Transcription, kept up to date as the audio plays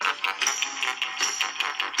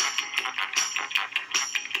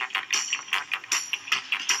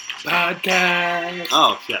Podcast.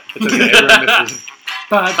 Oh, shit. It's okay. Everyone misses.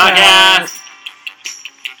 Podcast.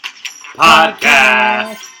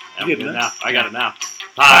 Podcast. You getting it? Now. I got it now.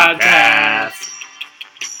 Podcast.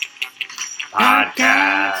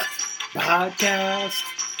 Podcast. Podcast.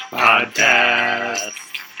 Podcast.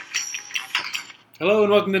 Hello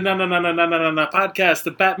and welcome to Na Podcast,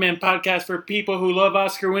 the Batman podcast for people who love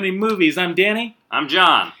Oscar-winning movies. I'm Danny. I'm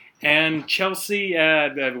John. And Chelsea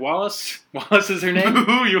Wallace. Wallace is her name.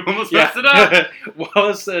 Ooh, you almost messed it up.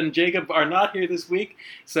 Wallace and Jacob are not here this week.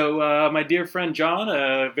 So my dear friend John,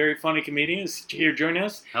 a very funny comedian, is here joining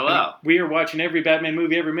us. Hello. And we are watching every Batman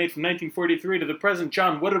movie ever made from 1943 to the present.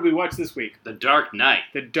 John, what did we watch this week? The Dark Knight.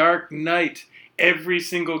 The Dark Knight. Every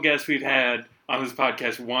single guest we've had on this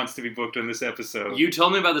podcast wants to be booked on this episode. You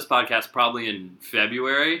told me about this podcast probably in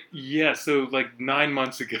February. Yeah, so like 9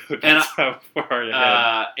 months ago. That's how far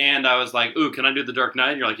ahead. And I was like, ooh, can I do The Dark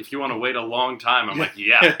Knight? And you're like, if you want to wait a long time. I'm like,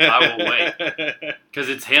 yeah, I will wait. Because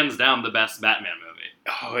it's hands down the best Batman movie.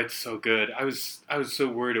 Oh, it's so good. I was so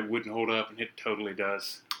worried it wouldn't hold up, and it totally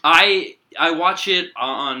does. I watch it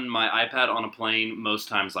on my iPad on a plane most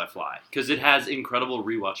times I fly. Because it has incredible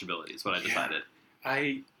rewatchability is what I decided.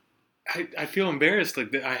 I feel embarrassed.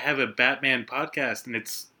 Like I have a Batman podcast, and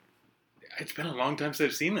it's been a long time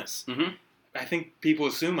since I've seen this. Mm-hmm. I think people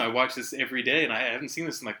assume I watch this every day, and I haven't seen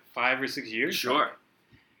this in like 5 or 6 years. Sure.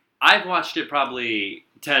 I've watched it probably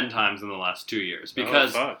 10 times in the last 2 years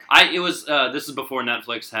because this is before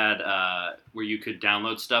Netflix had where you could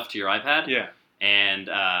download stuff to your iPad. Yeah. And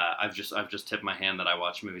I've just tipped my hand that I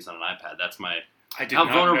watch movies on an iPad. That's my. How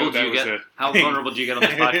vulnerable do you get? How vulnerable do you get on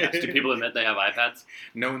this podcast? Do people admit they have iPads?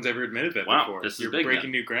 No one's ever admitted that wow, before. This is You're big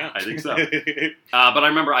breaking then. new ground. I think so. But I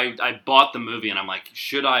remember I bought the movie and I'm like,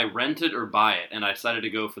 should I rent it or buy it? And I decided to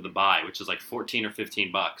go for the buy, which is like $14 or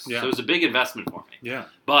 $15. Yeah. So it was a big investment for me. Yeah.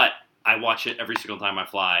 But I watch it every single time I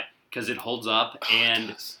fly because it holds up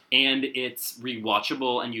and it's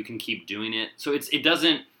rewatchable and you can keep doing it. So it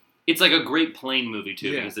doesn't. It's like a great plane movie,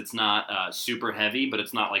 too, because it's not super heavy, but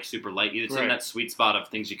it's not, like, super light. It's in that sweet spot of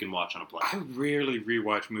things you can watch on a plane. I rarely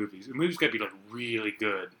rewatch movies. The movie's got to be, like, really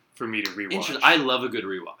good for me to rewatch. Interesting. I love a good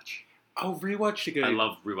rewatch. I'll rewatch a good I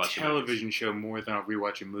love rewatching television show more than I'll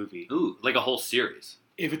rewatch a movie. Ooh, like a whole series.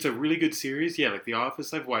 If it's a really good series, yeah, like The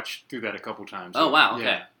Office, I've watched through that a couple times. Oh, wow, okay.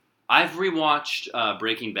 Yeah. I've rewatched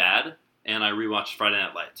Breaking Bad, and I rewatched Friday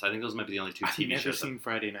Night Lights. I think those might be the only two TV shows. I've never seen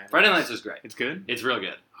Friday Night Lights. Friday Night Lights is great. It's good? It's real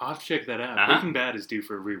good. I'll have to check that out. Uh-huh. Breaking Bad is due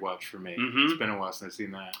for a rewatch for me. Mm-hmm. It's been a while since I've seen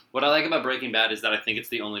that. What I like about Breaking Bad is that I think it's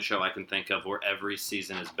the only show I can think of where every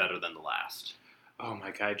season is better than the last. Oh my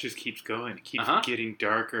god, it just keeps going. It keeps getting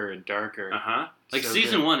darker and darker. Uh-huh. Like so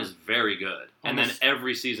season good. 1 is very good, and then Almost,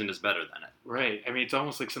 every season is better than it. Right. I mean, it's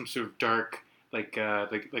almost like some sort of dark, like a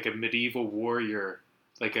medieval warrior,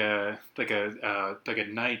 like a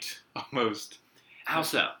knight almost. How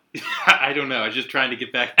so? I don't know. I was just trying to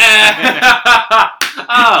get back.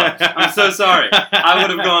 Oh, I'm so sorry. I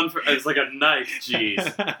would have gone for it's like a knife.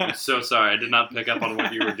 Jeez, I'm so sorry. I did not pick up on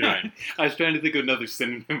what you were doing. I was trying to think of another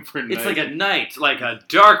synonym for knight. It's like a knight, like a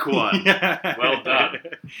dark one. Yeah. Well done.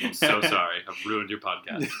 I'm so sorry. I've ruined your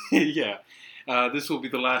podcast. Yeah. This will be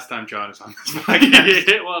the last time John is on this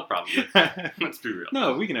podcast. Well, probably. Let's be real.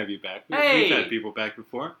 No, we can have you back. Hey! We've had people back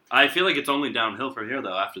before. I feel like it's only downhill from here,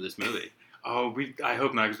 though, after this movie. Oh, I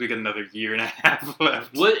hope not, because we got another year and a half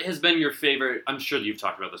left. What has been your favorite? I'm sure you've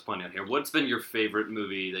talked about this plenty on here. What's been your favorite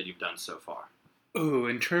movie that you've done so far? Oh,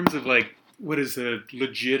 in terms of like, what is a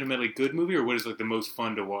legitimately good movie, or what is like the most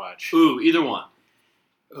fun to watch? Ooh, either one.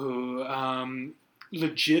 Oh,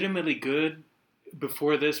 legitimately good.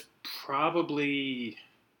 Before this, probably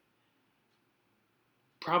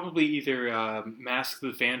either Mask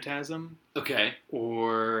the Phantasm, Okay.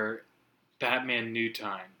 or Batman New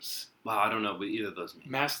Times. Wow, I don't know what either of those mean.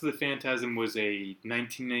 Mask of the Phantasm was a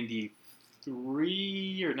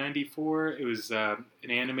 1993 or 94. It was an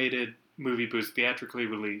animated movie, but it was theatrically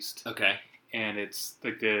released. Okay. And it's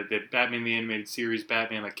like the Batman the Animated Series,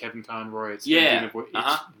 Batman, like Kevin Conroy. It's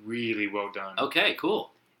really well done. Okay, cool.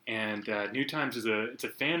 And New Times it's a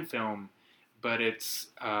fan film, but it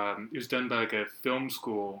was done by like a film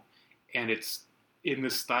school, and it's in the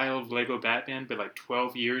style of Lego Batman, but like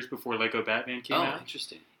 12 years before Lego Batman came out. Oh,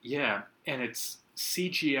 interesting. Yeah, and it's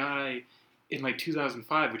CGI in like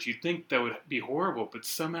 2005, which you'd think that would be horrible, but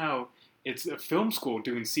somehow it's a film school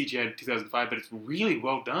doing CGI in 2005, but it's really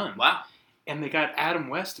well done. Wow. And they got Adam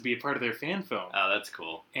West to be a part of their fan film. Oh, that's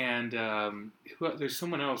cool. And there's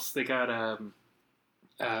someone else. They got I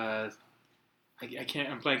can't.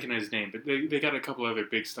 I'm blanking on his name, but they got a couple other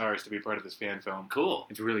big stars to be part of this fan film. Cool.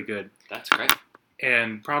 It's really good. That's great.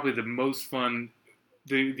 And probably the most fun.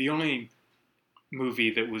 The only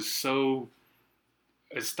movie that was so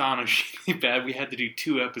astonishingly bad. We had to do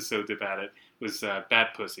 2 episodes about it. Was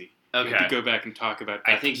Bat Pussy. Okay. We had to go back and talk about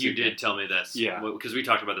Bat I think Pussy. you did tell me this. Yeah. Because we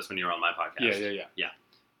talked about this when you were on my podcast. Yeah.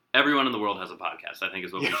 Everyone in the world has a podcast, I think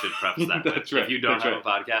is what we should preface that with. That's right. If you don't That's have a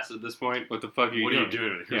podcast at this point, what the fuck are you what doing? are you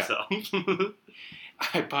doing with Yeah. yourself?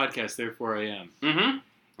 I podcast, therefore I am. Mm-hmm.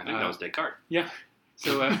 I think that was Descartes. Yeah.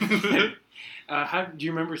 So, how do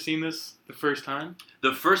you remember seeing this the first time?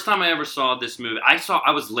 The first time I ever saw this movie,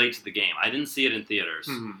 I was late to the game. I didn't see it in theaters.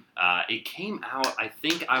 Mm-hmm. It came out, I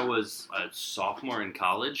think I was a sophomore in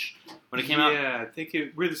college when it came out. Yeah, I think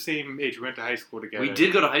we're the same age. We went to high school together. We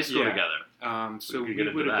did go to high school Yeah. together. So We could we get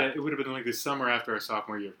into would have that. been, it would have been like the summer after our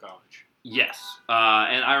sophomore year of college. Yes.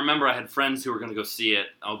 And I remember I had friends who were going to go see it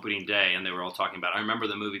opening day, and they were all talking about it. I remember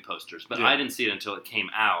the movie posters, but Yeah. I didn't see it until it came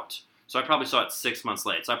out. So I probably saw it 6 months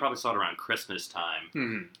late. So I probably saw it around Christmas time.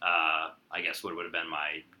 Mm-hmm. I guess what would have been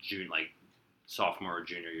my sophomore or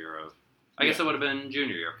junior year of. I guess it would have been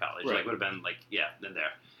junior year of college. Right. Like would have been in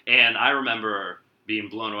there. And I remember being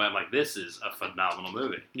blown away. I'm like, this is a phenomenal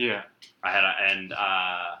movie. Yeah. And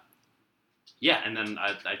then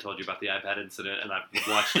I told you about the iPad incident, and I've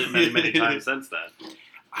watched it many, many times since then.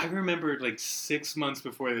 I remember 6 months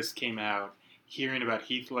before this came out, hearing about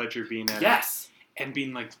Heath Ledger being in it Yes. and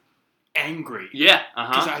being angry. Yeah.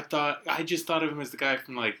 Because I just thought of him as the guy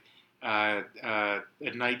from A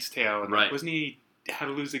Knight's Tale. And Right. Wasn't he How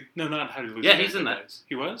to Lose a... No, not How to Lose Yeah, a Guy. he's in that.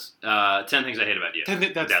 He was? 10 Things I Hate About You.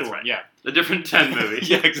 That's the one, right. yeah. The different 10 movie.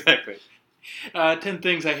 Yeah, exactly. 10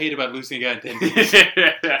 Things I Hate About Losing a Guy in 10 Days.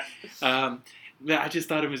 I just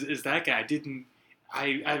thought of him as that guy.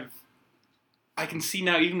 I can see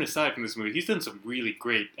now, even aside from this movie, he's done some really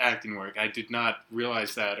great acting work. I did not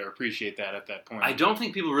realize that or appreciate that at that point. I don't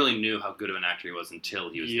think people really knew how good of an actor he was until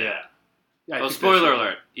he was dead. Yeah. I Well, think spoiler that's-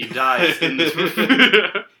 alert, he dies in this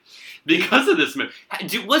movie. Because of this movie.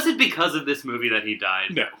 Was it because of this movie that he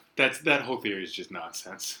died? No, that whole theory is just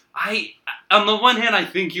nonsense. On the one hand, I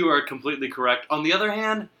think you are completely correct. On the other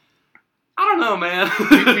hand, I don't know, man.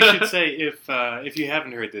 We should say, if you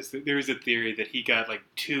haven't heard this, there is a theory that he got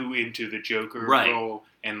too into the Joker Right. role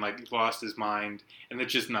and lost his mind, and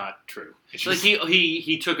that's just not true. It's Like just,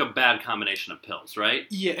 he took a bad combination of pills, right?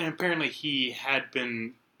 yeah, and apparently he'd had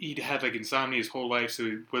insomnia his whole life, so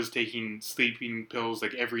he was taking sleeping pills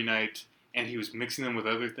every night, and he was mixing them with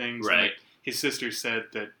other things. Right. And, his sister said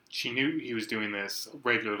that she knew he was doing this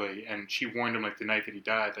regularly, and she warned him the night that he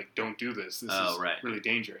died, don't do this. This is right. really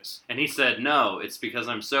dangerous. And he said, "No, it's because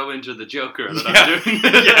I'm so into the Joker that I'm doing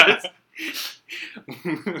this."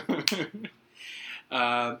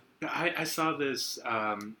 I saw this.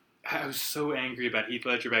 I was so angry about Heath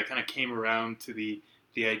Ledger, but I kind of came around to the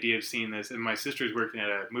idea of seeing this. And my sister was working at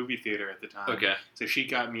a movie theater at the time. Okay. So she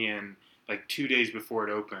got me in 2 days before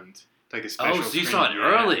it opened. A special So you saw it screening.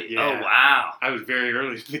 early. Yeah. Oh wow. I was very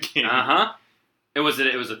early to the game. It was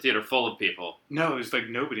a theater full of people. No, it was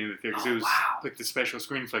nobody in the theater. 'Cause it was wow. the special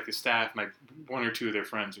screening for the staff, and one or two of their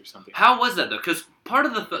friends or something. How was that though? Because part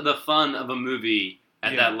of the fun of a movie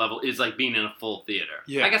at Yeah. that level is being in a full theater.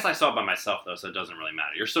 Yeah. I guess I saw it by myself though, so it doesn't really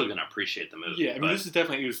matter. You're still gonna appreciate the movie. Yeah, I mean, but this is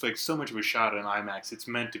definitely, it was so much of a shot on IMAX. It's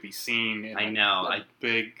meant to be seen. In I know. A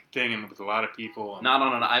big thing and with a lot of people. And, Not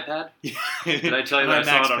on an iPad. Yeah. Did I tell you that I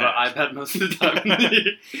saw it on an iPad most of the time?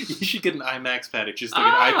 You should get an IMAX pad. It's just an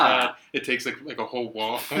Ah. iPad. It takes a whole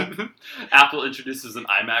wall. Apple introduces an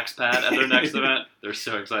IMAX pad at their next event. They're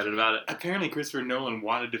so excited about it. Apparently, Christopher Nolan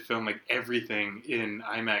wanted to film everything in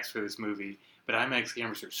IMAX for this movie, but IMAX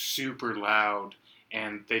cameras are super loud,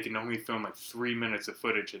 and they can only film 3 minutes of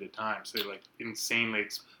footage at a time. So they're insanely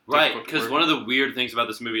Right, difficult to because work one of with. the weird things about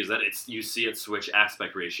this movie is that you see it switch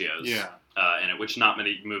aspect ratios. Yeah. In it, which not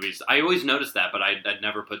many movies. I always noticed that, but I'd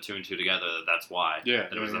never put two and two together. That's why. Yeah,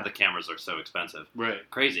 That it was yeah, that the cameras are so expensive. Right.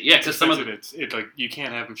 Crazy. Yeah, because some of the, it's you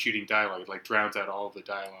can't have them shooting dialogue. It drowns out all the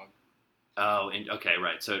dialogue. Oh, okay,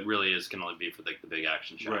 right. So it really can only be for the big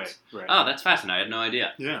action shots. Right. Oh, that's fascinating. I had no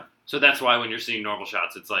idea. Yeah. So that's why when you're seeing normal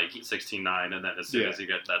shots, it's 16:9, and then as soon Yeah. as you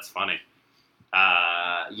get, that's funny.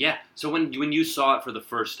 Yeah. So when you saw it for the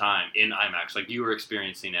first time in IMAX, you were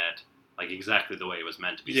experiencing it exactly the way it was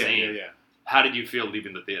meant to be seen. Yeah. How did you feel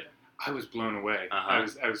leaving the theater? I was blown away. Uh-huh.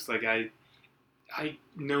 I was I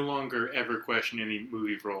no longer ever question any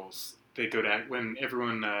movie roles they go to. When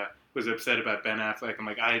everyone was upset about Ben Affleck, I'm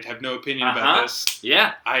I have no opinion about this.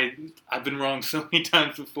 Yeah. I've been wrong so many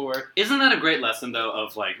times before. Isn't that a great lesson, though,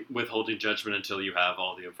 of withholding judgment until you have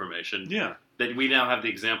all the information? Yeah. That we now have the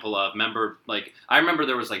example of, I remember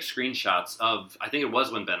there was screenshots of, I think it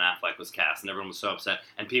was when Ben Affleck was cast, and everyone was so upset,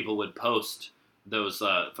 and people would post those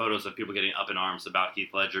photos of people getting up in arms about Heath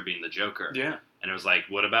Ledger being the Joker. Yeah. And it was like,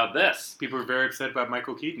 what about this? People were very upset about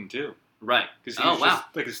Michael Keaton too, Right. because he was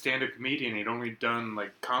just like a stand-up comedian. He'd only done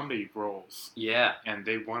like comedy roles. Yeah. And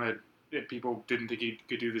people didn't think he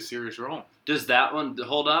could do the serious role. Does that one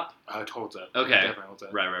hold up? It holds up. Okay. It definitely holds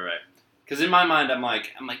up. Right. Because in my mind, I'm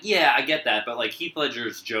like, yeah, I get that, but like Heath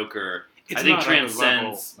Ledger's Joker, It's I think not on the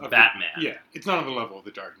transcends level of Batman. it's not on the level of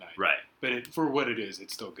The Dark Knight. Right. But for what it is,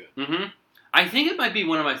 it's still good. Mm-hmm. I think it might be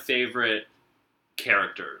one of my favorite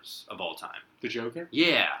characters of all time. The Joker?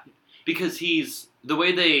 Yeah, because he's the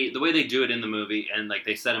way they do it in the movie, and like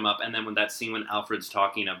they set him up, and then when that scene when Alfred's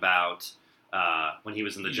talking about when he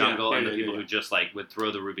was in the jungle and the people who just like would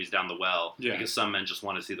throw the rubies down the well because some men just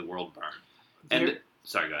want to see the world burn. And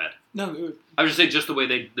sorry, go ahead. No, I was just saying just the way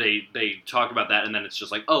they talk about that, and then it's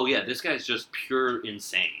just like, oh yeah, this guy's just pure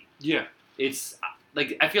insane. Yeah, it's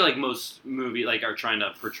like I feel like most movies like are trying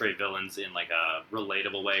to portray villains in like a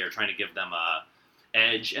relatable way or trying to give them a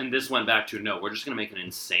edge, and this went back to no, we're just gonna make an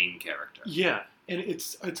insane character. Yeah, and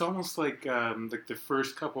it's almost like the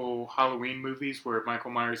first couple Halloween movies where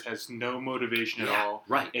Michael Myers has no motivation at all.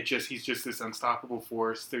 Right. He's just this unstoppable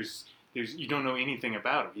force. There's you don't know anything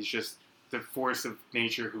about him. He's just the force of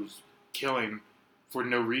nature who's killing for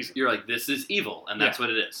no reason. You're like, this is evil, and that's what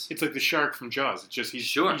it is. It's like the shark from Jaws. It's just he's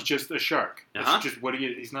just a shark. It's just what he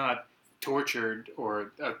is. He's not tortured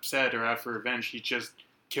or upset or out for revenge. He just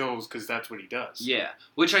kills because that's what he does. Yeah,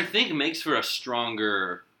 which I think makes for a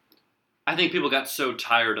stronger. I think people got so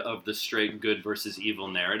tired of the straight good versus evil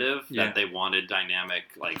narrative that they wanted dynamic,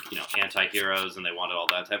 like anti-heroes, and they wanted all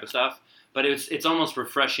that type of stuff. But it's almost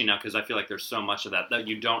refreshing now because I feel like there's so much of that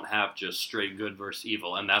you don't have just straight good versus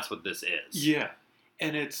evil, and that's what this is. Yeah,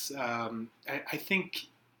 and it's I think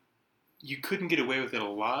you couldn't get away with it a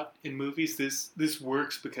lot in movies. This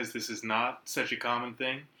works because this is not such a common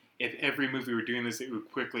thing. If every movie were doing this, it would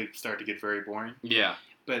quickly start to get very boring. Yeah.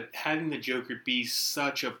 But having the Joker be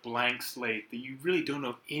such a blank slate that you really don't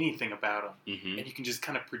know anything about him, and you can just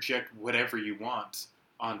kind of project whatever you want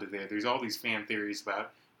onto there. There's all these fan theories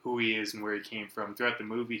about who he is and where he came from. Throughout the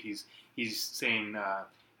movie, he's saying, "I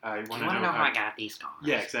want to know how I got these scars."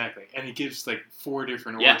 Yeah, exactly. And he gives like 4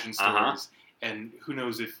 different origin stories, and who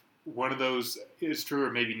knows if one of those is true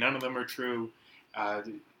or maybe none of them are true.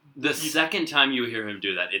 The second time you hear him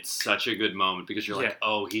do that, it's such a good moment because you're like,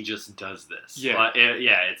 oh, he just does this. Yeah.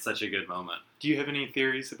 It's such a good moment. Do you have any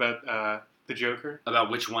theories about the Joker?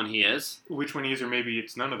 About which one he is? Which one he is, or maybe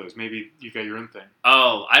it's none of those. Maybe you got your own thing.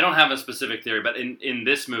 Oh, I don't have a specific theory, but in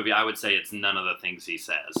this movie, I would say it's none of the things he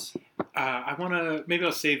says. Maybe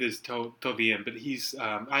I'll save this till the end, but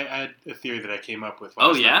I had a theory that I came up with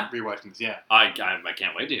last time rewatching this. Yeah. I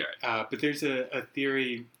can't wait to hear it. But there's a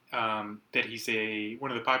theory that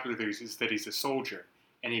one of the popular theories is that he's a soldier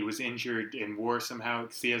and he was injured in war somehow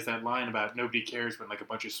because he has that line about nobody cares when like a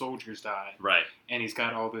bunch of soldiers die. Right. And he's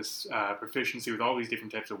got all this proficiency with all these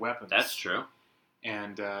different types of weapons. That's true.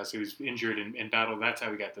 And so he was injured in battle. That's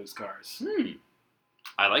how he got those scars.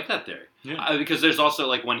 I like that theory. Yeah. Because there's also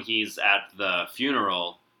like when he's at the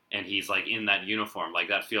funeral and he's like in that uniform, like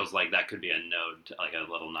that feels like that could be a nod, like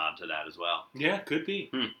a little nod to that as well. Yeah, could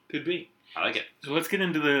be. Could be. I like it. So let's get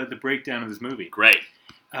into the breakdown of this movie. Great.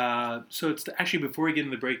 So it's actually, before we get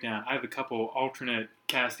into the breakdown, I have a couple alternate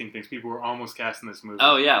casting things. People were almost cast in this movie.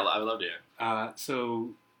 Oh, yeah. I would love to hear.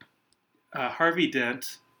 So Harvey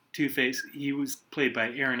Dent, Two-Face, he was played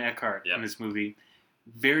by Aaron Eckhart in this movie.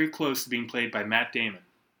 Very close to being played by Matt Damon.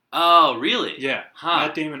 Oh, really? Yeah.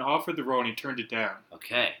 Matt Damon offered the role and he turned it down.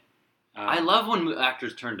 Okay. I love when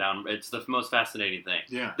actors turn down. It's the most fascinating thing.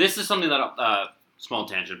 Yeah. This is something that, small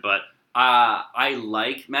tangent, but I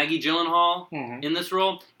like Maggie Gyllenhaal in this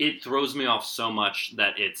role. It throws me off so much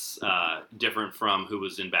that it's different from who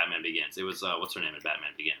was in Batman Begins. It was, what's her name in Batman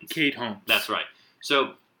Begins? Kate Holmes. That's right.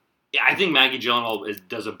 So, yeah, I think Maggie Gyllenhaal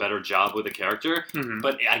does a better job with the character,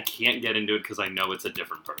 but I can't get into it because I know it's a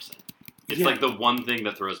different person. It's like the one thing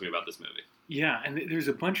that throws me about this movie. Yeah, and there's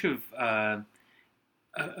a bunch of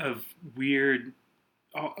weird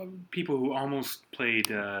people who almost played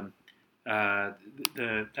that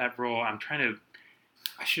role. I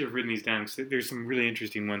should have written these down because there's some really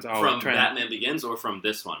interesting ones. From Batman Begins or from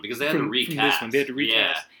this one? Because they had to recast. From this one. They had to recast.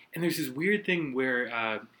 Yeah. And there's this weird thing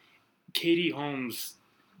where Katie Holmes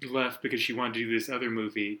left because she wanted to do this other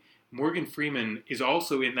movie. Morgan Freeman is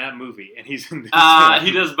also in that movie, and he's in this.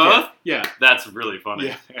 He does both? Yeah. That's really funny.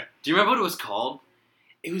 Yeah. Do you remember what it was called?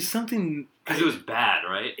 It was something... Because it was bad,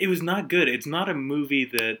 right? It was not good. It's not a movie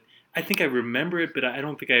that... I think I remember it, but I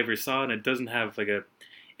don't think I ever saw it, and it doesn't have like a...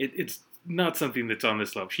 It's not something that's on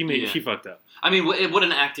this level. She fucked up. I mean, what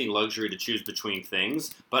an acting luxury to choose between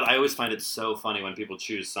things. But I always find it so funny when people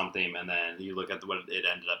choose something and then you look at what it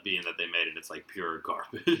ended up being that they made it. It's like pure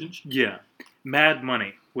garbage. Yeah. Mad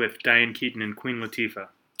Money with Diane Keaton and Queen Latifah.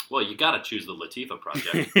 Well, you got to choose the Latifah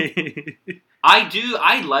project.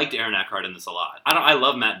 I liked Aaron Eckhart in this a lot. I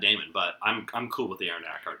love Matt Damon, but I'm cool with the Aaron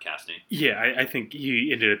Eckhart casting. Yeah, I think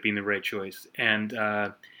he ended up being the right choice. And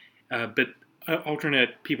but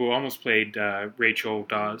alternate people almost played Rachel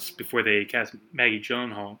Dawes before they cast Maggie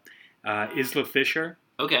Gyllenhaal. Isla Fisher.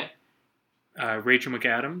 Okay. Rachel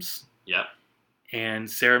McAdams. Yep.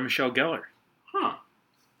 And Sarah Michelle Gellar. Huh.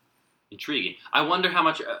 Intriguing. I wonder how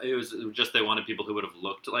much it was just they wanted people who would have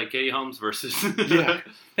looked like Katie Holmes versus... Yeah.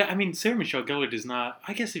 I mean, Sarah Michelle Gellar does not...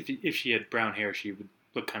 I guess if she had brown hair, she would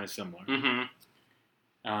look kind of similar. Mm-hmm.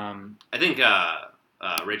 I think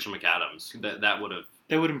Rachel McAdams, that would have...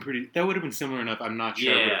 That would have been similar enough. I'm not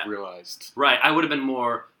sure I would have realized. Right. I would have been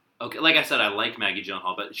more... Okay, like I said, I like Maggie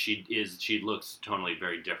Gyllenhaal, but she looks tonally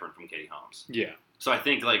very different from Katie Holmes. Yeah. So I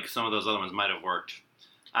think like some of those other ones might have worked...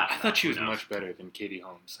 I thought she was much better than Katie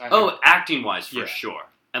Holmes. Acting wise, for sure.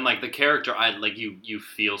 And like the character, you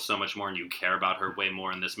feel so much more and you care about her way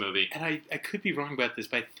more in this movie. And I could be wrong about this,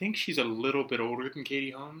 but I think she's a little bit older than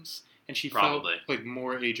Katie Holmes, and she Probably. felt like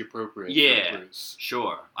more age appropriate. Yeah, for Bruce.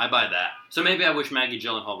 Sure, I buy that. So maybe I wish Maggie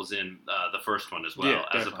Gyllenhaal was in the first one as well,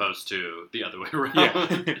 as opposed to the other way around.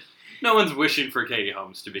 Yeah. No one's wishing for Katie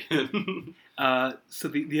Holmes to be in. So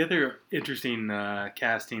the other interesting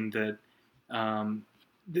casting that.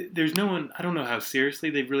 There's no one. I don't know how seriously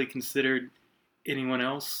they've really considered anyone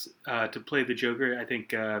else to play the Joker. I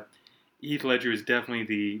think Heath Ledger is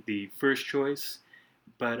definitely the first choice,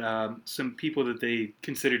 but some people that they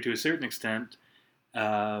considered to a certain extent.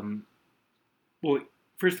 Well,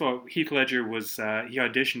 first of all, Heath Ledger was he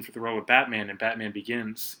auditioned for the role of Batman in Batman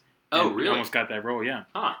Begins. Oh, really? He almost got that role, yeah.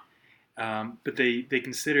 Huh. But they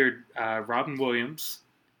considered Robin Williams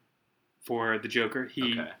for the Joker.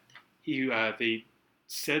 They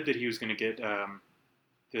said that he was going to get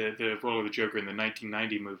the role of the Joker in the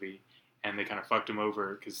 1990 movie, and they kind of fucked him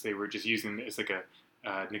over because they were just using it as like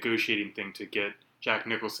a negotiating thing to get Jack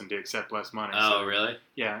Nicholson to accept less money. Oh, really?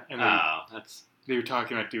 Yeah. And they were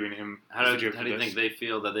talking about doing him How do you think they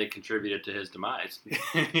feel that they contributed to his demise?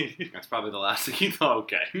 That's probably the last thing he thought.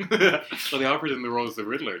 Okay. Well, they offered him the role as the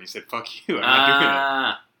Riddler, and he said, fuck you, I'm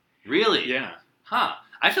not doing it. Really? Yeah. Huh.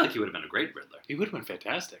 I feel like he would have been a great Riddler. He would have been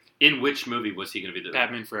fantastic. In which movie was he going to be the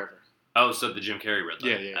Batman Forever. Oh, so the Jim Carrey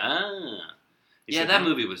Riddler. Yeah. Yeah, that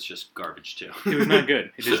movie was just garbage, too. It was not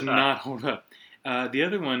good. It does not hold up. The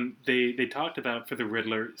other one they talked about for the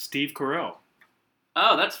Riddler, Steve Carell.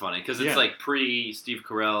 Oh, that's funny, because it's like pre-Steve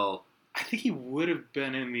Carell. I think he would have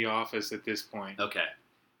been in The Office at this point. Okay.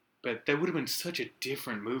 But that would have been such a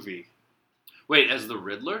different movie. Wait, as the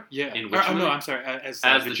Riddler? Yeah. In which movie? No, I'm sorry. As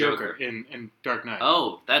the Joker in Dark Knight.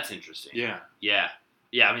 Oh, that's interesting. Yeah.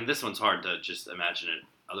 Yeah, I mean, this one's hard to just imagine it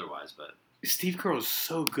otherwise, but... Steve Carell is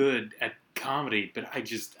so good at comedy, but I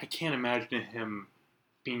can't imagine him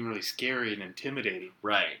being really scary and intimidating.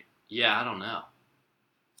 Right. Yeah, I don't know.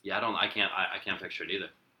 Yeah, I can't picture it either.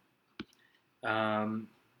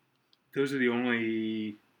 Those are the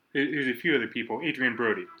only... There's a few other people. Adrian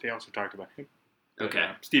Brody. They also talked about him. But, okay.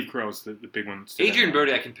 Steve Carell's the big one. Adrian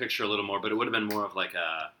Brody I can picture a little more, but it would have been more of like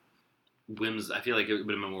a... I feel like it would have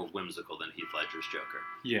been more whimsical than Heath Ledger's Joker.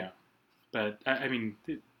 Yeah. But, I mean...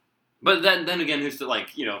 But then again, who's to,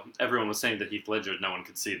 like, you know, everyone was saying that Heath Ledger, no one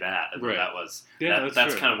could see that. And right.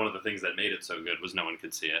 That's kind of one of the things that made it so good, was no one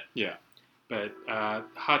could see it. Yeah. But,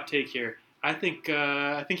 hot take here. I think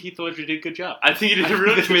Heath Ledger did a good job. I think he did a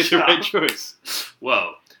really good job. Made the right choice.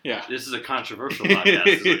 Whoa. Yeah. This is a controversial podcast,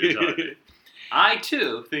 is what you're telling me. I,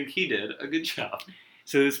 too, think he did a good job.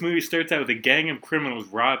 So this movie starts out with a gang of criminals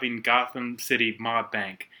robbing Gotham City mob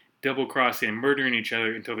bank, double-crossing and murdering each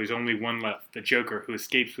other until there's only one left, the Joker, who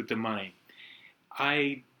escapes with the money.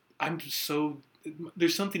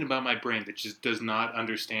 There's something about my brain that just does not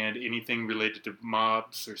understand anything related to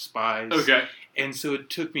mobs or spies. Okay. And so it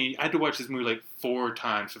took me, I had to watch this movie like 4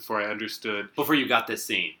 times before I understood. Before you got this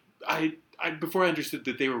scene? Before I understood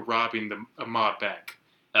that they were robbing a mob bank.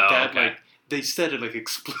 Oh, okay. Like, they said it like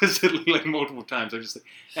explicitly like multiple times. I was just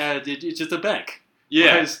like, it's just a bank.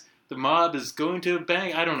 Yeah. Because the mob is going to a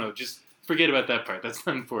bank. I don't know. Just forget about that part. That's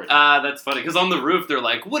not important. That's funny. Because on the roof, they're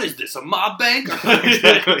like, what is this, a mob bank?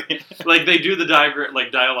 Exactly. Like, they do the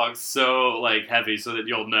dialogue so, like, heavy so that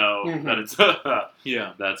you'll know that it's...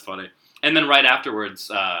 Yeah. That's funny. And then right afterwards,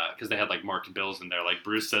 because they had like marked bills in there, like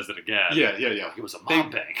Bruce says it again. Yeah. It was a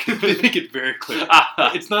mob bank. They make it very clear.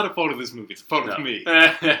 It's not a fault of this movie. It's a fault of me.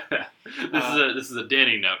 This is a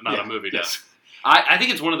Danny note, not a movie note. I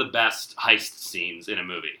think it's one of the best heist scenes in a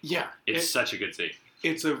movie. Yeah. It's such a good scene.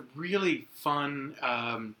 It's a really fun,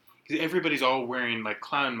 because everybody's all wearing like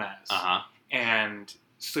clown masks. And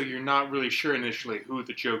so you're not really sure initially who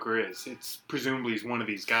the Joker is. It's presumably he's one of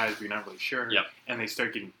these guys, but you're not really sure. Yep. And they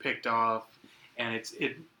start getting picked off. And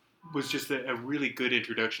it was just a really good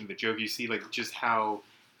introduction to the Joker. You see like just how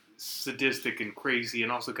sadistic and crazy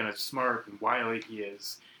and also kind of smart and wily he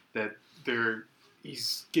is, that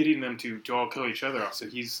he's getting them to all kill each other off, so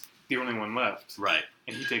he's the only one left. Right.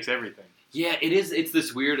 And he takes everything. Yeah, it is. It's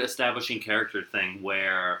this weird establishing character thing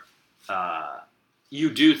where you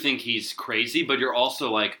do think he's crazy, but you're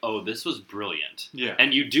also like, oh, this was brilliant. Yeah.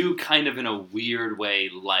 And you do kind of in a weird way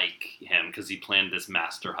like him because he planned this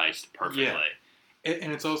master heist perfectly. Yeah.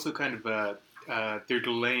 And it's also kind of they're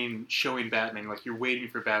delaying showing Batman. Like you're waiting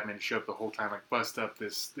for Batman to show up the whole time, like bust up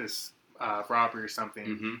this robbery or something.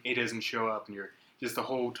 Mm-hmm. He doesn't show up, and you're just the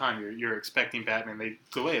whole time you're expecting Batman. They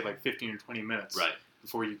delay it like 15 or 20 minutes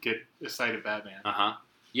before you get a sight of Batman.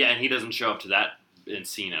 Yeah, and he doesn't show up to that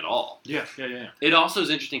scene at all. Yeah. It also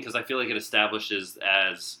is interesting because I feel like it establishes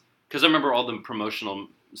because I remember all the promotional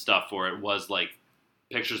stuff for it was like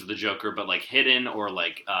pictures of the Joker, but like hidden or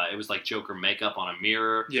like it was like Joker makeup on a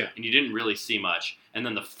mirror. Yeah. And you didn't really see much. And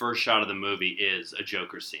then the first shot of the movie is a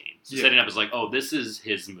Joker scene. So setting up is like, oh, this is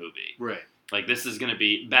his movie. Right. Like this is going to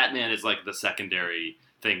be Batman is like the secondary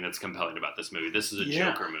thing that's compelling about this movie. This is a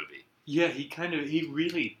Joker movie. Yeah, he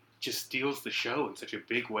really just steals the show in such a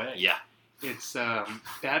big way. Yeah. It's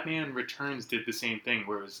Batman Returns did the same thing,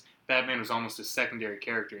 whereas Batman was almost a secondary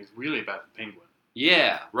character. It's really about the Penguin.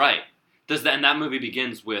 Yeah, right. And that movie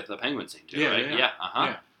begins with a Penguin scene too, right? Yeah.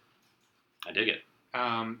 Yeah. I dig it.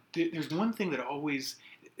 There's one thing that always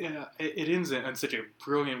it ends in such a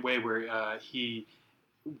brilliant way where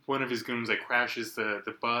one of his goons like crashes the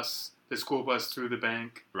school bus through the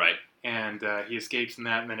bank, right? And he escapes in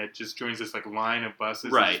that, and then it just joins this like line of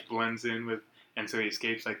buses, right? And just blends in with, and so he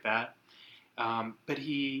escapes like that. But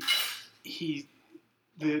the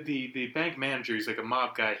bank manager, he's like a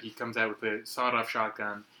mob guy. He comes out with a sawed-off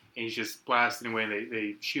shotgun, and he's just blasting away. And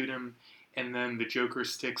they shoot him, and then the Joker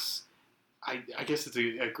sticks, I guess it's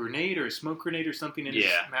a grenade or a smoke grenade or something in his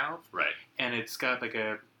mouth, right? And it's got like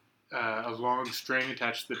a long string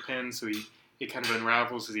attached to the pin, so it kind of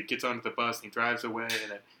unravels as he gets onto the bus and he drives away,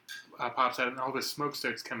 and it pops out, and all this smoke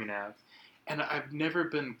starts coming out. And I've never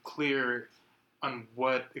been clear on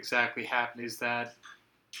what exactly happened. Is that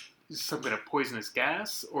some kind of poisonous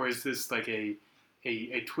gas, or is this like a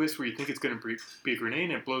twist where you think it's going to be a grenade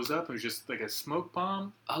and it blows up and it's just like a smoke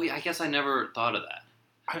bomb? Oh yeah, I guess I never thought of that.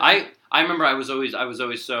 I remember I was always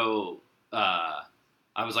so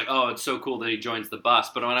I was like, oh, it's so cool that he joins the bus.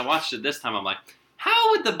 But when I watched it this time, I'm like,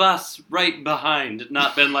 how would the bus right behind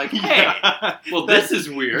not been like, hey, well, this is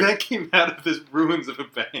weird. That came out of the ruins of a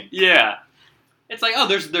bank. Yeah. It's like, oh,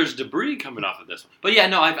 there's debris coming off of this one. But yeah,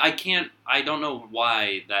 no, I don't know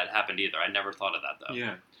why that happened either. I never thought of that, though.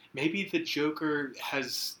 Yeah. Maybe the Joker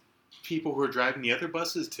has people who are driving the other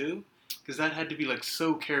buses, too? Because that had to be, like,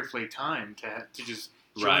 so carefully timed to just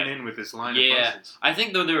join in with this line of buses. I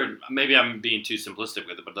think, though, maybe I'm being too simplistic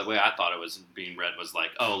with it, but the way I thought it was being read was like,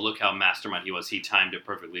 oh, look how mastermind he was. He timed it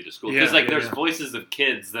perfectly to school. Because, there's voices of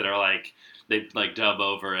kids that are, like, they, like, dub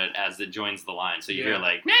over it as it joins the line. So you hear,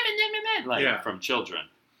 like, from children.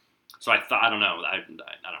 So I don't know. I don't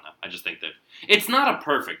know. I just think that it's not a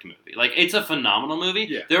perfect movie. Like, it's a phenomenal movie.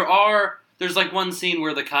 Yeah. There's, like, one scene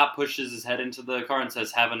where the cop pushes his head into the car and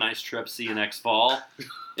says, have a nice trip, see you next fall.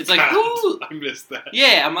 It's like, ooh. I missed that.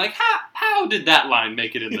 Yeah, I'm like, how did that line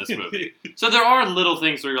make it in this movie? So there are little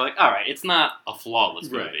things where you're like, all right, it's not a flawless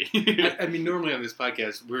movie. I mean, normally on this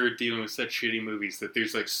podcast, we're dealing with such shitty movies that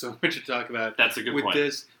there's like so much to talk about. That's a good point. With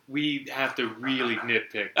this, we have to really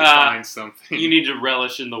nitpick to find something. You need to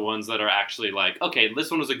relish in the ones that are actually like, okay, this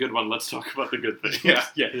one was a good one. Let's talk about the good things. Yeah.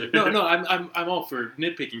 No, I'm all for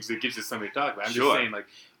nitpicking so it gives us something to talk about. I'm just saying, like,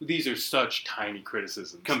 these are such tiny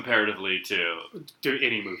criticisms comparatively to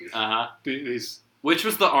any movie. Which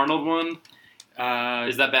was the Arnold one?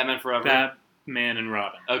 Is that Batman Forever? Batman and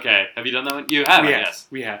Robin. Okay, have you done that one? You have, yes.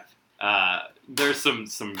 We have. There's some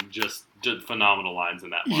just phenomenal lines in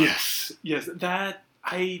that one. Yes. That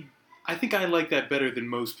I think I like that better than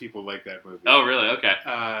most people like that movie. Oh, really? Okay.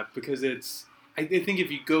 Because I think if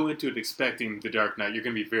you go into it expecting The Dark Knight, you're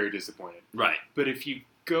going to be very disappointed. Right. But if you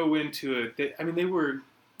go into it, they were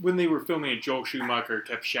when they were filming it, Joel Schumacher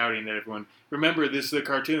kept shouting at everyone, "Remember, this is a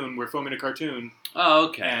cartoon. We're filming a cartoon." Oh,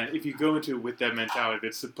 okay. And if you go into it with that mentality,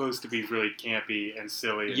 it's supposed to be really campy and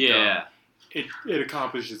silly. And Yeah. dumb, it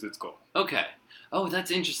accomplishes its goal. Okay. Oh,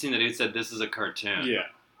 that's interesting that it said this is a cartoon. Yeah.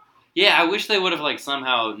 Yeah, I wish they would have like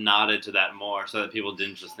somehow nodded to that more so that people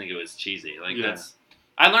didn't just think it was cheesy. Like that's.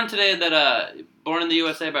 I learned today that "Born in the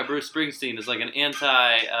USA" by Bruce Springsteen is like an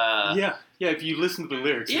anti. Yeah. If you listen to the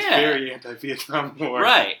lyrics, it's very anti-Vietnam War.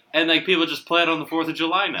 Right, and like people just play it on the 4th of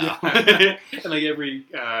July now. Yeah. And like every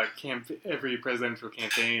presidential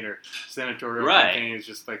campaign or senatorial campaign is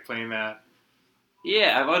just like playing that.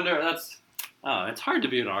 Yeah, I wonder. It's hard to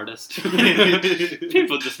be an artist.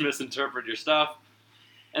 People just misinterpret your stuff.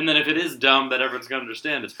 And then if it is dumb that everyone's going to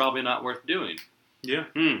understand, it's probably not worth doing. Yeah.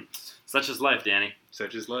 Such is life, Danny.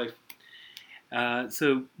 Such is life.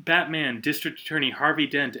 So Batman, District Attorney Harvey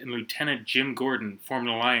Dent, and Lieutenant Jim Gordon form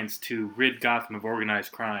an alliance to rid Gotham of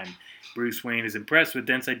organized crime. Bruce Wayne is impressed with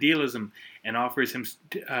Dent's idealism and offers him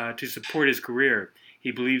to support his career.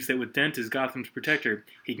 He believes that with Dent as Gotham's protector,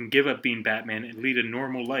 he can give up being Batman and lead a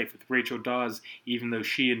normal life with Rachel Dawes, even though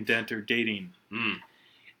she and Dent are dating.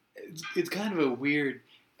 It's kind of a weird...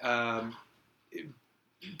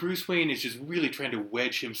 Bruce Wayne is just really trying to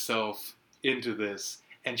wedge himself into this,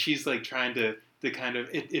 and she's like trying to kind of...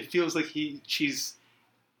 It feels like she's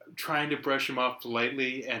trying to brush him off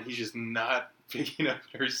politely, and he's just not picking up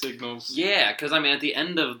her signals. Yeah, because I mean, at the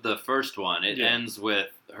end of the first one, it ends with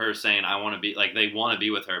her saying, "I want to be," like, they want to be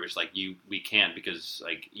with her, but she's like, we can't because,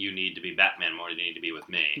 like, you need to be Batman more than you need to be with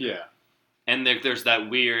me. Yeah. And there's that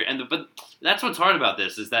weird, but that's what's hard about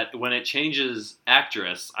this, is that when it changes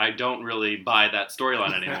actress, I don't really buy that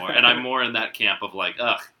storyline anymore, and I'm more in that camp of like,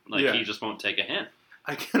 he just won't take a hint.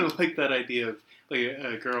 I kind of like that idea of like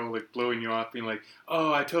a girl like blowing you off, being like,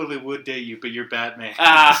 "Oh, I totally would date you, but you're Batman."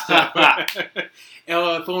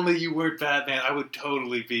 If only you weren't Batman, I would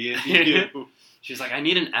totally be into you. She's like, "I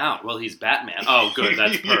need an out." Well, he's Batman. Oh, good,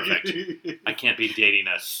 that's perfect. I can't be dating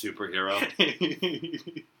a superhero.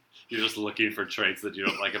 You're just looking for traits that you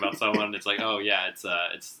don't like about someone. It's like, oh yeah,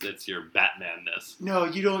 it's your Batman-ness. No,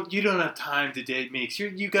 you don't have time to date me. 'Cause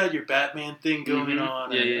you got your Batman thing going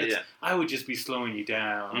on. Yeah. I would just be slowing you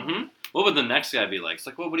down. Mm-hmm. What would the next guy be like? It's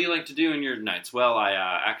like, well, what do you like to do in your nights? Well, I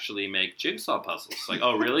actually make jigsaw puzzles. Like,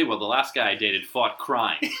 oh really? Well, the last guy I dated fought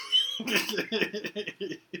crime.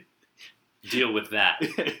 Deal with that.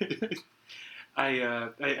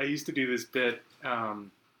 I used to do this bit. The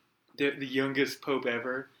youngest pope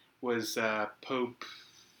ever was Pope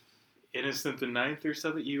Innocent the Ninth or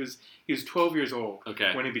something. He was 12 years old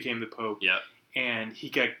when he became the Pope. Yeah. And he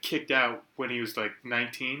got kicked out when he was like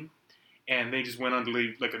 19, and they just went on to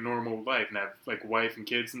live like a normal life and have like wife and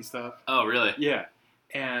kids and stuff. Oh, really? Yeah.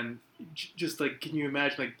 And just like, can you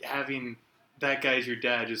imagine like having that guy as your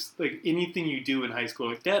dad? Just like anything you do in high school,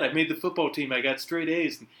 like, Dad, I made the football team. I got straight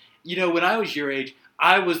A's. And, when I was your age,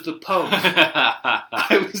 I was the Pope.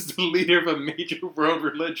 I was the leader of a major world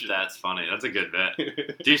religion. That's funny. That's a good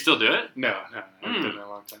bit. Do you still do it? No. I haven't done it in a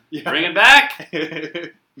long time. Yeah. Bring it back!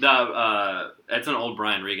 It's an old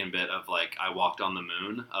Brian Regan bit of, like, I walked on the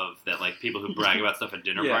moon, of that, like, people who brag about stuff at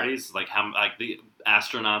dinner parties, like, how, like, the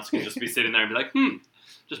astronauts can just be sitting there and be like,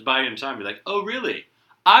 just buy in time, be like, oh, really?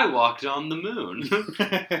 I walked on the moon.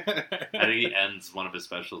 I think he ends one of his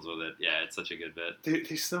specials with it. Yeah, it's such a good bit.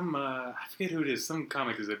 There's some, I forget who it is, some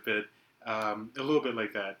comic is a bit, a little bit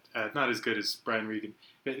like that. Not as good as Brian Regan,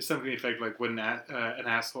 but something to the effect like what an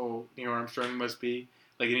asshole Neil Armstrong must be.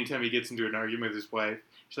 Like anytime he gets into an argument with his wife,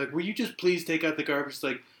 she's like, will you just please take out the garbage? It's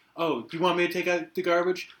like, oh, do you want me to take out the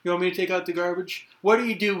garbage? You want me to take out the garbage? What do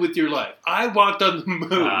you do with your life? I walked on the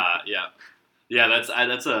moon. Yeah,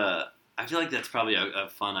 I feel like that's probably a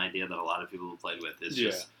fun idea that a lot of people have played with. Is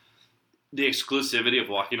just the exclusivity of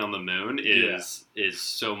walking on the moon is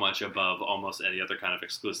so much above almost any other kind of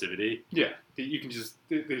exclusivity. Yeah, you can just,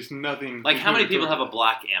 there's nothing. Like, how many people have a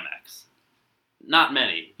black Amex? Not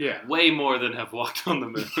many. Yeah. Way more than have walked on the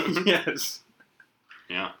moon. Yes.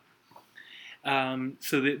 Yeah.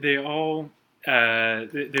 So they all,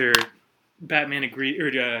 their Batman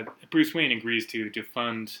Bruce Wayne agrees to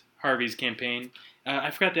fund Harvey's campaign.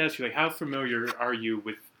 I forgot to ask you, like, how familiar are you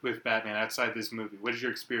with Batman outside this movie? What is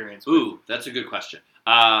your experience with? Ooh, that's a good question.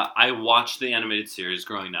 I watched the animated series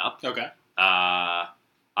growing up. Okay.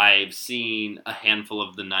 I've seen a handful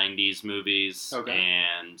of the 90s movies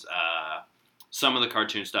and some of the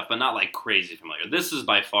cartoon stuff, but not like crazy familiar. This is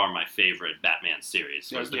by far my favorite Batman series.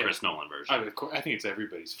 Was the Chris Nolan version. I think it's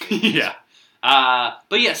everybody's favorite. Yeah.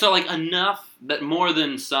 But yeah, so like enough that more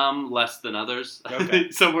than some, less than others.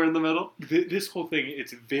 Okay. Somewhere in the middle. This whole thing,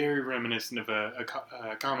 it's very reminiscent of a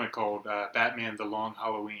comic called Batman: The Long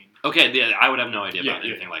Halloween. Okay, yeah, I would have no idea about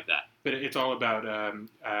anything like that. But it's all about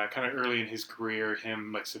kind of early in his career,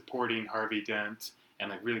 him like supporting Harvey Dent and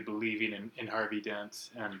like really believing in Harvey Dent,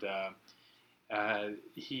 and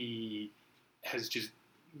he has just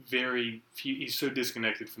very few. He's so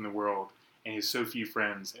disconnected from the world, and he has so few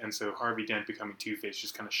friends, and so Harvey Dent becoming Two-Face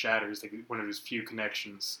just kind of shatters like one of his few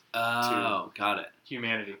connections to got it.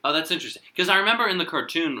 humanity. Oh, that's interesting. Because I remember in the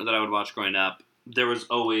cartoon that I would watch growing up, there was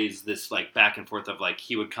always this like back and forth of like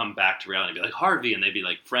he would come back to reality and be like Harvey, and they'd be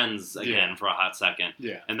like friends again for a hot second.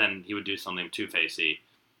 Yeah. And then he would do something Two-Facey.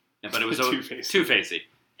 But it was Two-Facey.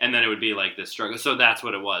 And then it would be like this struggle. So that's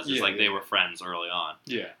what it was. It's they were friends early on.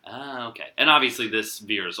 Yeah. Ah, okay. And obviously this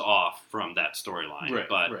veers off from that storyline. Right.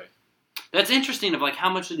 But right. that's interesting of like how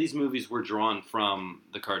much of these movies were drawn from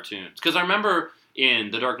the cartoons. Because I remember in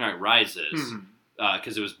The Dark Knight Rises,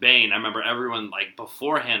 because it was Bane, I remember everyone like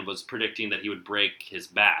beforehand was predicting that he would break his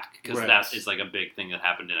back. Because that is like a big thing that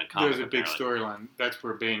happened in a comic. There's a big storyline. That's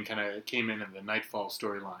where Bane kind of came in the Nightfall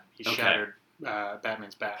storyline. He shattered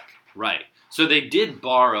Batman's back. Right. So they did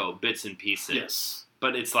borrow bits and pieces. Yes.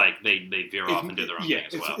 But it's like they veer off and do their own thing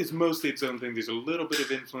as well. It's mostly its own thing. There's a little bit of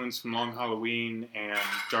influence from Long Halloween and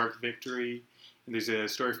Dark Victory. And there's a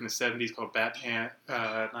story from the 70s called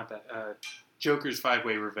Joker's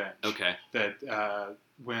Five-Way Revenge. Okay. That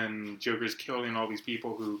when Joker's killing all these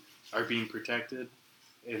people who are being protected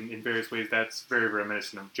in various ways, that's very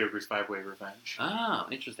reminiscent of Joker's Five-Way Revenge. Oh,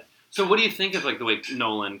 interesting. So what do you think of like the way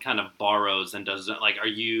Nolan kind of borrows and does it? Like, are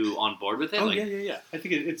you on board with it? Oh, like, yeah. I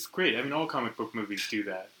think it's great. I mean, all comic book movies do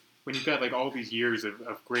that. When you've got like all these years of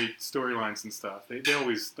great storylines and stuff, they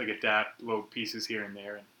always like adapt little pieces here and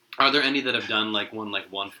there. Are there any that have done like one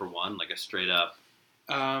for one, like a straight up?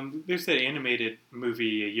 There's that animated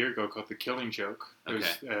movie a year ago called The Killing Joke. There's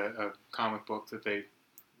Okay. a comic book that they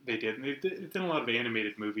did. And they've done a lot of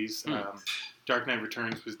animated movies. Dark Knight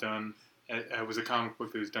Returns was done. It was a comic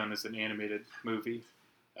book that was done as an animated movie.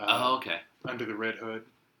 Okay. Under the Red Hood.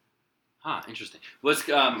 Huh, interesting.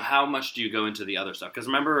 How much do you go into the other stuff? Because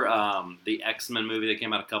remember the X-Men movie that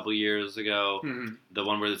came out a couple years ago? Mm-hmm. The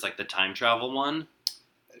one where it's like the time travel one?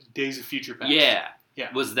 Days of Future Past. Yeah.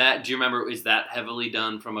 Yeah. Was that, do you remember, is that heavily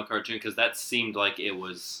done from a cartoon? Because that seemed like it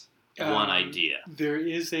was one idea. There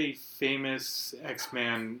is a famous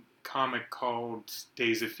X-Men comic called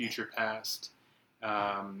Days of Future Past.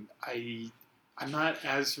 I'm not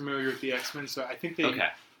as familiar with the X-Men, so I think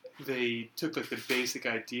they took like the basic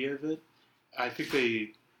idea of it. I think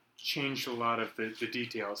they changed a lot of the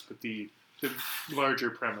details, but the larger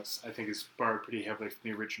premise I think is borrowed pretty heavily from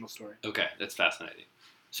the original story. Okay, that's fascinating.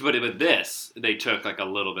 So, but this, they took like a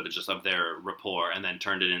little bit of their rapport and then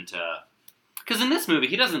turned it into... Because in this movie,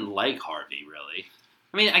 he doesn't like Harvey, really.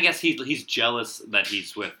 I mean, I guess he's jealous that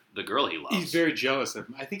he's with the girl he loves. He's very jealous of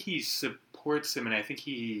him. I think he supports him, and I think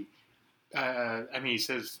he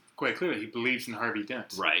says quite clearly he believes in Harvey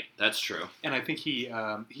Dent. Right, that's true. And I think he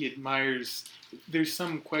admires... There's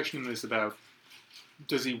some question in this about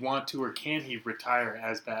does he want to or can he retire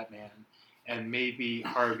as Batman? And maybe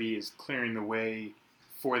Harvey is clearing the way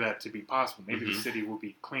for that to be possible. Maybe the city will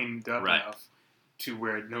be cleaned up enough to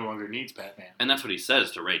where it no longer needs Batman. And that's what he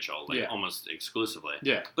says to Rachel, almost exclusively.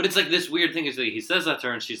 Yeah. But it's like this weird thing is that he says that to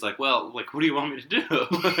her and she's like, well, like, what do you want me to do?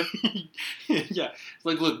 Yeah. It's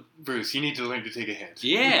like, look, Bruce, you need to learn to take a hint.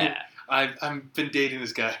 Yeah. I've been dating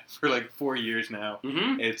this guy for like 4 years now.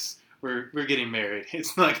 Mm-hmm. We're getting married.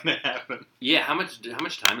 It's not going to happen. Yeah, how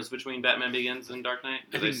much time is between Batman Begins and Dark Knight?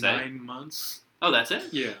 I think 9 months. Oh, that's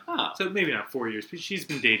it? Yeah. Oh. So maybe not 4 years, but she's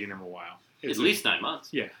been dating him a while. At least 9 months.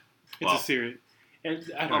 Yeah. It's a serious... I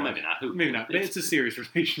don't know. Maybe not. Maybe not. But it's a serious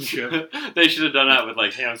relationship. They should have done that with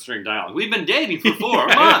like hamstring dialogue. We've been dating for 4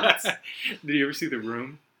 months. Did you ever see The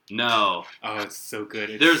Room? No. Oh, it's so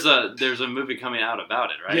good. There's a movie coming out about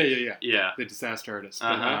it, right? Yeah. The Disaster Artist.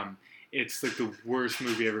 Uh-huh. But, it's like the worst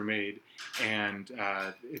movie ever made, and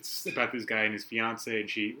it's about this guy and his fiance, and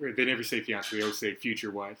they never say fiance, they always say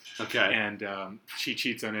future wife. Okay. And she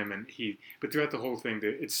cheats on him, but throughout the whole thing,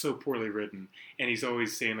 it's so poorly written, and he's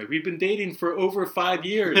always saying like, "We've been dating for over 5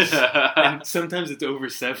 years," and sometimes it's over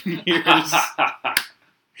 7 years.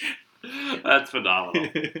 That's phenomenal.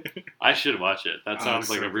 I should watch it. That sounds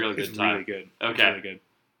like a real good time. Really good. Okay. It's really good.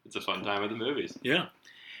 It's a fun time with the movies. Yeah.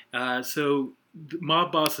 So the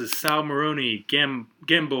mob bosses Sal Maroni,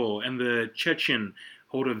 Gambol, and the Chechen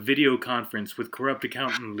hold a video conference with corrupt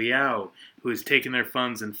accountant Liao, who has taken their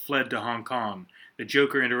funds and fled to Hong Kong. The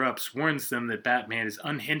Joker interrupts, warns them that Batman is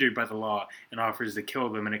unhindered by the law, and offers to kill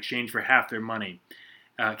them in exchange for half their money.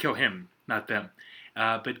 Kill him, not them.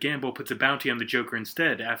 But Gamble puts a bounty on the Joker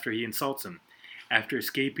instead after he insults him. After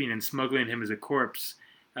escaping and smuggling himself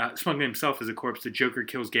as a corpse, the Joker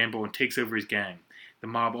kills Gamble and takes over his gang. The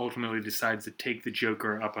mob ultimately decides to take the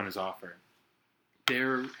Joker up on his offer.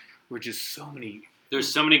 There were just so many... There's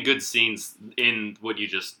so many good scenes in what you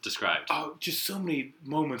just described. Oh, just so many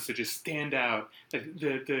moments that just stand out. Like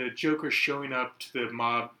the Joker showing up to the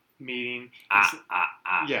mob meeting. You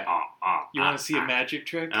want to see a magic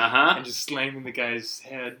trick? Uh-huh. And just slamming the guy's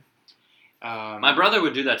head. My brother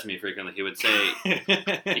would do that to me frequently. He would say,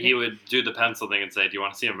 he would do the pencil thing and say, "Do you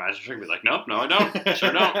want to see a magic trick?" I'd be like, "Nope, no, I don't.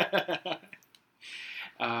 Sure don't."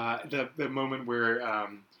 The moment where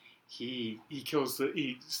he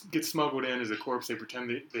gets smuggled in as a corpse. They pretend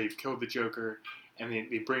they've killed the Joker, and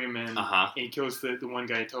they bring him in. Uh-huh. And he kills the one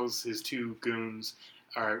guy. He tells his two goons,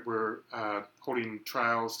 "All right, we're holding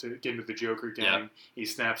trials to get into the Joker gang." Yep. He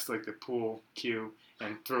snaps like the pool cue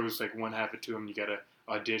and throws like one half it to him. You gotta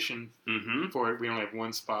audition for it. We only have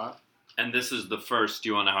one spot. And this is the first, do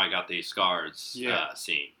you want to know how I got these scars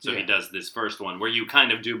scene. So yeah. He does this first one where you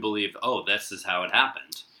kind of do believe, oh, this is how it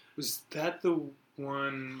happened. Was that the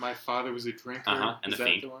one, my father was a drinker? And is the that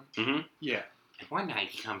Fiend. The one? Mm-hmm. Yeah. And one night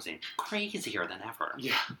he comes in crazier than ever.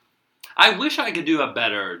 Yeah. I wish I could do a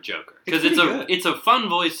better Joker. Because it's a fun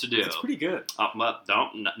voice to do. It's pretty good.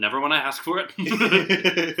 Never when I ask for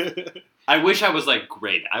it. I wish I was like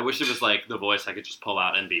great. I wish it was like the voice I could just pull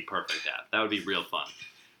out and be perfect at. That would be real fun.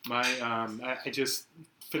 I just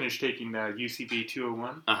finished taking UCB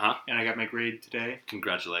 201, and I got my grade today.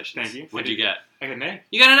 Congratulations. Thank you. What'd you get? I got an A.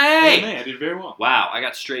 You got an A! I got an A. I did very well. Wow, I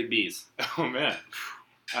got straight Bs. Oh, man.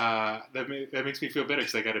 That makes me feel better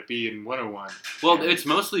because I got a B in 101. Well, it's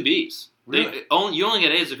mostly Bs. Really? You only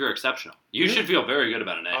get A's if you're exceptional. You should feel very good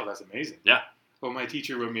about an A. Oh, that's amazing. Yeah. Well, my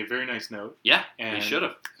teacher wrote me a very nice note. Yeah, and he should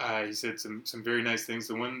have. He said some very nice things.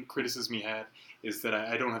 The one criticism he had is that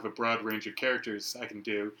I don't have a broad range of characters I can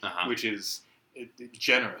do, which is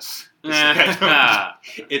generous.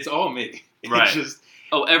 It's all me. Right. It's just,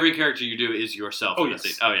 every character you do is yourself. Oh,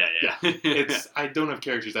 yes. Oh, yeah. I don't have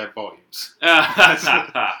characters, I have volumes.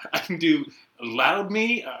 I can do loud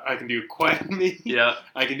me, I can do quiet me,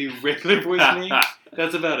 I can do regular voice me.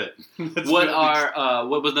 That's about it.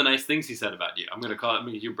 What was the nice things he said about you? I'm going to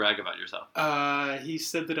make you brag about yourself. He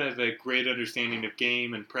said that I have a great understanding of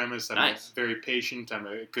game and premise. I'm very patient. I'm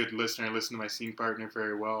a good listener. I listen to my scene partner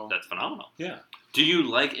very well. That's phenomenal. Yeah. Do you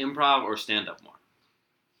like improv or stand-up more?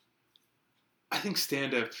 I think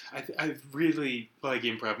stand-up, I really like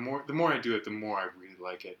improv more. The more I do it, the more I really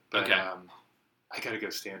like it. But, okay. I gotta go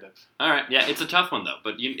stand-up. All right, yeah, it's a tough one though,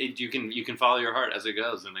 but you can follow your heart as it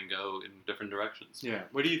goes and then go in different directions. Yeah,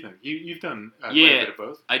 what do you think? You've done quite a bit of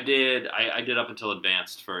both. I did. I did up until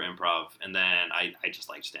advanced for improv, and then I just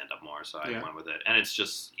like stand-up more, so I went with it. And it's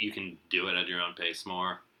just you can do it at your own pace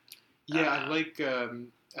more. Yeah, I like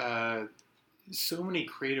so many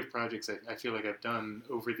creative projects I feel like I've done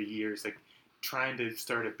over the years, like trying to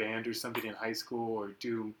start a band or something in high school, or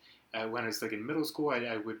do when I was like in middle school,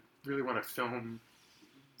 I would really want to film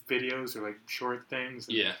videos or like short things.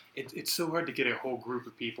 And it's so hard to get a whole group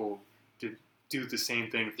of people to do the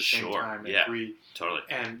same thing at the same time and agree. Totally.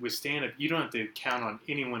 And with stand-up, you don't have to count on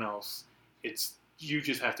anyone else. You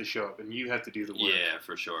just have to show up and you have to do the work. Yeah,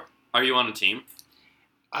 for sure. Are you on a team?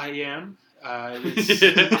 I am. I'm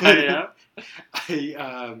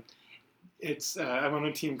on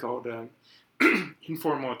a team called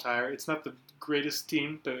Informal Attire. It's not the greatest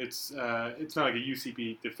team, but it's not like a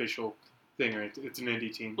UCB official thing, or it's an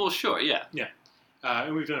indie team. Well, sure, yeah. Yeah.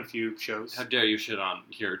 And we've done a few shows. How dare you shit on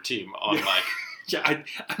your team on mic? Yeah,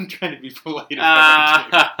 I'm trying to be polite.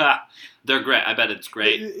 They're great. I bet it's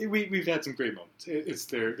great. We've had some great moments.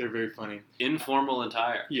 They're very funny. Informal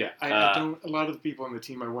Attire. Yeah, I don't. A lot of the people on the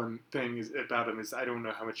team, my one thing is about them is I don't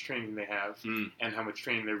know how much training they have and how much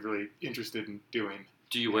training they're really interested in doing.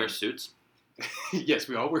 Do you wear suits? Yes,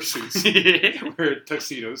 we all wear suits. Wear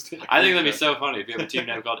tuxedos. I think that'd be so funny if you have a team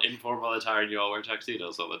name called Informal Attire and you all wear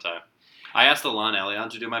tuxedos all the time. I asked Alon Elion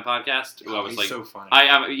to do my podcast. Who I was he's like, so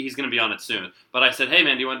funny. He's going to be on it soon. But I said, hey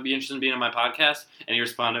man, do you want to be interested in being on my podcast? And he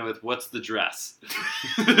responded with, what's the dress?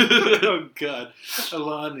 Oh God,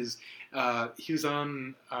 Alon is. He was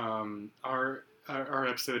on our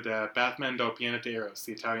episode Batman Dal Pianeta Eros,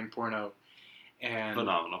 the Italian porno, and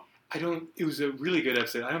phenomenal. It was a really good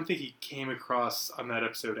episode. I don't think he came across on that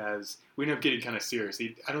episode as, we ended up getting kind of serious.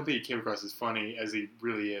 I don't think he came across as funny as he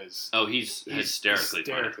really is. Oh, he's hysterically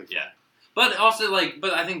funny. Funny. Yeah. But also,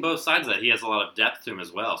 but I think both sides of that, he has a lot of depth to him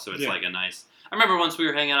as well. So it's like a nice. I remember once we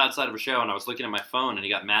were hanging out outside of a show, and I was looking at my phone, and he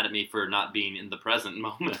got mad at me for not being in the present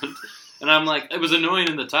moment. And I'm like, it was annoying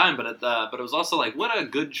in the time, but it was also like, what a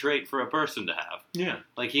good trait for a person to have. Yeah.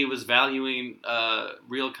 Like, he was valuing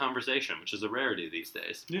real conversation, which is a rarity these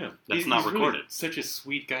days. Yeah. That's not recorded. Really such a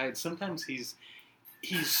sweet guy. And sometimes he's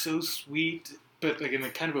so sweet, but like in a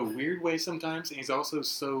kind of a weird way sometimes. And he's also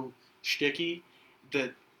so shticky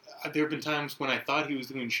that there have been times when I thought he was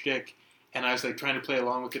doing shtick, and I was like trying to play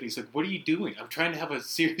along with it. He's like, "What are you doing? I'm trying to have a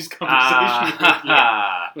serious conversation with you."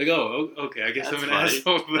 Like, oh, okay. I guess I'm an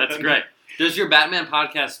asshole. That's great. Does your Batman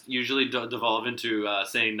podcast usually devolve into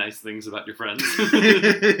saying nice things about your friends? Because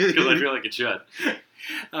I feel like it should.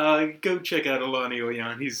 Go check out Alani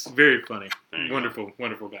Oyan. He's very funny. Wonderful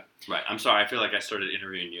guy. Right. I'm sorry. I feel like I started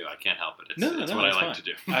interviewing you. I can't help it. It's what I like to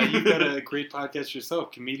do. You've got a great podcast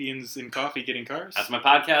yourself, Comedians in Coffee Getting Cars. That's my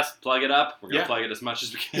podcast. Plug it up. We're going to plug it as much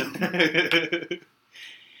as we can.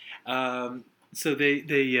 So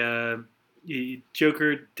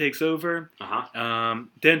Joker takes over.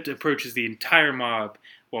 Dent approaches the entire mob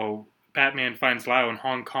while Batman finds Lau in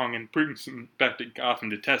Hong Kong and brings him back to Gotham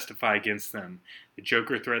to testify against them. The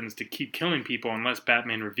Joker threatens to keep killing people unless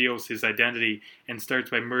Batman reveals his identity and starts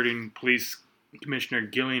by murdering Police Commissioner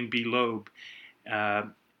Gillian B. Loeb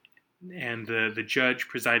and the judge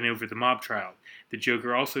presiding over the mob trial. The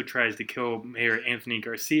Joker also tries to kill Mayor Anthony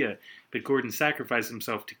Garcia, but Gordon sacrifices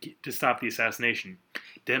himself to stop the assassination.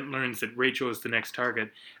 Dent learns that Rachel is the next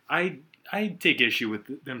target. I take issue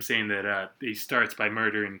with them saying that he starts by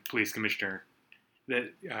murdering Police Commissioner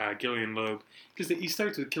Gillian Loeb, because he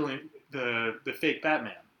starts with killing the fake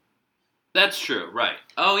Batman. That's true, right.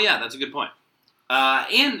 Oh, yeah, that's a good point.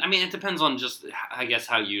 And, I mean, it depends on just, I guess,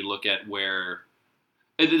 how you look at where...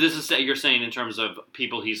 This is you're saying in terms of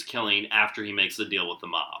people he's killing after he makes the deal with the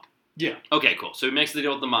mob. Yeah. Okay, cool. So he makes the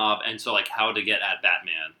deal with the mob, and so, how to get at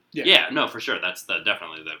Batman. Yeah, no, for sure. That's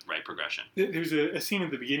definitely the right progression. There's a scene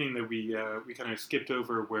at the beginning that we kind of skipped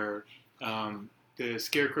over where the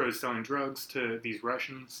Scarecrow is selling drugs to these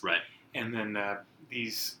Russians. Right. And then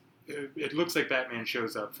it looks like Batman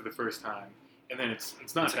shows up for the first time. And then it's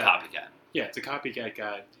not It's a copycat. Yeah, it's a copycat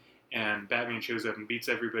guy. And Batman shows up and beats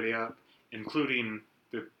everybody up, including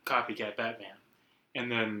the copycat Batman.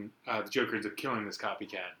 And then the Joker ends up killing this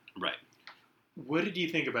copycat. Right. What did you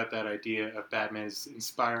think about that idea of Batman is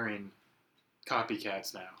inspiring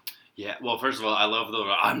copycats now? Yeah, well, first of all, I love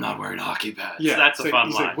I'm not wearing hockey pads. Yeah, that's a fun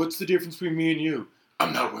he's line. Like, what's the difference between me and you?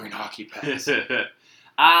 I'm not wearing hockey pads. Yeah,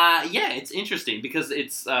 it's interesting because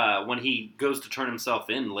it's when he goes to turn himself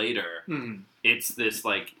in later, it's this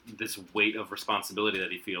weight of responsibility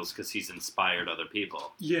that he feels because he's inspired other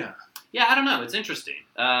people. Yeah. Yeah, I don't know. It's interesting.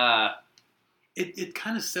 It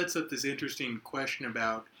kind of sets up this interesting question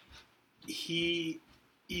about he's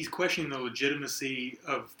questioning the legitimacy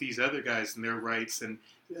of these other guys and their rights and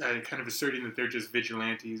kind of asserting that they're just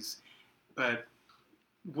vigilantes. But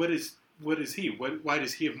what is he? Why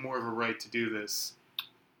does he have more of a right to do this?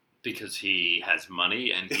 Because he has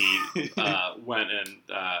money and he went and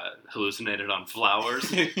hallucinated on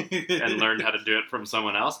flowers and learned how to do it from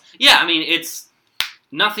someone else. Yeah, I mean, it's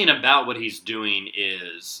nothing about what he's doing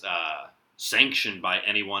is sanctioned by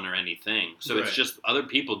anyone or anything. So It's just other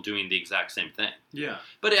people doing the exact same thing. Yeah.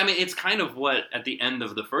 But, I mean, it's kind of what, at the end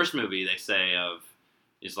of the first movie, they say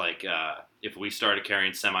is if we started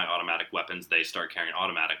carrying semi-automatic weapons, they start carrying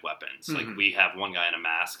automatic weapons. Mm-hmm. Like, we have one guy in a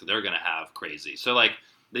mask, they're going to have crazy. So,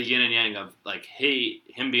 the yin and yang of, hey,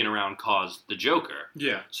 him being around caused the Joker.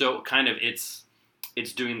 Yeah. So, kind of, it's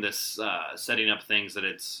doing this, setting up things that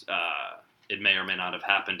it may or may not have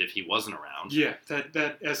happened if he wasn't around. Yeah,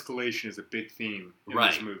 that escalation is a big theme in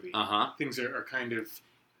this movie. Things are kind of...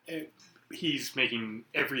 he's making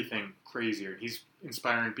everything crazier. He's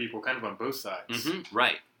inspiring people kind of on both sides. Mm-hmm.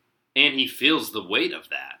 Right. And he feels the weight of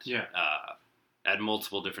that. Yeah. At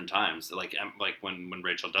multiple different times. Like when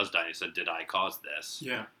Rachel does die, he said, "Did I cause this?"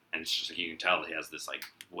 Yeah. And it's just you can tell he has this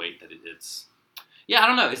weight that it's... Yeah, I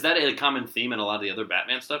don't know. Is that a common theme in a lot of the other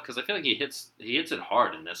Batman stuff? Because I feel like he hits it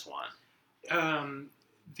hard in this one.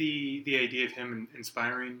 The idea of him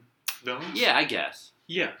inspiring villains? Yeah, I guess.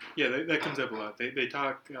 Yeah, that comes up a lot. They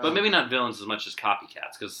talk... but maybe not villains as much as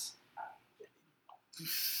copycats, because...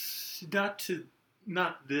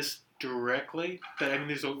 Not this directly, but I mean,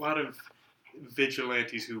 there's a lot of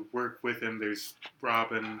vigilantes who work with him. There's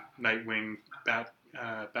Robin, Nightwing,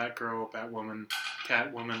 Batgirl, Batwoman,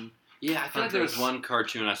 Catwoman. Yeah, I feel like there was one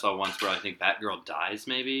cartoon I saw once where I think Batgirl dies,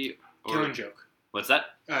 maybe? Killing Joke. What's that?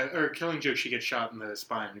 Or Killing Joke, she gets shot in the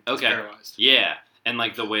spine. Okay. Paralyzed. Yeah. And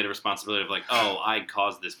the weight of responsibility of I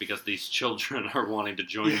caused this because these children are wanting to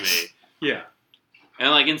join me. Yeah. And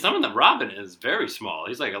like in some of them, Robin is very small.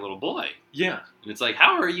 He's like a little boy. Yeah. And it's like,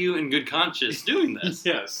 how are you in good conscience doing this?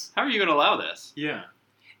 Yes. How are you going to allow this? Yeah.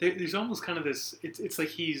 There's almost kind of this. It's like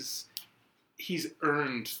he's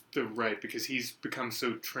earned the right because he's become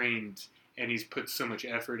so trained and he's put so much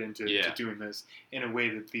effort into to doing this in a way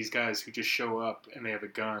that these guys who just show up and they have a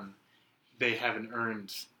gun, they haven't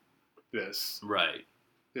earned this. Right.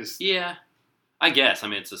 This. Yeah. I guess. I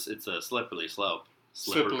mean, it's a slippery slope.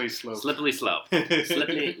 Slippery slope. Slippery slope.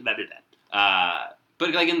 Slippery. But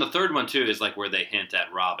like in the third one too is like where they hint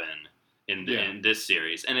at Robin in this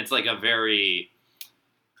series, and it's like a very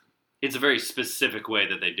specific way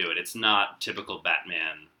that they do it. It's not typical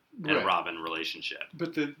Batman and Robin relationship.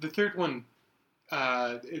 But the third one,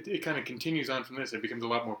 it kind of continues on from this. It becomes a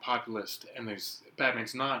lot more populist, and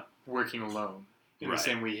Batman's not working alone in the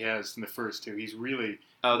same way he has in the first two. He's really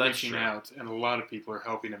reaching out, and a lot of people are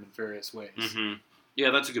helping him in various ways. Mm-hmm. Yeah,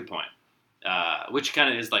 that's a good point. Which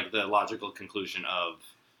kind of is like the logical conclusion of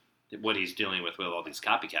what he's dealing with all these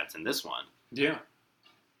copycats in this one. Yeah.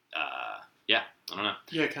 Yeah, I don't know.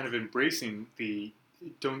 Yeah, kind of embracing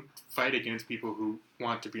don't fight against people who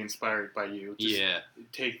want to be inspired by you. Just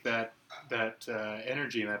take that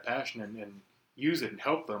energy and that passion and use it and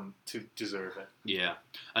help them to deserve it. Yeah.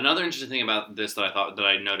 Another interesting thing about this that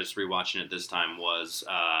I noticed rewatching it this time was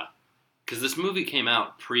because this movie came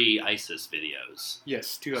out pre-ISIS videos.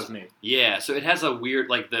 Yes, 2008. Yeah, so it has a weird,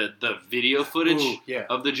 like, the video footage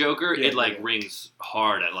of the Joker, it rings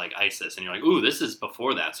hard at, like, ISIS, and you're like, ooh, this is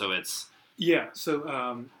before that, so it's... Yeah,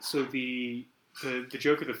 so the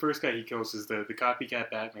Joker, the first guy he kills is the copycat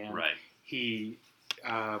Batman. Right. He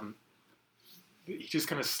just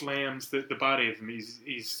kind of slams the body of him.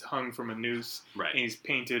 He's hung from a noose. Right. And he's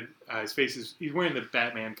painted, his face is, he's wearing the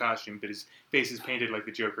Batman costume, but his face is painted like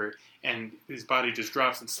the Joker. And his body just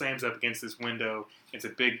drops and slams up against this window. It's a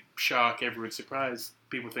big shock. Everyone's surprised.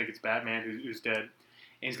 People think it's Batman who's dead. And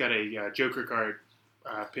he's got a Joker card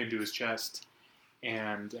pinned to his chest.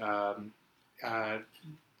 And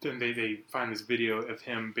then they find this video of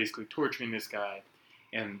him basically torturing this guy.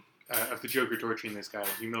 And of the Joker torturing this guy,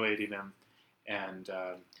 humiliating him. And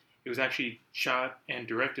it was actually shot and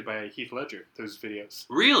directed by Heath Ledger, those videos.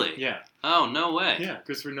 Really? Yeah. Oh, no way. Yeah,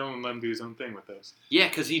 Christopher Nolan let him do his own thing with those. Yeah,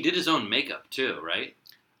 because he did his own makeup, too, right?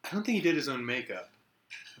 I don't think he did his own makeup.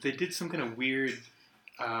 They did some kind of weird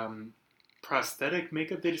prosthetic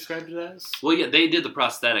makeup, they described it as. Well, yeah, they did the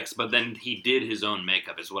prosthetics, but then he did his own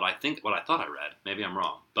makeup, is what I thought I read. Maybe I'm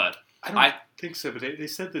wrong, but... I don't think so, but they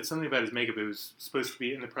said that something about his makeup, it was supposed to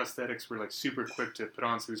be, and the prosthetics were like super quick to put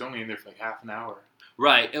on, so he was only in there for like half an hour.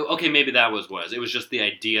 Right. Okay, maybe that was. It was just the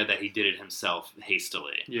idea that he did it himself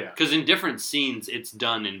hastily. Yeah. Because in different scenes, it's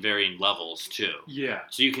done in varying levels, too. Yeah.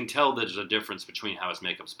 So you can tell there's a difference between how his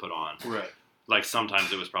makeup's put on. Right. Like,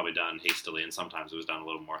 sometimes it was probably done hastily, and sometimes it was done a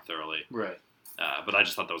little more thoroughly. Right. But I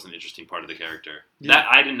just thought that was an interesting part of the character. Yeah. That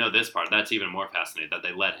I didn't know this part. That's even more fascinating, that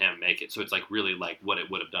they let him make it. So it's like really like what it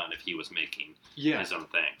would have done if he was making his own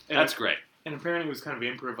thing. And that's great. And apparently it was kind of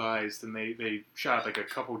improvised, and they shot like a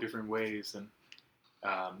couple different ways, and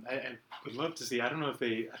I would love to see. I don't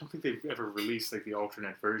think they've ever released like the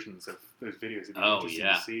alternate versions of those videos. It'd be interesting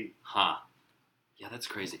to see. Huh. Yeah, that's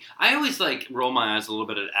crazy. I always like roll my eyes a little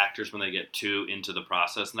bit at actors when they get too into the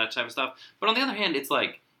process and that type of stuff. But on the other hand, it's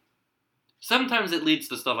like sometimes it leads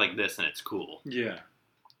to stuff like this, and it's cool. Yeah.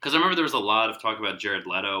 Because I remember there was a lot of talk about Jared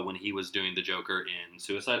Leto when he was doing the Joker in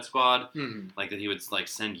Suicide Squad. Mm-hmm. Like that he would like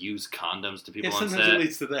send used condoms to people on set. Sometimes it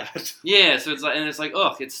leads to that. Yeah, so it's like,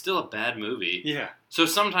 ugh, it's still a bad movie. Yeah. So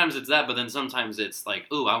sometimes it's that, but then sometimes it's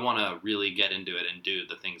like, ooh, I want to really get into it and do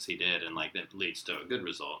the things he did, and like that leads to a good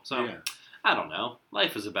result. So I don't know.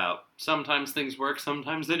 Life is about sometimes things work,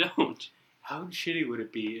 sometimes they don't. How shitty would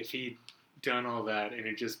it be if he'd done all that and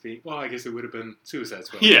it just be, well, I guess it would have been Suicide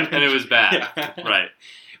Squad. Yeah, and it was bad. Right.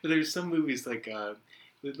 But there's some movies like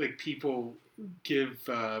people give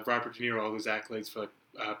Robert De Niro all those accolades for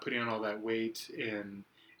like putting on all that weight in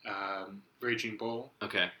Raging Bull.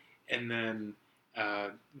 Okay. And then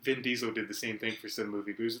Vin Diesel did the same thing for some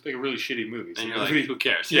movie, but it was like a really shitty movie. So and you're like, who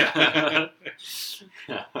cares? Yeah.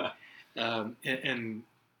 And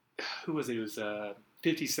who was it? It was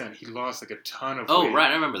 50 Cent. He lost like a ton of weight. Oh, right,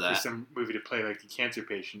 I remember that. For some movie to play like the cancer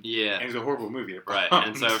patient. Yeah. And it was a horrible movie. Right,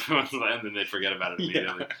 and so everyone's like, and then they forget about it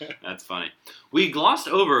immediately. Yeah. That's funny. We glossed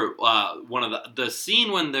over one of the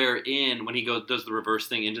scene when he does the reverse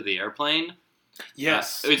thing into the airplane.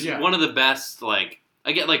 Yes. It's one of the best, like,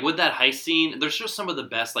 again, like with that heist scene, there's just some of the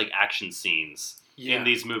best like action scenes in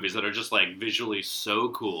these movies that are just like visually so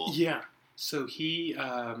cool. Yeah. So he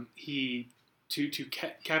to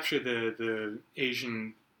capture the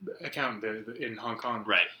Asian accountant in Hong Kong.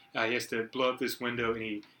 Right. He has to blow up this window, and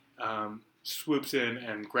he swoops in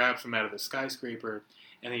and grabs him out of the skyscraper,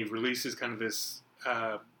 and he releases kind of this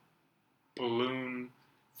balloon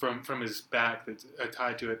from his back that's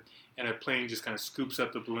tied to it, and a plane just kind of scoops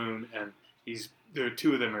up the balloon, and the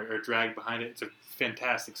two of them are dragged behind it. It's a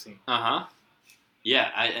fantastic scene. Yeah,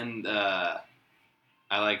 I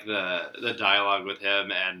like the dialogue with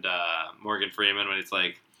him and Morgan Freeman when it's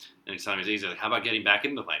like, and he's telling me he's like, "How about getting back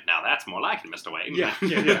into the plane? Now that's more like it, Mr. Wayne." Yeah.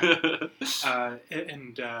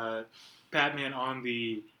 And Batman on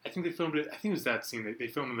the, I think they filmed it. I think it was that scene. They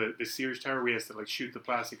filmed the Sears Tower where he has to like shoot the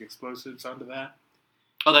plastic explosives onto that.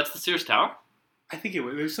 Oh, that's the Sears Tower? I think it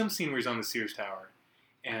was. There was some scene where he's on the Sears Tower,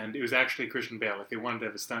 and it was actually Christian Bale. Like they wanted to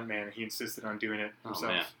have a stuntman, and he insisted on doing it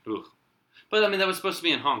himself. Oh man. Ooh. But I mean, that was supposed to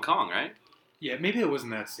be in Hong Kong, right? Yeah, maybe it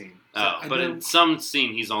wasn't that scene. So, but in some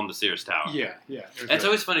scene, he's on the Sears Tower. Yeah. It's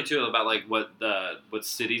always funny too about like what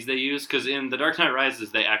cities they use, because in The Dark Knight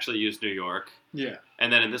Rises they actually used New York. Yeah.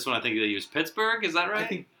 And then in this one, I think they used Pittsburgh. Is that right? I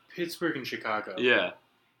think Pittsburgh and Chicago. Yeah.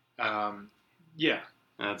 Yeah.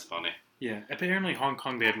 That's funny. Yeah. Apparently, Hong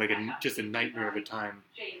Kong they had like just a nightmare of a time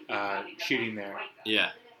shooting there.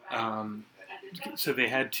 Yeah. So they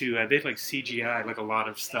had to they had like CGI like a lot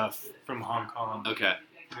of stuff from Hong Kong. Okay.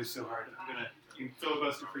 It was so hard. You can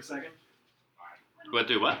filibuster for a second. What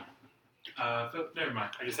do what? Never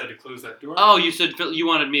mind. I just had to close that door. Oh, you said you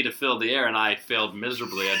wanted me to fill the air, and I failed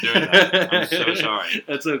miserably at doing that. I'm so sorry.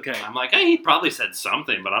 That's okay. I'm like, hey, he probably said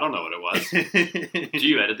something, but I don't know what it was. Do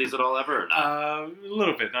you edit these at all ever or not? A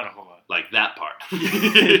little bit, not a whole lot. Like that part.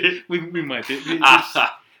 we might.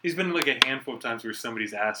 There's been like a handful of times where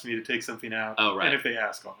somebody's asked me to take something out. Oh, right. And if they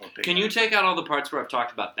ask, I'll take it. Can you take out all the parts where I've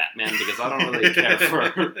talked about Batman? Because I don't really care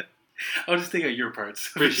for... I'll just take out your parts.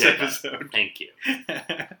 Appreciate this that. episode. Thank you.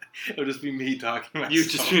 It'll just be me talking about You've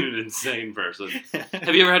just been an insane person.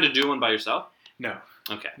 Have you ever had to do one by yourself? No.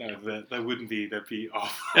 Okay. No, that wouldn't be. That'd be awful.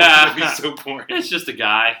 Yeah. That'd be so boring. It's just a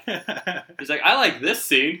guy. He's like, I like this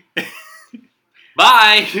scene.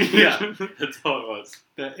 Bye. Yeah. That's all it was.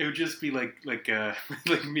 It would just be like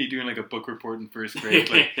me doing like a book report in first grade.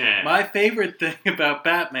 Like, my favorite thing about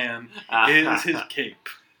Batman is his cape.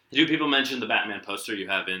 Do people mention the Batman poster you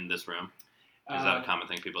have in this room? Is that a common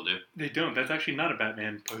thing people do? They don't. That's actually not a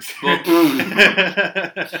Batman poster. Well,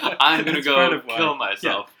 I'm going to go kill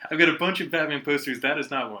myself. Yeah. I've got a bunch of Batman posters. That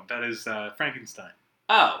is not one. That is Frankenstein.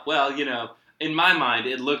 Oh, well, in my mind,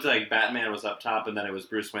 it looked like Batman was up top, and then it was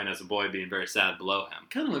Bruce Wayne as a boy being very sad below him.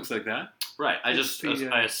 Kind of looks like that. Right. I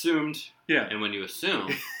assumed. Yeah. And when you assume,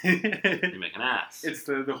 you make an ass. It's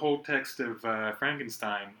the whole text of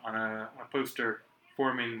Frankenstein on a poster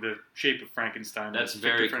forming the shape of Frankenstein. That's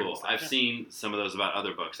very cool. I've seen some of those about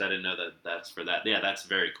other books. I didn't know that's for that. Yeah, that's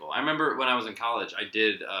very cool. I remember when I was in college, I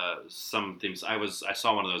did some things. I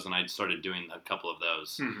saw one of those, and I started doing a couple of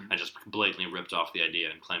those. Mm-hmm. I just blatantly ripped off the idea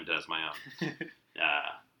and claimed it as my own.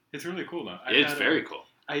 It's really cool, though. It's very cool.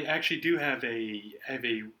 I actually do have a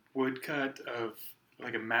woodcut of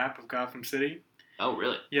like a map of Gotham City. Oh,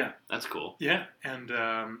 really? Yeah. That's cool. Yeah, and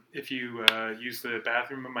if you use the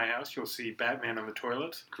bathroom in my house, you'll see Batman on the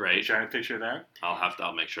toilet. Great. A giant picture of that.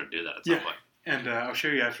 I'll make sure to do that at some point. And I'll show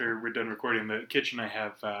you after we're done recording. In the kitchen, I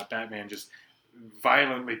have Batman just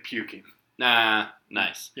violently puking.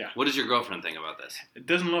 Nice. Yeah. What does your girlfriend think about this? It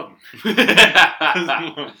doesn't love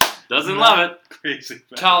him. Doesn't love it. Crazy.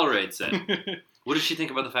 Tolerates it. What does she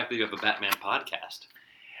think about the fact that you have a Batman podcast?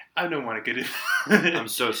 I don't want to get it. I'm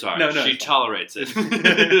so sorry. No, she tolerates it.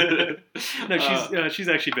 No, she's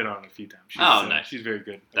actually been on a few times. Nice. She's very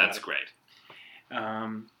good. That's great.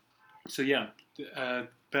 So yeah,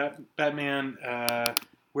 Batman.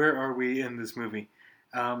 Where are we in this movie?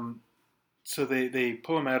 So they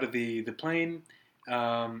pull him out of the plane,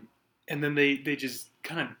 and then they just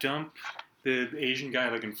kind of dump the Asian guy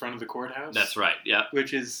like in front of the courthouse. That's right. Yeah.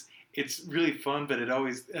 It's really fun, but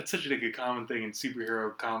that's such like a common thing in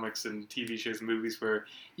superhero comics and TV shows and movies where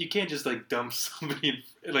you can't just like dump somebody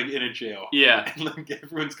in a jail. Yeah. And like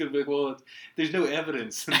everyone's gonna be like, well, there's no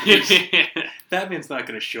evidence. Batman's not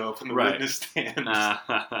gonna show up on the witness stand.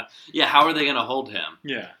 Yeah, how are they gonna hold him?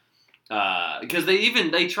 Yeah. Because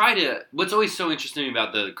they try to. What's always so interesting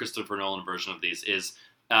about the Christopher Nolan version of these is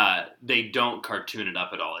they don't cartoon it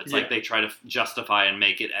up at all. It's like they try to justify and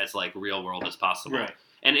make it as like real world as possible. Right.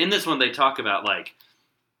 And in this one, they talk about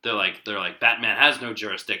they're like Batman has no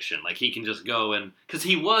jurisdiction. Like he can just go and because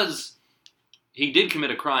he did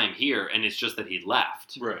commit a crime here, and it's just that he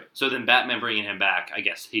left. Right. So then Batman bringing him back, I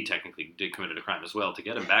guess he technically did commit a crime as well to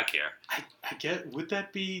get him back here. I get. Would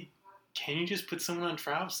that be? Can you just put someone on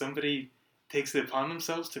trial? Somebody takes it upon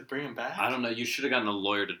themselves to bring him back. I don't know. You should have gotten a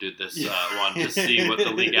lawyer to do this one to see what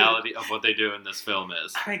the legality of what they do in this film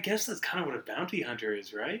is. I guess that's kind of what a bounty hunter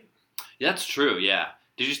is, right? That's true. Yeah.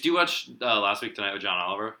 Did you watch Last Week Tonight with John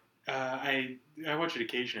Oliver? I watch it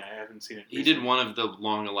occasionally. I haven't seen it recently. He did one of the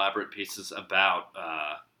long, elaborate pieces about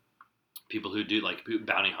people who do like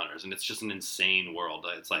bounty hunters, and it's just an insane world.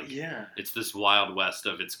 It's like it's this wild west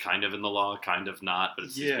of it's kind of in the law, kind of not, but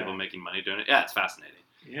it's these people making money doing it. Yeah, it's fascinating.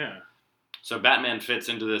 Yeah. So Batman fits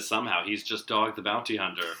into this somehow. He's just Dog the Bounty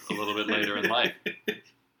Hunter a little bit later in life.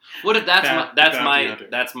 What if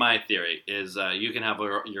that's my theory? Is you can have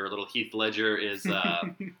your little Heath Ledger is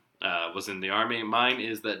was in the army. Mine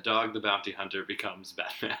is that Dog the Bounty Hunter becomes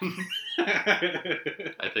Batman.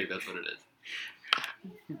 I think that's what it is.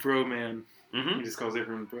 Bro man. Mm-hmm. He just calls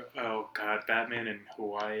everyone bro. Oh god, Batman in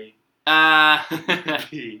Hawaii. I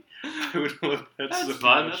would love that. That's so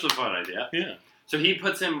fun. much. That's a fun idea. Yeah. So he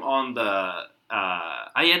puts him on the.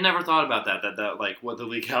 I had never thought about that like what the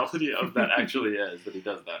legality of that actually is that he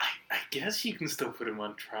does that. I guess you can still put him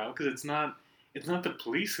on trial because it's not the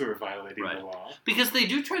police who are violating the law. Because they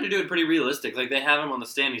do try to do it pretty realistic. Like they have him on the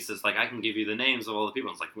stand. He says like I can give you the names of all the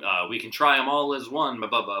people. It's like we can try them all as one. Blah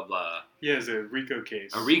blah blah blah. Yeah, it's a RICO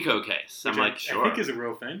case. A RICO case. I'm like sure. I think is a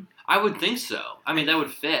real thing. I would think so. I mean that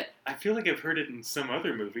would fit. I feel like I've heard it in some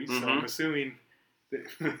other movies, so I'm assuming that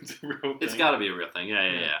it's a real thing. It's got to be a real thing.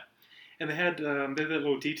 Yeah. And they had that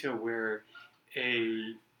little detail where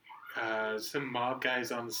some mob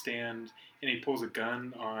guy's on the stand and he pulls a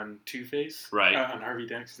gun on Two-Face. Right. On Harvey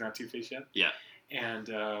Dent, 'cause he's not Two-Face yet. Yeah. And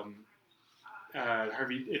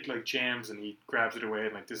Harvey, it like jams and he grabs it away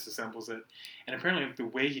and like disassembles it. And apparently the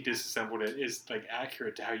way he disassembled it is like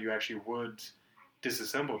accurate to how you actually would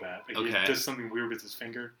disassemble that. Like he does something weird with his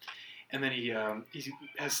finger. And then he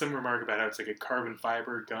has some remark about how it's like a carbon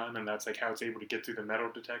fiber gun, and that's like how it's able to get through the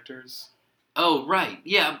metal detectors. Oh, right.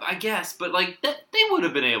 Yeah, I guess. But like they would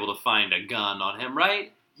have been able to find a gun on him,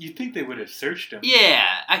 right? You'd think they would have searched him. Yeah,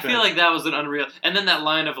 I feel like that was an unreal. And then that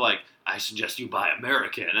line of like, I suggest you buy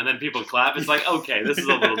American, and then people clap. It's like, okay, this is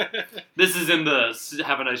a little. This is in the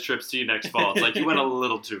have a nice trip, see you next fall. It's like you went a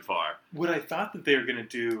little too far. What I thought that they were going to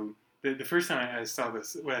do, the first time I saw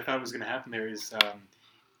this, what I thought was going to happen there is.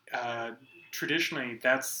 Traditionally,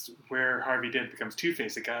 that's where Harvey Dent becomes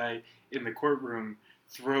Two-Face. A guy in the courtroom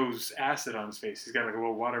throws acid on his face. He's got like a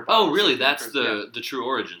little water bottle. Oh, really? That's the true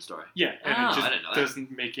origin story. Yeah, and I it didn't know just that.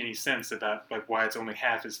 doesn't make any sense about like why it's only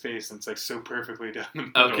half his face and it's like so perfectly down the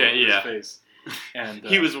middle of his face. And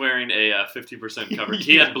he was wearing a 50% cover.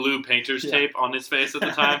 He had blue painter's tape on his face at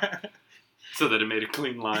the time, so that it made a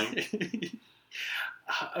clean line.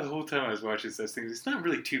 The whole time I was watching those things, it's not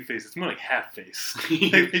really Two-Face, it's more like half-face.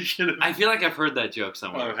 I feel like I've heard that joke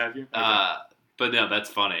somewhere. Oh, have you? Okay. But no, that's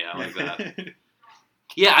funny. I like that.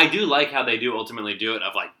 Yeah, I do like how they do ultimately do it.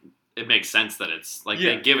 Of like, it makes sense that it's like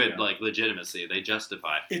they give it like legitimacy. They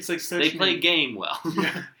justify. It's like such they play game well.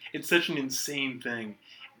 Yeah, it's such an insane thing.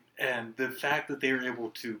 And the fact that they were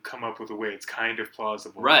able to come up with a way it's kind of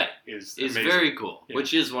plausible, is very cool. Yeah.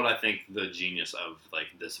 Which is what I think the genius of like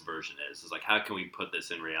this version is like how can we put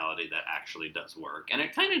this in reality that actually does work, and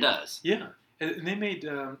it kind of does. Yeah, and they made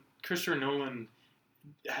Christopher Nolan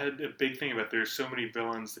had a big thing about there's so many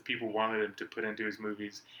villains that people wanted him to put into his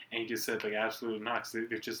movies, and he just said like absolutely not. So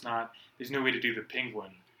there's just not. There's no way to do the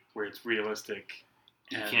Penguin where it's realistic.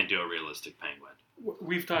 You can't do a realistic Penguin.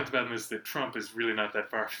 We've talked about this that Trump is really not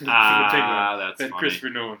that far from the Penguin. That's that funny. Christopher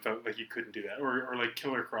Nolan felt like he couldn't do that, or like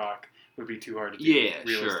Killer Croc would be too hard to do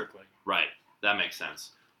realistically. Sure. Right, that makes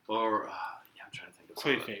sense. Or I'm trying to think of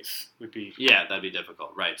Clayface would be. Yeah, that'd be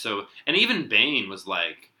difficult. Right. So, and even Bane was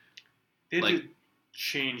like. They did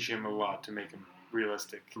change him a lot to make him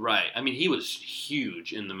realistic. Right. I mean, he was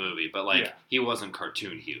huge in the movie, but like he wasn't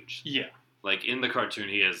cartoon huge. Yeah. Like in the cartoon,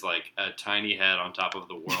 he has like a tiny head on top of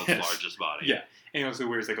the world's largest body. Yeah, and he also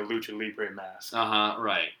wears like a lucha libre mask.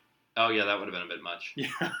 Right. Oh yeah, that would have been a bit much. Yeah,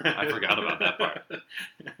 I forgot about that part.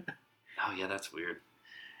 Oh yeah, that's weird.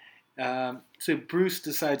 So Bruce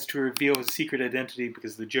decides to reveal his secret identity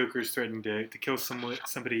because the Joker is threatening to kill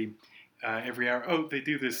somebody every hour. Oh, they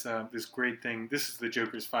do this this great thing. This is the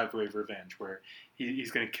Joker's 5-way revenge, where he's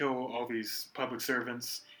going to kill all these public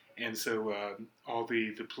servants. And so all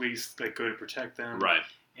the police like go to protect them, right?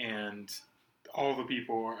 And all the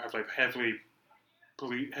people have like heavy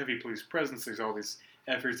police presence. There's all these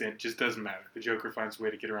efforts, and it just doesn't matter. The Joker finds a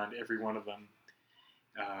way to get around every one of them.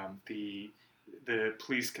 The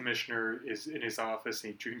police commissioner is in his office,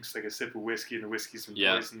 and he drinks like a sip of whiskey, and the whiskey's been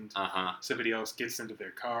poisoned. Somebody else gets into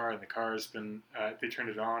their car, and the car's been they turn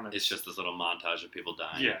it on. And it's just this little montage of people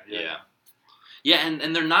dying. Yeah. Yeah,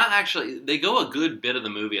 and they're not actually. They go a good bit of the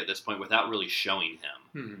movie at this point without really showing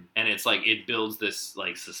him, and it's like it builds this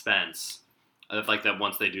like suspense of like that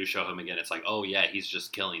once they do show him again, it's like, oh yeah, he's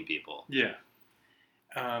just killing people. Yeah.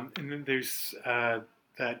 And then there's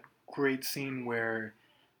that great scene where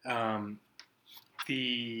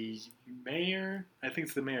the mayor, I think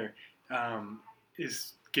it's the mayor,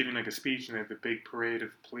 is giving like a speech and they have the big parade of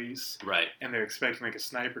police. Right. And they're expecting like a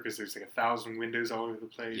sniper because there's like 1,000 windows all over the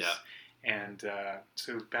place. Yeah. And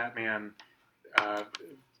so Batman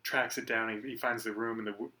tracks it down. He finds the room, and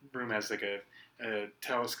the room has like a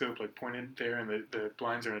telescope like pointed there, and the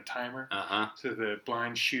blinds are in a timer. So the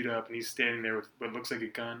blinds shoot up, and he's standing there with what looks like a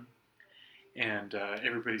gun, and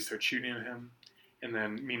everybody starts shooting at him. And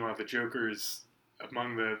then meanwhile, the Joker is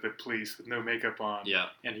among the police with no makeup on. Yeah.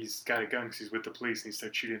 And he's got a gun because he's with the police, and he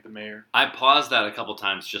starts shooting at the mayor. I paused that a couple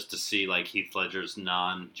times just to see like Heath Ledger's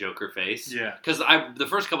non-Joker face. Yeah. Because the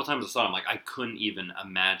first couple times I saw it, I'm like, I couldn't even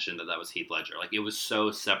imagine that was Heath Ledger. Like, it was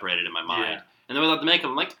so separated in my mind. Yeah. And then without the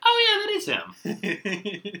makeup, I'm like, oh yeah, that is him.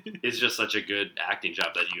 It's just such a good acting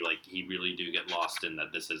job that you really do get lost in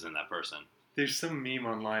that this isn't that person. There's some meme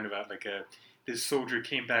online about like this soldier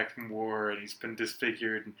came back from war and he's been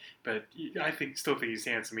disfigured, but I still think he's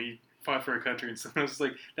handsome. He fought for a country, and someone was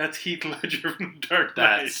like, "That's Heath Ledger from The Dark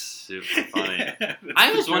Knight." That's super funny. Yeah,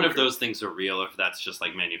 I always wonder if those things are real, or if that's just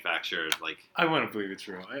like manufactured. Like, I want to believe it's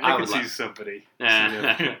real. I can see somebody.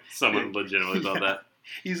 Someone legitimately thought that.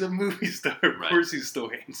 He's a movie star. Of course, he's still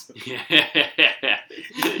handsome. Yeah.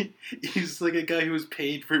 He's like a guy who was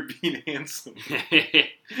paid for being handsome.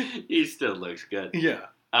 He still looks good. Yeah.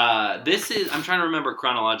 This is, I'm trying to remember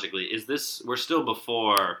chronologically, we're still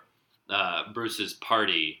before Bruce's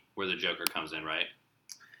party where the Joker comes in, right?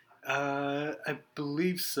 I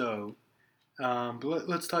believe so. But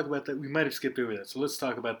let's talk about that. We might have skipped over that, so let's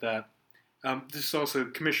talk about that. This is also,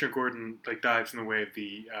 Commissioner Gordon dives in the way of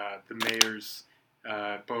the mayor's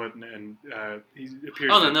bullet, and he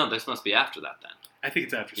appears... Oh, no, this must be after that then. I think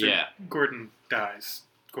it's after. So yeah. Gordon dies.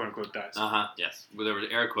 "Quote unquote" dies. Yes. Well, there were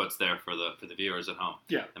air quotes there for the viewers at home.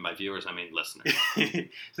 Yeah. And by viewers, I mean listeners.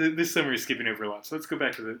 So this summary is skipping over a lot. So let's go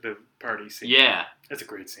back to the party scene. Yeah. That's a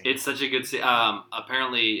great scene. It's such a good scene.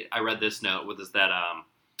 Apparently, I read this note with that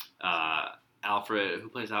Alfred, who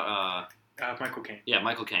plays out... Michael Caine. Yeah,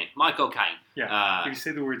 Michael Caine. Michael Caine. Yeah. If you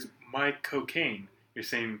say the words "my cocaine," you're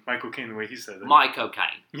saying Michael Caine the way he says it. My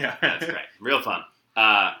cocaine. Yeah. That's great. Real fun.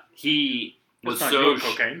 He was That's not so... your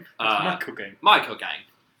cocaine. That's my cocaine. My cocaine.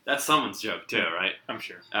 That's someone's joke too, right? I'm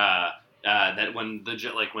sure. That when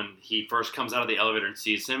when he first comes out of the elevator and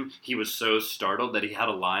sees him, he was so startled that he had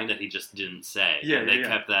a line that he just didn't say. Yeah, and they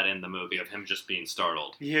kept that in the movie of him just being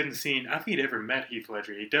startled. He hadn't seen... I think he'd ever met Heath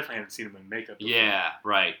Ledger. He definitely hadn't seen him in makeup before. Yeah,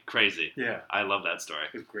 right. Crazy. Yeah. I love that story.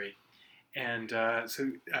 It was great. And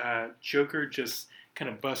so Joker just kind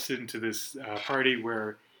of busted into this party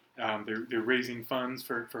where they're raising funds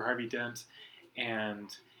for Harvey Dent, and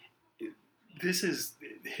this is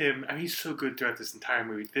him. I mean, he's so good throughout this entire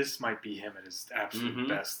movie. This might be him at his absolute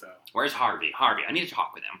best, though. Where's Harvey? Harvey, I need to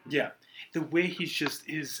talk with him. Yeah. The way he's just,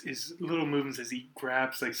 his little movements as he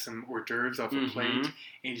grabs like some hors d'oeuvres off a plate, and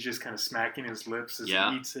he's just kind of smacking his lips as he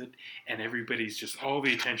eats it, and everybody's just, all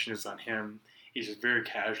the attention is on him. He's just very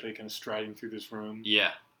casually kind of striding through this room.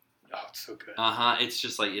 Yeah. Oh, it's so good. It's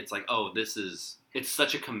just like, oh, it's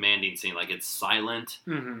such a commanding scene. Like, it's silent,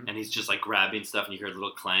 and he's just like grabbing stuff, and you hear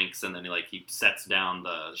little clanks, and then he sets down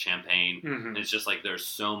the champagne, and it's just like there's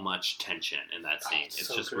so much tension in that scene. It's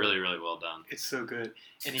so just good. Really, really well done. It's so good.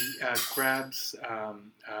 And he grabs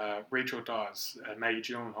Rachel Dawes, Maggie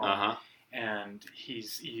Gyllenhaal, and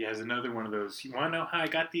he has another one of those, "You want to know how I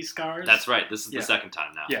got these scars?" That's right. This is the second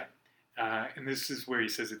time now. Yeah. And this is where he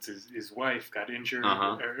says it's his wife got injured,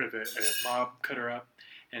 or the mob cut her up,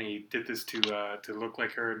 and he did this to look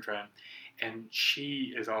like her and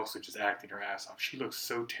she is also just acting her ass off. She looks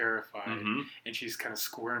so terrified, and she's kind of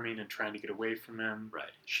squirming and trying to get away from him.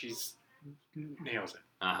 Right. She's nails it.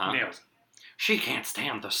 Nails it. She can't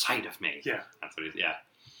stand the sight of me. Yeah. That's what he's,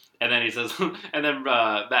 And then he says, and then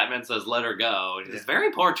Batman says, "Let her go." And he says,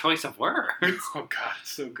 "Very poor choice of words." Oh God,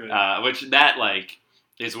 it's so good. Which that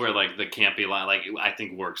is where the campy line I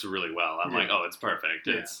think works really well. I'm like, oh, it's perfect.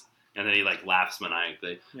 Yeah. And then he laughs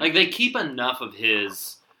maniacally. Yeah. They keep enough of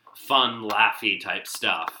his fun, laughy type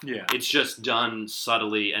stuff. Yeah. It's just done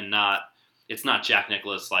subtly and it's not Jack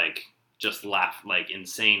Nicklaus just laugh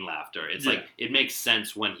insane laughter. It's it makes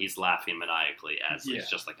sense when he's laughing maniacally as he's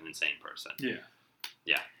just an insane person. Yeah.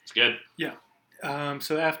 Yeah. It's good. Yeah.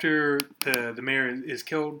 So after the mayor is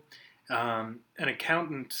killed, an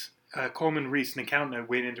accountant, Coleman Reese, an accountant at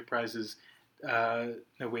Wayne Enterprises. No,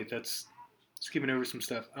 wait, that's skipping over some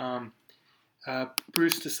stuff.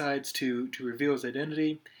 Bruce decides to reveal his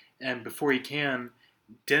identity, and before he can,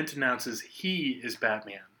 Dent announces he is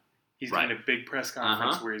Batman. He's doing a big press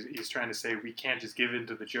conference where he's trying to say we can't just give in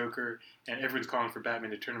to the Joker, and everyone's calling for Batman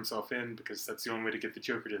to turn himself in because that's the only way to get the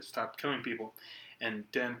Joker to stop killing people.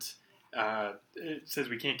 And Dent says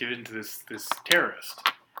we can't give in to this terrorist.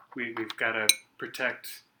 We've got to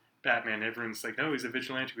protect Batman. Everyone's like, no, he's a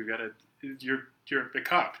vigilante. You're a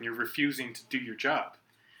cop and you're refusing to do your job,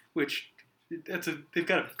 which they've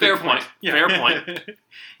got a fair point. Yeah. Fair point.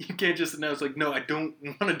 You can't just announce like, no, I don't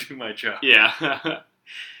want to do my job. Yeah.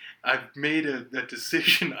 I've made a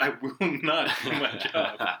decision. I will not do my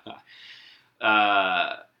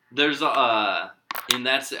job. There's in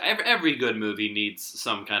that every good movie needs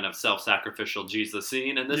some kind of self-sacrificial Jesus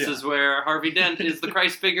scene, and this is where Harvey Dent is the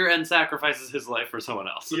Christ figure and sacrifices his life for someone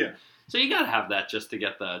else. Yeah. So you gotta have that just to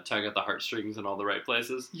tug at the heartstrings in all the right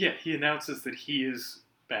places. Yeah, he announces that he is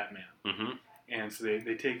Batman, and so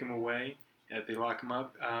they take him away. They lock him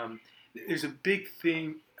up. There's a big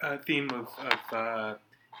theme of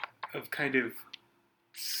kind of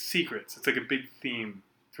secrets. It's like a big theme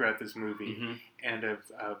throughout this movie, and of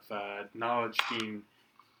knowledge being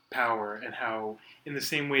power, and how in the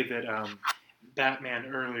same way that Batman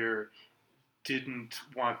earlier didn't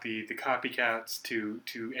want the copycats to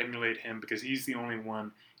emulate him because he's the only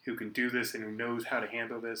one who can do this and who knows how to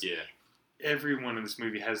handle this. Yeah. Everyone in this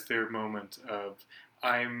movie has their moment of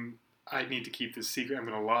I need to keep this secret. I'm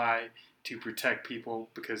going to lie to protect people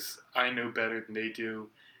because I know better than they do.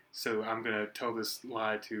 So I'm going to tell this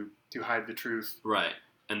lie to hide the truth. Right.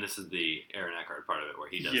 And this is the Aaron Eckhart part of it where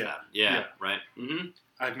he does that. Yeah. Right. Mm-hmm.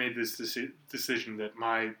 I've made this decision that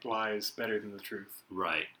my lie is better than the truth.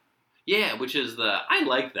 Right. Yeah, which is I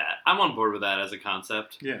like that. I'm on board with that as a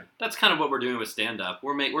concept. Yeah. That's kind of what we're doing with stand-up.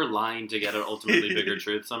 We're lying to get an ultimately bigger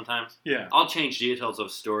truth sometimes. Yeah. I'll change details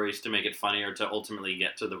of stories to make it funnier to ultimately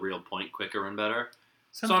get to the real point quicker and better.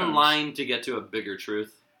 Sometimes. So I'm lying to get to a bigger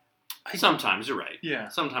truth. Sometimes you're right. Yeah.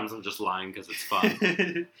 Sometimes I'm just lying because it's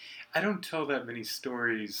fun. I don't tell that many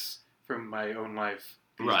stories from my own life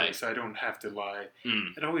these days, so I don't have to lie.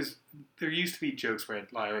 There used to be jokes where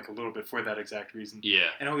I'd lie like a little bit for that exact reason. Yeah.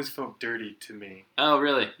 And it always felt dirty to me. Oh,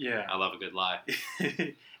 really? Yeah. I love a good lie.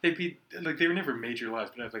 They'd be like, they were never major lies,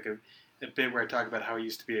 but I have like a bit where I talk about how I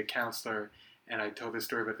used to be a counselor, and I tell this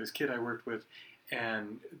story about this kid I worked with.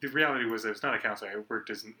 And the reality was I was not a counselor. I worked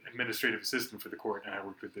as an administrative assistant for the court, and I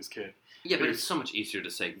worked with this kid. Yeah, but it's so much easier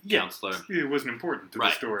to say counselor. It wasn't important to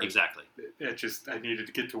the story. Right, exactly. I needed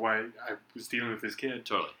to get to why I was dealing with this kid.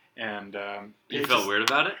 Totally. And you felt weird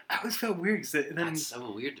about it? I always felt weird. That's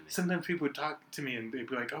so weird to me. Sometimes people would talk to me, and they'd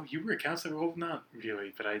be like, oh, you were a counselor? Well, not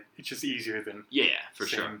really, but it's just easier than... Yeah, for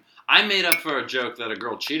sure. I made up for a joke that a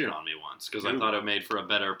girl cheated on me once, because I thought it made for a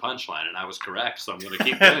better punchline, and I was correct, so I'm going to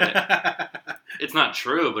keep doing it. It's not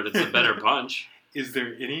true, but it's a better punch. Is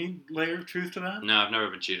there any layer of truth to that? No, I've never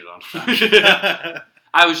been cheated on.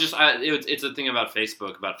 I was just, it's a thing about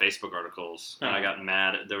Facebook articles, and I got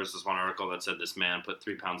mad. There was this one article that said this man put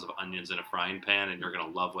 3 pounds of onions in a frying pan, and you're going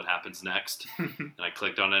to love what happens next. And I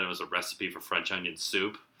clicked on it, it was a recipe for French onion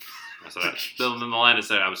soup. I said, then the line is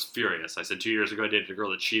said, I was furious. I said, 2 years ago I dated a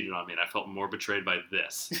girl that cheated on me, and I felt more betrayed by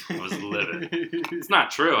this. I was livid. It's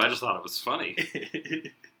not true, I just thought it was funny.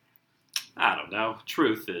 I don't know.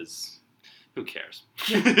 Truth is, who cares?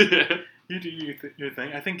 You do your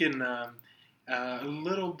thing. I think in... a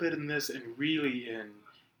little bit in this, and really in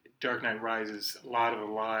Dark Knight Rises, a lot of the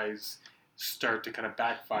lies start to kind of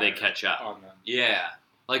backfire. They catch up on them. Yeah.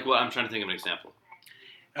 Like what? I'm trying to think of an example.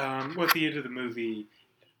 Well, at the end of the movie,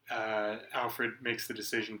 Alfred makes the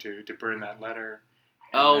decision to burn that letter.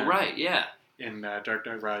 Oh, right, yeah. In Dark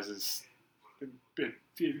Knight Rises,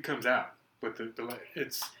 it comes out. But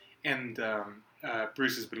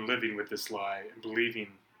Bruce has been living with this lie and believing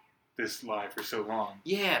this lie for so long.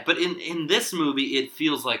 Yeah, but in this movie, it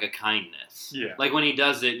feels like a kindness. Yeah. Like when he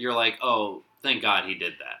does it, you're like, oh, thank God he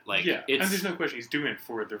did that. Like, yeah, and there's no question he's doing it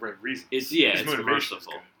for the right reason. It's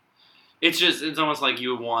merciful. It's almost like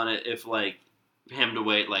you would want it if like him to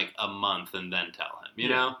wait like a month and then tell him, you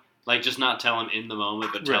know? Like just not tell him in the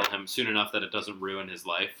moment, but tell him soon enough that it doesn't ruin his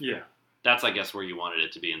life. Yeah. That's, I guess, where you wanted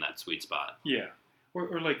it to be in that sweet spot. Yeah.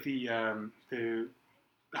 Or like the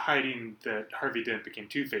hiding that Harvey Dent became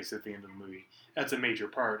Two-Face at the end of the movie. That's a major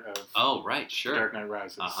part of Dark Knight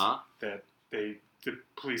Rises. That the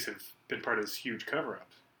police have been part of this huge cover-up.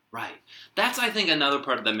 Right. That's, I think, another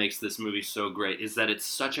part that makes this movie so great, is that it's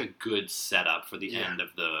such a good setup for the end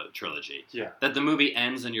of the trilogy. Yeah. That the movie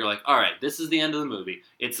ends and you're like, all right, this is the end of the movie.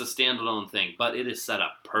 It's a standalone thing, but it is set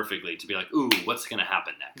up perfectly to be like, ooh, what's going to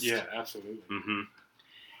happen next? Yeah, absolutely. Mm-hmm.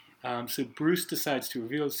 So Bruce decides to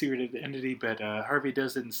reveal his secret identity, but Harvey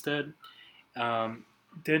does it instead.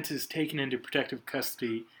 Dent is taken into protective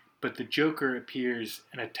custody, but the Joker appears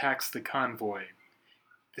and attacks the convoy.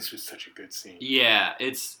 This was such a good scene. Yeah,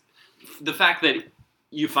 it's the fact that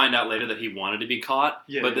you find out later that he wanted to be caught,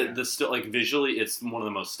 but the still like visually, it's one of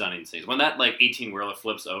the most stunning scenes. When that like 18-wheeler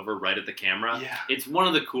flips over right at the camera, it's one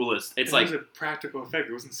of the coolest. It's like it was a practical effect.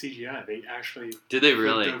 It wasn't CGI. They actually did they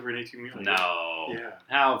really flipped over an 18-wheeler. No, yeah.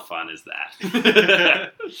 How fun is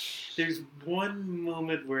that? There's one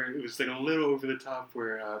moment where it was like a little over the top,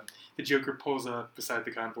 where the Joker pulls up beside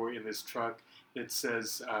the convoy in this truck. It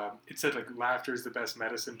says it said like laughter is the best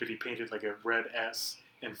medicine, but he painted like a red S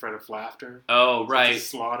in front of laughter. Oh, right.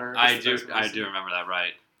 Slaughter. I do remember that,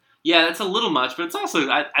 right. Yeah, that's a little much, but it's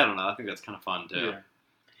also, I don't know, I think that's kind of fun, too.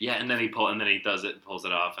 Yeah, and then he pulls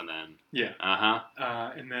it off, and then... Yeah.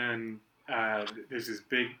 Uh-huh. And then there's this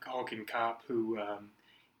big hulking cop who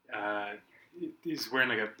is wearing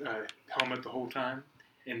like a helmet the whole time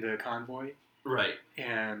in the convoy. Right.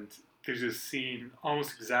 And there's a scene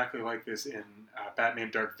almost exactly like this in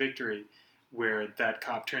Batman Dark Victory, where that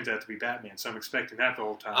cop turns out to be Batman. So I'm expecting that the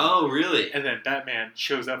whole time. Oh, really? And then Batman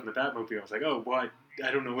shows up in the Batmobile. I was like, oh, well,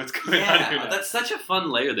 I don't know what's going on here now. That's such a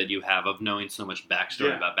fun layer that you have of knowing so much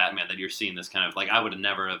backstory about Batman that you're seeing this kind of, like, I would have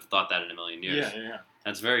never have thought that in a million years. Yeah.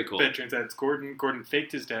 That's very cool. But it turns out it's Gordon. Gordon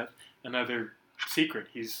faked his death. Another secret.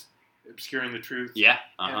 He's obscuring the truth. Yeah,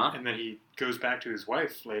 and then he goes back to his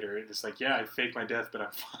wife later, and it's like, yeah, I faked my death, but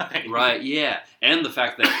I'm fine. Right, yeah. And the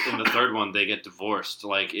fact that in the third one they get divorced,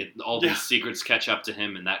 like, all these secrets catch up to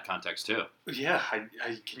him in that context, too. Yeah,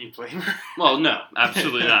 can you blame her? Well, no,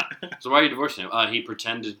 absolutely not. So why are you divorcing him? He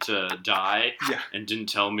pretended to die and didn't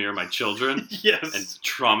tell me or my children. Yes. And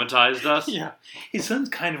traumatized us. Yeah. His son's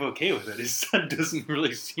kind of okay with it. His son doesn't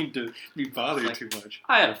really seem to be bothered too much.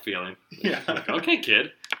 I had a feeling. Yeah. Like, okay,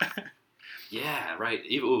 kid. Yeah, right.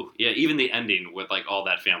 Even the ending with like all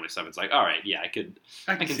that family stuff. It's like, all right, yeah, I can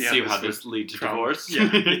see how this leads to divorce. Yeah.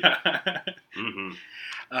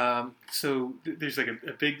 Mm-hmm. So there's like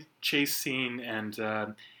a big chase scene,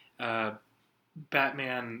 and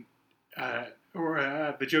Batman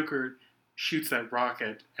the Joker shoots that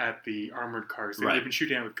rocket at the armored cars. They've been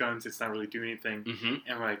shooting it with guns. It's not really doing anything,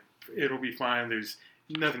 and like it'll be fine. There's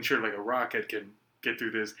nothing short of like a rocket can get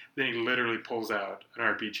through this. Then he literally pulls out an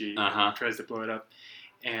RPG and tries to blow it up.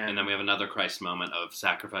 And then we have another Christ moment of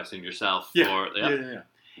sacrificing yourself for... Yeah.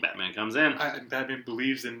 Batman comes in. And Batman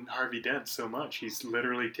believes in Harvey Dent so much. He's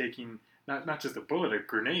literally taking, not just a bullet, a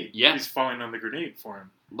grenade. Yeah. He's falling on the grenade for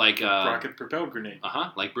him. Like... rocket-propelled grenade.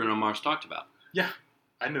 Like Bruno Mars talked about. Yeah.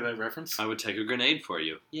 I know that reference. I would take a grenade for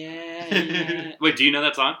you. Yeah. Wait, do you know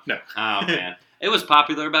that song? No. Oh, man. It was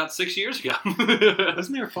popular about 6 years ago.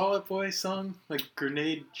 Wasn't there a Fall Out Boy song? Like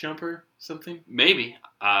Grenade Jumper something? Maybe.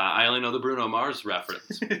 I only know the Bruno Mars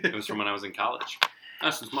reference. It was from when I was in college.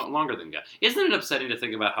 That's longer than that. Isn't it upsetting to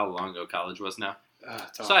think about how long ago college was now?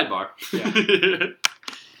 Sidebar.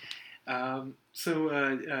 Yeah.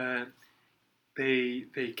 So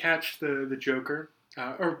they catch the Joker.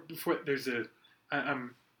 Or before there's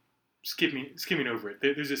I'm skimming over it.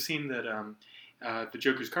 There's a scene that the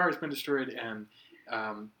Joker's car has been destroyed, and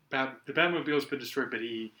the Batmobile's been destroyed, but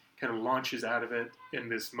he kind of launches out of it in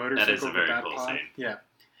this motorcycle. That is a very cool scene. Yeah.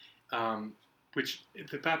 Which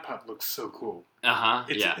the Batpod looks so cool.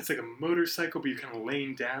 It's like a motorcycle, but you're kind of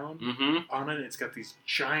laying down on it. It's got these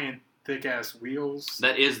giant, thick-ass wheels.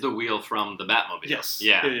 That is the wheel from the Batmobile. Yes.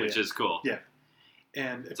 Yeah, which is cool. Yeah.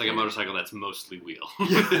 And it's like a motorcycle that's mostly wheel.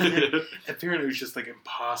 Apparently, it was just like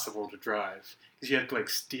impossible to drive because you have to like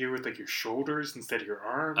steer with like your shoulders instead of your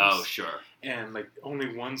arms. Oh, sure. And like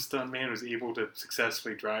only one stuntman was able to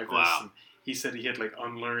successfully drive this. Wow. And he said he had to like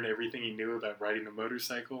unlearn everything he knew about riding a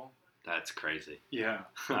motorcycle. That's crazy. Yeah.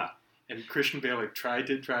 And Christian Bale like tried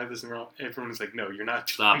to drive this, and everyone was like, "No, you're not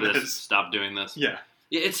doing this. This. Stop doing this." Yeah.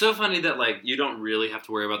 Yeah, it's so funny that, like, you don't really have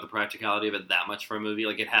to worry about the practicality of it that much for a movie.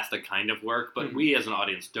 Like, it has to kind of work, but we as an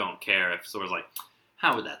audience don't care if someone's like,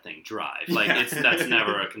 how would that thing drive? Like, that's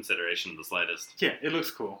never a consideration in the slightest. Yeah, it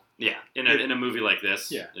looks cool. Yeah, in a movie like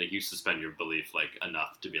this, like, you suspend your belief, like,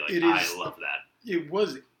 enough to be like, I love that. It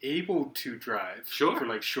was able to drive for,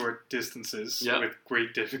 like, short distances with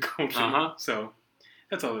great difficulty. So,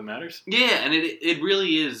 that's all that matters. Yeah, and it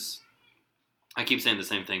really is... I keep saying the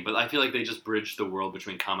same thing, but I feel like they just bridged the world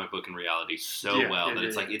between comic book and reality so well that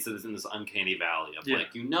it's like it's in this uncanny valley of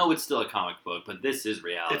like, you know, it's still a comic book, but this is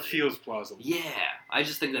reality. It feels plausible. Yeah, I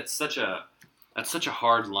just think that's such a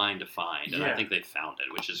hard line to find, and I think they found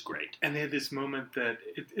it, which is great. And they had this moment that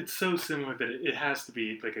it's so similar that it has to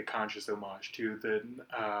be like a conscious homage to the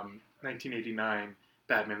 1989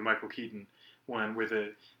 Batman, Michael Keaton, one where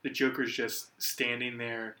the Joker's just standing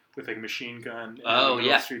there with like a machine gun and Oh, the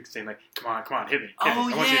yeah. street saying like, come on, hit me. Oh, I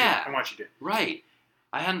want you to. yeah. I want you to. Right.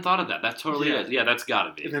 I hadn't thought of that. That totally Yeah. is. Yeah, that's got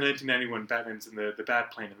to be. In the 1991, Batman's in the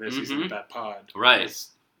Bat plane, and this he's in the Mhm. Bat pod. Right.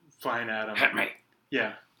 He's flying at him. Hit me.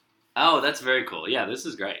 Yeah, Oh, that's very cool. Yeah, this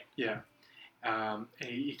is great. yeah. And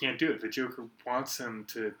he can't do it. The Joker wants him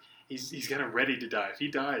to. He's kind of ready to die. If he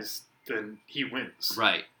dies, then he wins.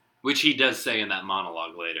 Right. Which he does say in that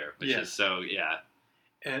monologue later, which Yeah. is so, yeah.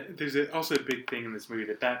 And there's also a big thing in this movie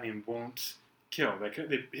that Batman won't kill. Like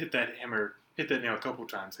they hit that nail a couple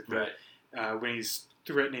times. Like when he's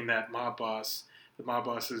threatening that mob boss, the mob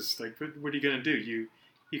boss is like, "What are you gonna do?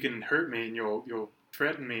 You can hurt me and you'll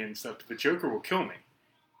threaten me and stuff. But the Joker will kill me.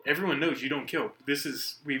 Everyone knows you don't kill.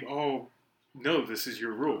 We all know this is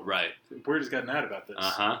your rule. Right. The word has gotten out about this.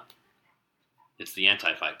 Uh-huh. It's the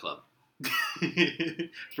Anti-Fight Club.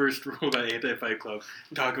 First rule of the Anti-Fight Club: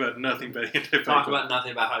 talk about nothing but Anti-Fight Talk Club. about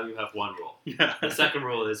nothing about how you have one rule. Yeah. The second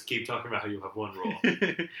rule is keep talking about how you have one rule.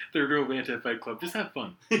 Third rule of Anti-Fight Club: just have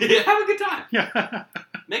fun. Have a good time. Yeah.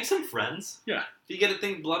 Make some friends. Yeah. If you get a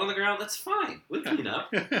thing blood on the ground, that's fine. We'll clean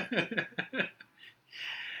up.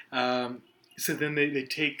 So then they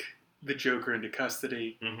take the Joker into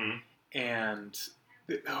custody, Mm-hmm. and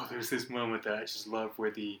there's this moment that I just love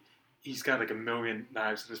where he's got like a million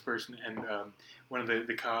knives in this person, and one of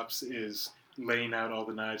the cops is laying out all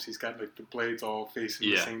the knives. He's got like the blades all facing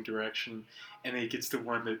the Yeah. same direction, and then he gets to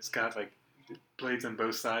one that's got like blades on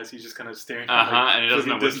both sides. He's just kind of staring. Uh-huh, like, and he doesn't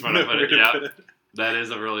know which one to put where it. Yeah. put it. That is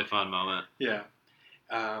a really fun moment. Yeah.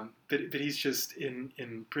 But he's just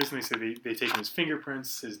in prison. They say they take his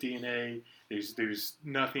fingerprints, his DNA. There's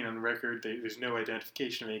nothing on the record. There's no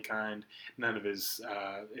identification of any kind. None of his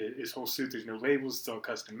whole suit. There's no labels. It's all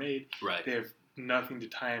custom made. Right. They have nothing to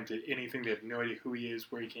tie him to anything. They have no idea who he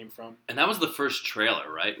is, where he came from. And that was the first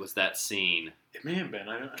trailer, right? Was that scene? It may have been.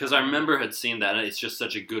 Because I remember had seen that, and it's just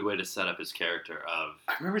such a good way to set up his character of,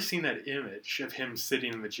 I remember seeing that image of him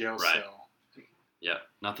sitting in the jail Right. cell. yeah,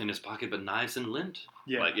 nothing in his pocket but knives and lint.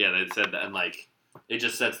 Yeah. Like, yeah, they said that, and like, it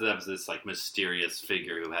just sets it up as this like mysterious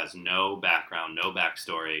figure who has no background, no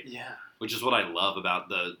backstory, Yeah. which is what I love about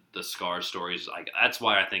the Scar stories. Like, that's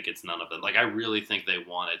why I think it's none of it. Like, I really think they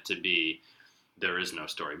want it to be there is no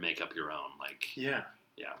story, make up your own. Like, Yeah.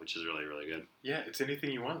 yeah, which is really, really good. Yeah. It's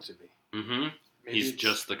anything you want it to be. Mm-hmm. Maybe He's it's-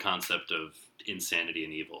 just the concept of insanity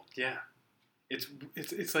and evil. Yeah,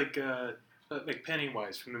 it's like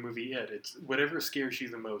Pennywise from the movie It. It's whatever scares you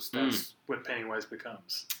the most. That's what Pennywise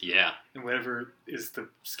becomes, Yeah. and whatever is the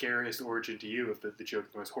scariest origin to you of the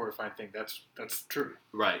joke, the most horrifying thing. That's true.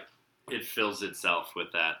 Right. It fills itself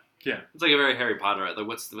with that. Yeah. It's like a very Harry Potter. Like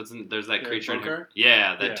what's in, there's that Yeah, creature in Bogart? here.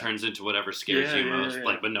 Yeah, that Yeah. turns into whatever scares Yeah, you yeah, most. yeah.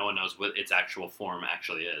 Like, but no one knows what its actual form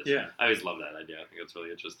actually is. Yeah. I always love that idea. I think it's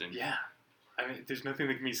really interesting. Yeah, I mean, there's nothing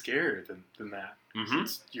that can be scarier than that. Mm-hmm.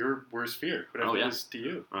 It's your worst fear, whatever Oh, yeah. it is to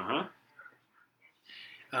you. Uh huh.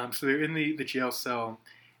 So they're in the jail cell,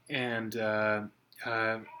 and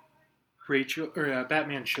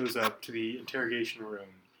Batman shows up to the interrogation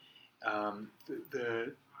room.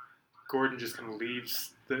 The Gordon just kind of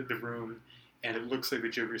leaves the room, and it looks like the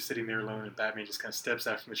Joker's sitting there alone, and Batman just kind of steps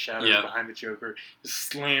out from the shadows Yeah. behind the Joker, just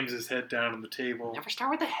slams his head down on the table. Never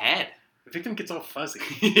start with the head. The victim gets all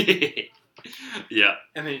fuzzy, Yeah.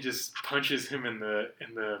 and then he just punches him in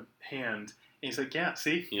the hand. And he's like, "Yeah,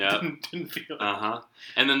 see, Yeah. didn't feel it." Uh huh.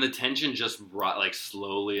 And then the tension just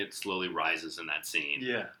slowly rises in that scene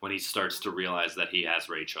Yeah, when he starts to realize that he has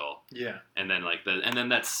Rachel. yeah, And then then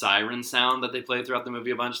that siren sound that they play throughout the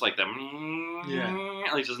movie a bunch, like the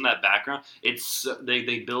like just in that background. It's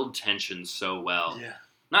they build tension so well. yeah.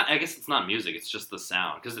 I guess it's not music; it's just the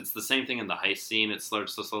sound because it's the same thing in the heist scene. It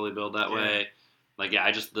starts to slowly build that Yeah. way. Like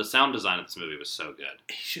the sound design of this movie was so good.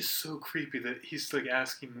 He's just so creepy that he's like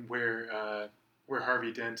asking where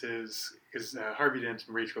Harvey Dent is, because Harvey Dent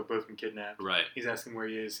and Rachel have both been kidnapped. Right. He's asking where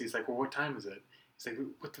he is. He's like, "Well, what time is it?" He's like,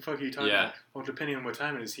 "What the fuck are you talking Yeah. about?" Well, depending on what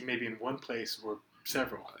time it is, he may be in one place or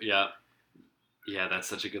several. Yeah. Yeah, that's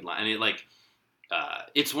such a good line. And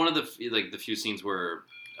it's one of the few scenes where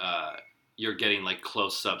you're getting like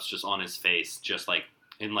close ups just on his face, just like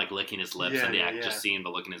in like licking his lips Yeah, and yeah. just seeing the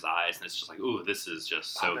look in his eyes, and it's just like, ooh, this is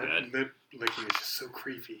just so That good. lip licking is just so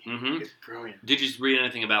creepy. Mhm. It's brilliant. Did you read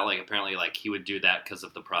anything about like apparently like he would do that because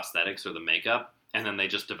of the prosthetics or the makeup, and then they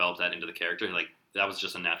just developed that into the character? Like that was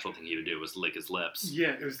just a natural thing he would do was lick his lips.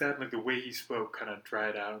 Yeah, it was that like the way he spoke kind of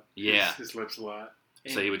dried out. Yeah. his lips a lot.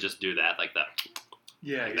 And, So he would just do that like that.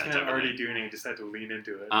 yeah, like he's that kind type of of already thing. doing it. He just had to lean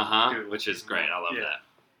into it. Uh huh. Do it. Which is great. I love Yeah. that.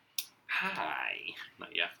 Hi.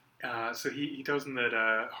 Yeah. So he tells them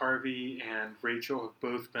that Harvey and Rachel have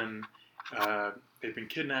both been they've been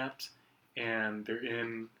kidnapped, and they're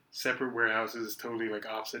in separate warehouses, totally like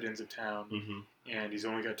opposite ends of town. Mm-hmm. And he's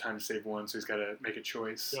only got time to save one, so he's got to make a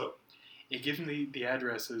choice. Yep. He gives him the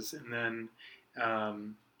addresses, and then,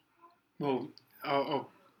 well, I'll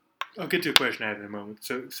get to a question I have in a moment.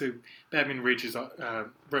 So Batman rushes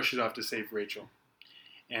off to save Rachel,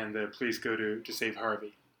 and the police go to save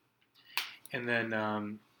Harvey. And then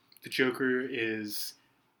the Joker is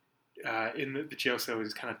in the jail cell.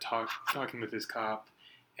 He's kind of talking with his cop,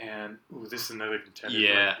 and this is another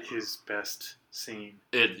contender for his best scene.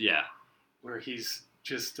 Where he's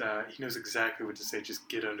just he knows exactly what to say. Just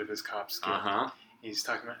get under this cop's skin. He's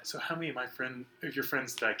talking about, so how many of your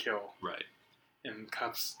friends did I kill? Right. And the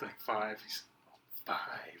cop's like 5. He's 5.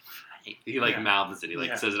 He mouths it.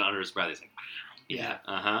 He says it under his breath. He's like, yeah.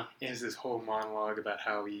 He has this whole monologue about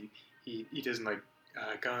how he doesn't like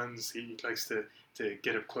guns. He likes to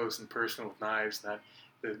get up close and personal with knives, and that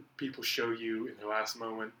the people show you in their last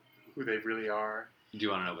moment who they really are. Do you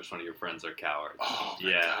want to know which one of your friends are cowards? Oh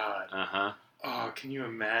my God. Oh, can you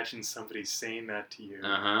imagine somebody saying that to you?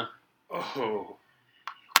 Oh.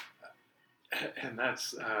 And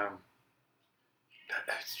that's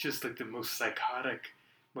just like the most psychotic,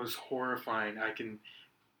 most horrifying. I can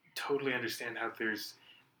totally understand how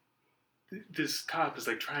this cop is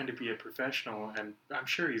like trying to be a professional, and I'm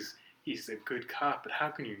sure he's a good cop, but how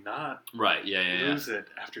can you not lose it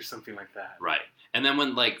after something like that? Right. And then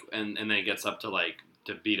when and then he gets up to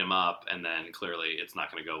beat him up, and then clearly it's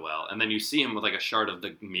not going to go well. And then you see him with like a shard of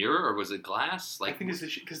the mirror, or was it glass? I think it's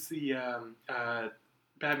because the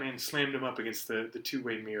Batman slammed him up against the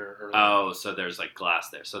two-way mirror earlier. Oh, so there's like glass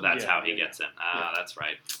there. So that's how he gets in. That's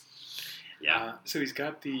right. Yeah. So he's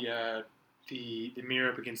got the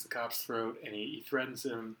mirror up against the cop's throat, and he threatens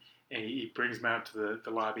him, and he brings him out to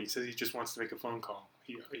the lobby. He says he just wants to make a phone call.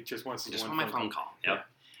 He just wants one phone call. Yep. Yeah.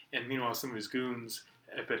 And meanwhile, some of his goons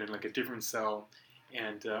have been in like a different cell,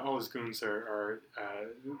 and all his goons are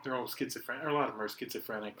they're all schizophrenic. Or a lot of them are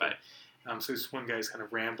schizophrenic. Right. So this one guy's kind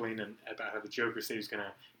of rambling about how the Joker said he's going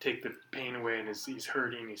to take the pain away, and he's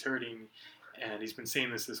hurting, and he's been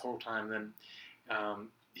saying this whole time. Then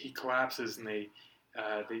he collapses, and they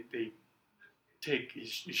take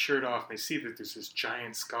his shirt off, and they see that there's this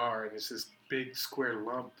giant scar, and there's this big square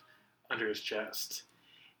lump under his chest.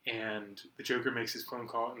 And the Joker makes his phone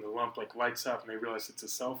call, and the lump lights up, and they realize it's a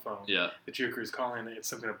cell phone. Yeah. The Joker is calling, and it's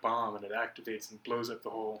something a bomb, and it activates and blows up the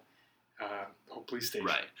whole police station.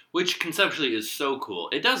 Right. Which conceptually is so cool.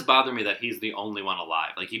 It does bother me that he's the only one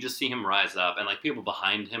alive. Like, you just see him rise up, and people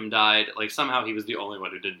behind him died. Like, somehow he was the only one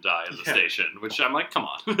who didn't die in the station. Which I'm like, come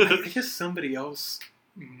on. I guess somebody else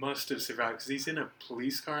must have survived, because he's in a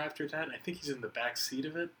police car after that. I think he's in the back seat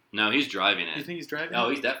of it. No, he's driving it. You think he's driving it? Oh,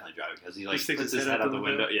 he's definitely driving, because he puts his head out the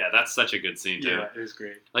window. window. Yeah, that's such a good scene, too. Yeah, it was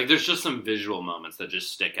great. There's just some visual moments that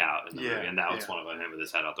just stick out in the movie, and that was one of them, him with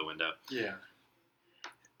his head out the window. Yeah.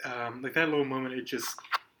 That little moment, it just...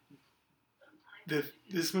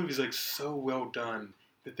 This movie's so well done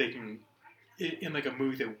that they can... In a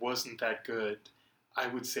movie that wasn't that good, I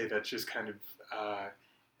would say that's just kind of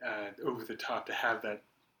over the top to have that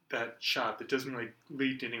shot that doesn't really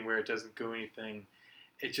lead anywhere, it doesn't go anything.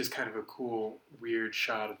 It's just kind of a cool, weird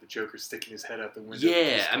shot of the Joker sticking his head out the window.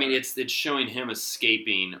 Yeah, I mean, it's showing him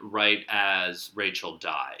escaping right as Rachel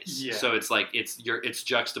dies. Yeah. So it's it's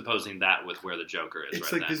juxtaposing that with where the Joker is.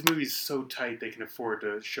 It's right then. This movie's so tight they can afford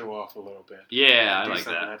to show off a little bit. Yeah, I like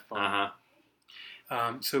that.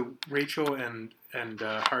 So Rachel and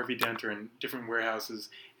Harvey Dent are in different warehouses,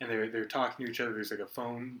 and they're talking to each other. There's a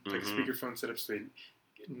phone, a speakerphone set up so they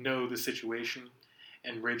know the situation.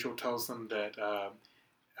 And Rachel tells them that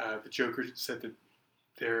the Joker said that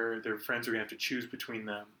their friends are going to have to choose between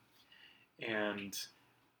them. And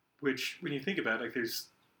which, when you think about it,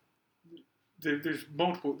 there's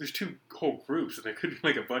multiple, there's two whole groups, and there could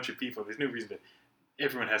be a bunch of people. There's no reason that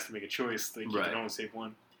everyone has to make a choice. You can only save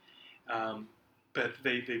one. But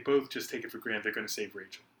they both just take it for granted they're going to save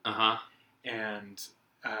Rachel. And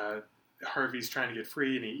Harvey's trying to get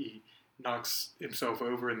free, and he knocks himself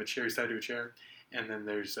over in the chair. He's tied to a chair. And then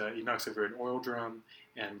he knocks over an oil drum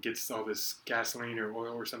and gets all this gasoline or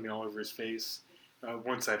oil or something all over his face,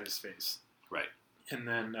 one side of his face. Right. And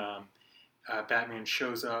then Batman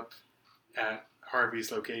shows up at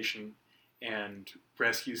Harvey's location and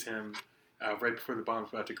rescues him right before the bomb's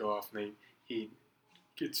about to go off. And he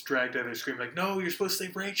gets dragged out and they scream no, you're supposed to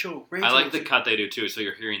save Rachel. I like the cut they do too. So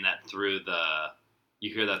you're hearing that through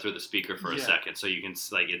the speaker for a second. So you can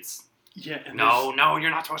it's. Yeah. And no, you're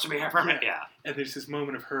not supposed to be here for me. Yeah. And there's this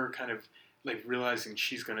moment of her kind of realizing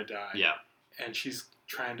she's going to die. Yeah. And she's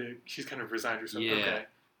kind of resigned herself. Yeah.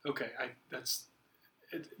 Okay. It's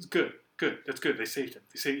good. Good. That's good. They saved him.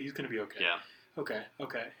 They say he's going to be okay. Yeah.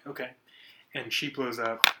 Okay. And she blows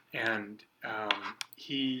up, and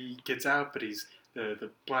he gets out, but he's the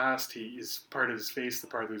blast. He is part of his face. The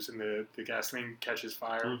part that was in the gasoline catches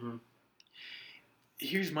fire. Mm-hmm.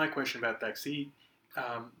 Here's my question about that. See,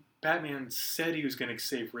 Batman said he was going to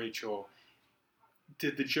save Rachel.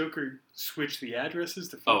 Did the Joker switch the addresses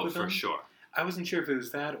to fuck with him? Oh, for sure. I wasn't sure if it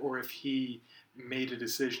was that or if he made a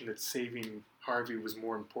decision that saving Harvey was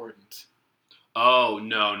more important. Oh,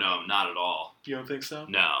 no, not at all. You don't think so?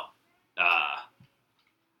 No. I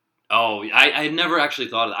had never actually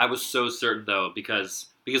thought of that. I was so certain, though, because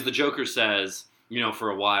the Joker says, for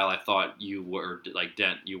a while I thought you were,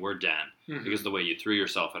 you were Den, Mm-hmm. because of the way you threw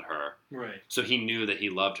yourself at her. Right. So he knew that he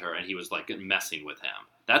loved her, and he was, messing with him.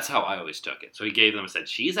 That's how I always took it. So he gave them and said,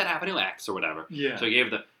 she's at Avenue X, or whatever. Yeah. So he gave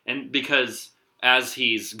them, and because as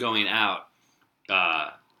he's going out,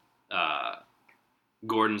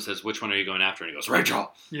 Gordon says, which one are you going after? And he goes,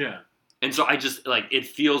 Rachel! Yeah. And so I just, it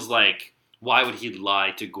feels like, why would he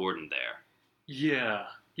lie to Gordon there? Yeah,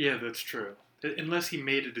 that's true. Unless he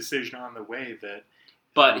made a decision on the way that...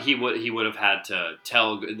 But he would have had to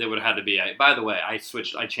tell, there would have had to be, by the way, I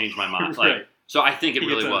changed my mind. Right. So I think it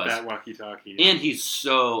really was. That walkie-talkie. And he's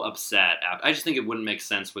so upset. I just think it wouldn't make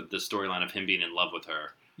sense with the storyline of him being in love with her.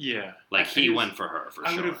 Yeah. He went for her, for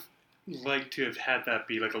sure. I would have liked to have had that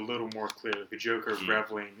be, a little more clear. The Joker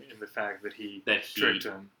reveling in the fact that he tricked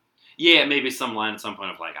him. Yeah, maybe some line at some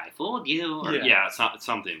point of, I fooled you. Or, it's not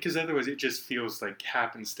something. Because otherwise it just feels like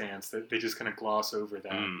happenstance that they just kind of gloss over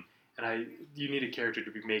that. And you need a character to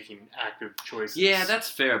be making active choices. Yeah, that's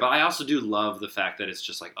fair. But I also do love the fact that it's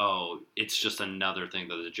just it's just another thing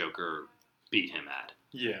that the Joker beat him at.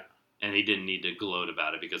 Yeah. And he didn't need to gloat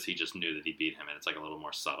about it because he just knew that he beat him, and it's a little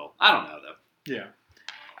more subtle. I don't know, though.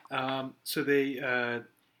 Yeah. So they,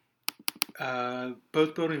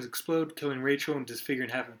 both buildings explode, killing Rachel and disfiguring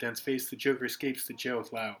half of Dent's face. The Joker escapes the jail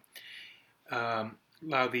with Lau.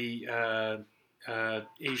 Lau, the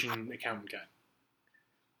Asian accountant guy.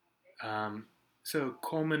 So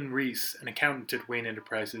Coleman Reese, an accountant at Wayne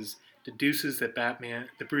Enterprises, deduces that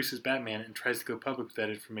Bruce is Batman and tries to go public with that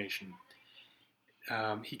information.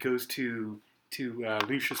 He goes to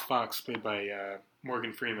Lucius Fox, played by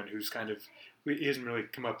Morgan Freeman, who's he hasn't really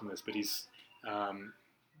come up in this, but he's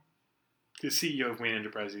the CEO of Wayne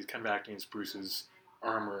Enterprises. He's kind of acting as Bruce's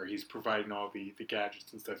armorer. He's providing all the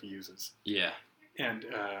gadgets and stuff he uses. Yeah. And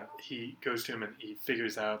he goes to him and he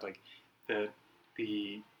figures out that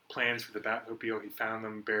the plans for the Batmobile, he found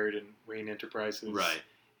them buried in Wayne Enterprises. Right.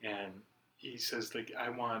 And he says, I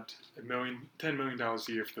want $10 million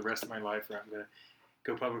a year for the rest of my life, or I'm going to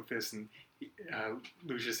go public with this. And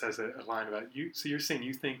Lucius has a line about, so you're saying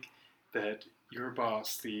you think that your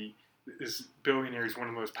boss, this billionaire, is one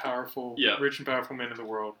of the most powerful, rich and powerful men in the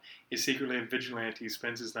world, is secretly a vigilante,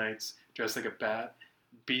 spends his nights dressed like a bat,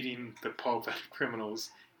 beating the pulp out of criminals,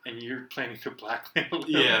 and you're planning to blackmail him?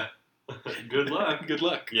 Yeah. Good luck. Good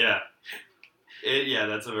luck. Yeah.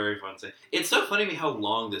 That's a very fun scene. It's so funny to me how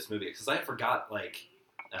long this movie is, because I forgot, I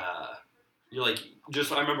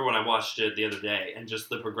remember when I watched it the other day, and just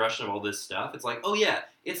the progression of all this stuff, it's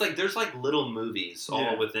it's there's little movies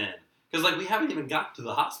all within. Because, we haven't even got to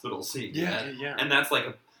the hospital scene yet. Yeah. And that's,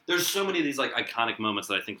 there's so many of these, iconic moments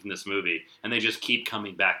that I think from this movie, and they just keep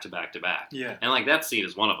coming back to back to back. Yeah. And, that scene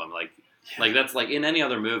is one of them. That's, in any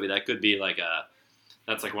other movie, that could be,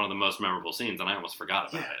 that's, one of the most memorable scenes, and I almost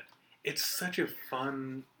forgot about it. It's such a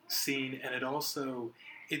fun scene, and it also,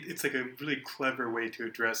 it's, a really clever way to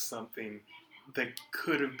address something that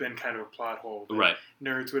could have been kind of a plot hole. Right.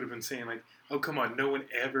 Nerds would have been saying, oh, come on, no one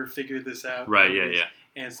ever figured this out. Right, yeah.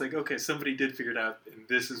 And it's okay, somebody did figure it out, and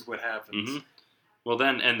this is what happens. Mm-hmm. Well,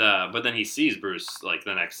 then, but then he sees Bruce,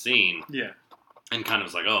 the next scene. Yeah. And kind of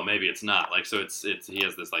is oh, maybe it's not. So it's he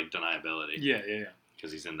has this, deniability. Yeah.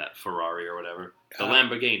 Because he's in that Ferrari or whatever. The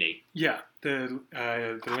Lamborghini. Yeah, the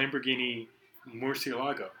Lamborghini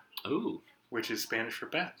Murcielago. Ooh. Which is Spanish for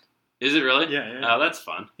bat. Is it really? Yeah. Oh, that's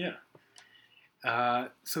fun. Yeah.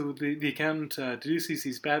 So the accountant deduces he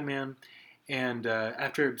sees Batman, and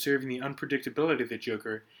after observing the unpredictability of the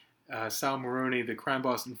Joker, Sal Maroni, the crime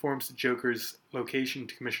boss, informs the Joker's location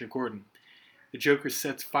to Commissioner Gordon. The Joker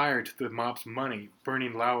sets fire to the mob's money,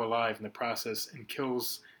 burning Lau alive in the process, and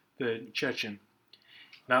kills the Chechen.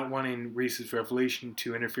 Not wanting Reese's revelation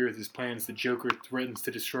to interfere with his plans, the Joker threatens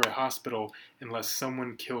to destroy a hospital unless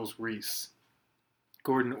someone kills Reese.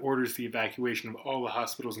 Gordon orders the evacuation of all the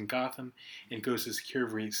hospitals in Gotham and goes to secure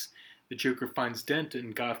Reese. The Joker finds Dent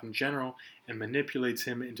in Gotham General and manipulates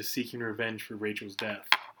him into seeking revenge for Rachel's death.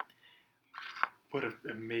 What an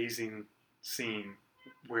amazing scene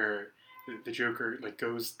where the Joker like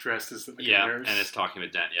goes dressed as like a Yeah, nurse. and it's talking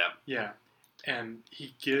with Dent. Yeah. Yeah, and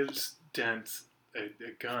he gives Dent a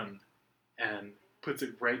gun and puts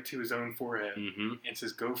it right to his own forehead Mm-hmm. and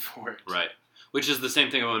says, "Go for it." Right. Which is the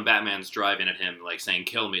same thing when Batman's driving at him, like saying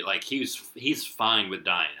 "kill me." Like he's fine with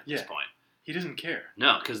dying at this point. He doesn't care.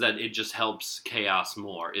 No, because it just helps chaos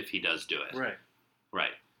more if he does do it. Right.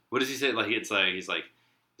 Right. What does he say? Like he's like,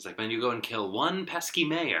 man, you go and kill one pesky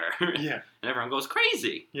mayor. Yeah. And everyone goes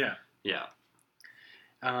crazy. Yeah. Yeah.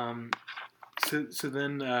 So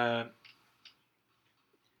then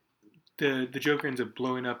the Joker ends up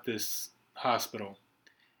blowing up this hospital,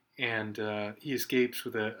 and he escapes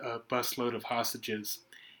with a busload of hostages.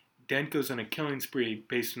 Dent goes on a killing spree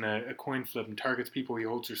based on a coin flip and targets people he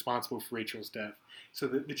holds responsible for Rachel's death. So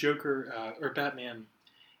the Joker, or Batman,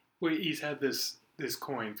 well, he's had this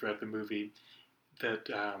coin throughout the movie that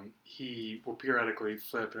he will periodically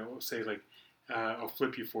flip, and it will say, like, I'll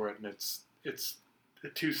flip you for it, and it's a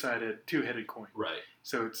two-headed coin. Right.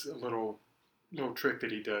 So it's a little trick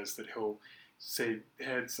that he does that he'll say,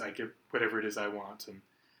 heads, I get whatever it is I want, and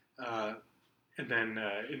then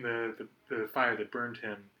in the fire that burned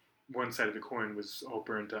him, one side of the coin was all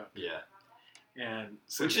burned up. Yeah. And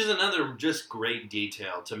so which is another just great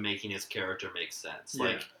detail to making his character make sense.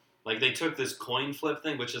 Yeah. Like they took this coin flip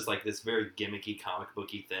thing, which is like this very gimmicky comic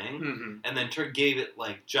booky thing, mm-hmm. and then gave it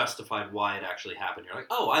like justified why it actually happened. You're like,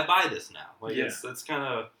 oh, I buy this now. Like it's kind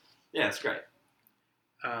of it's great.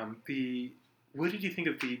 What did you think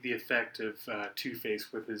of the effect of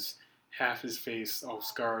Two-Face with half his face all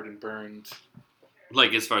scarred and burned?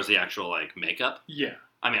 Like as far as the actual like makeup? Yeah.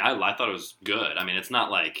 I mean, I thought it was good. I mean, it's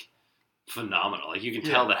not like phenomenal. Like you can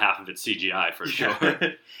tell that half of it's CGI for sure.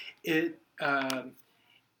 I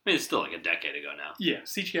mean, it's still like a decade ago now. Yeah,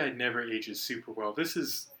 CGI never ages super well.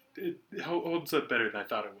 It holds up better than I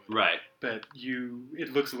thought it would. Right. But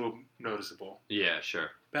it looks a little noticeable. Yeah,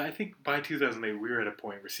 sure. But I think by 2008, we were at a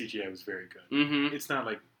point where CGI was very good. Mm-hmm. It's not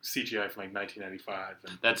like CGI from like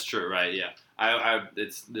 1995. That's true, right? Yeah.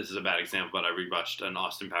 This is a bad example, but I rewatched an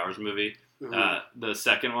Austin Powers movie. The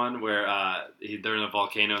second one where they're in a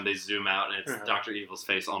volcano and they zoom out and it's Dr. Evil's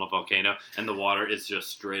face on a volcano and the water is just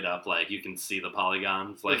straight up like you can see the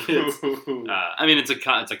polygons. Like it's, I mean it's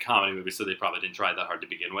a comedy movie, so they probably didn't try that hard to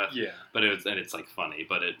begin with. Yeah, but it's like funny,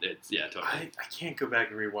 but it's totally. I can't go back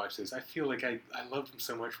and rewatch this. I feel like I loved them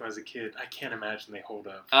so much when I was a kid. I can't imagine they hold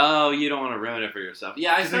up. Oh, you don't want to ruin it for yourself.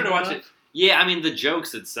 Yeah, I started to watch it. Yeah, I mean the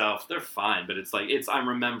jokes itself they're fine, but it's like I'm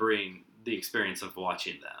remembering the experience of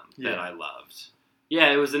watching them that I loved.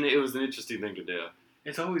 Yeah, it was an interesting thing to do.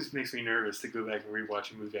 It always makes me nervous to go back and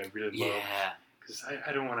rewatch a movie I really love. Yeah, because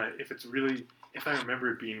I don't want to. If I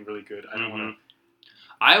remember it being really good, I don't want to.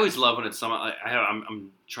 I always love when it's someone.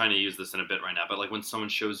 I'm trying to use this in a bit right now, but like when someone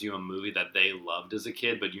shows you a movie that they loved as a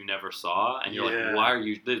kid, but you never saw, and you're like, why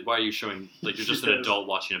are you showing? Like you're just an adult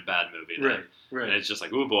watching a bad movie, right? Right. And it's just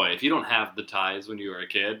like, oh boy, if you don't have the ties when you were a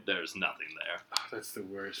kid, there's nothing there. Oh, that's the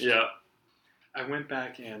worst. Yeah. I went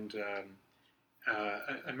back and I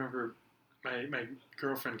remember my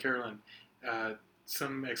girlfriend Carolyn,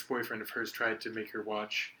 some ex-boyfriend of hers tried to make her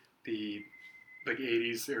watch the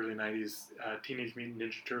 80s, early 90s Teenage Mutant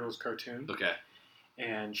Ninja Turtles cartoon. Okay.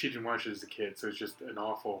 And she didn't watch it as a kid, so it's just an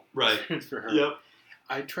awful experience for her. Yep.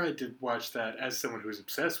 I tried to watch that as someone who was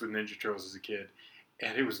obsessed with Ninja Turtles as a kid,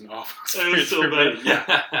 and it was an awful experience. It was so bad.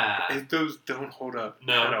 Yeah. Those don't hold up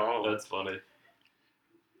at all. That's funny.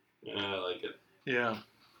 Yeah, I like it. Yeah.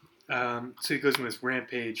 So he goes on this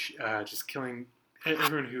rampage, just killing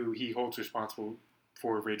everyone who he holds responsible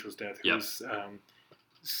for Rachel's death. Who's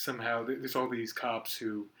somehow there's all these cops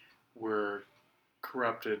who were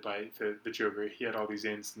corrupted by the Joker. He had all these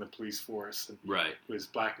ins in the police force and was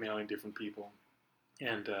blackmailing different people.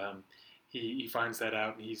 And he finds that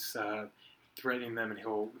out and he's threatening them, and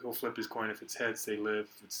he'll flip his coin. If it's heads, they live.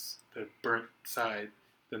 If it's the burnt side,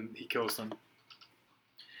 then he kills them.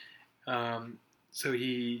 So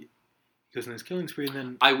he goes on his killing spree, and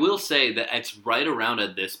then I will say that it's right around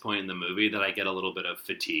at this point in the movie that I get a little bit of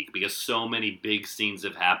fatigue because so many big scenes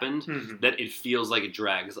have happened that it feels like it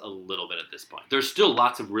drags a little bit at this point. There's still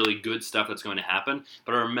lots of really good stuff that's going to happen,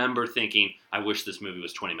 but I remember thinking, I wish this movie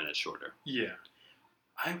was 20 minutes shorter. Yeah.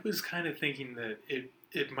 I was kind of thinking that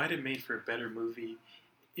it might have made for a better movie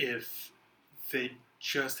if they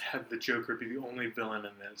just had the Joker be the only villain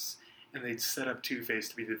in this, and they'd set up Two-Face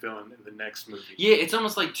to be the villain in the next movie. Yeah, it's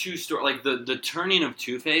almost like like the turning of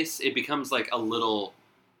Two-Face, it becomes like a little...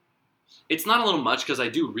 It's not a little much, because I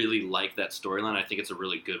do really like that storyline. I think it's a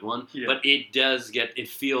really good one. Yeah. But it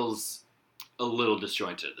feels a little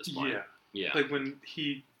disjointed at this point. Yeah. Like when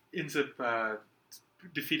he ends up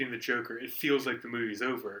defeating the Joker, it feels like the movie's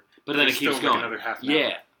over. But then it keeps still going. Like another half an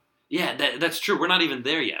hour. Yeah, that's true. We're not even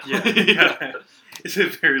there yet. Yeah. It's a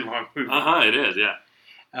very long movie. It is, yeah.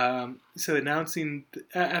 So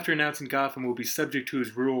after announcing Gotham will be subject to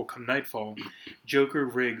his rule come nightfall, Joker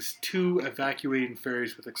rigs 2 evacuating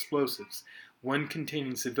ferries with explosives, one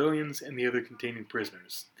containing civilians and the other containing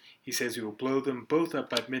prisoners. He says he will blow them both up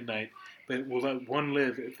by midnight, but will let one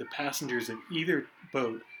live if the passengers of either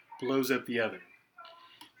boat blows up the other.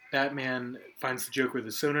 Batman finds the Joker with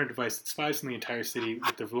a sonar device that spies on the entire city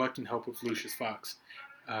with the reluctant help of Lucius Fox.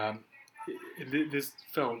 This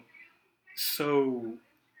felt so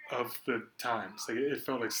of the times. Like it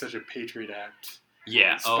felt like such a Patriot Act.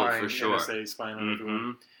 Yeah, for sure. NSA spying on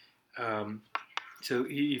everyone. So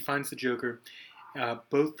he finds the Joker.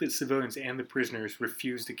 Both the civilians and the prisoners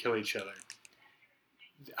refuse to kill each other.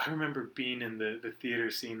 I remember being in the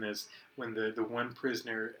theater seeing this when the one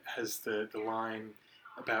prisoner has the line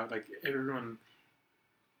about like everyone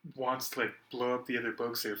wants to like blow up the other boat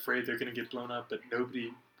because they're afraid they're going to get blown up, but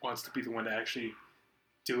nobody wants to be the one to actually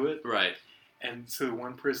do it. Right. And so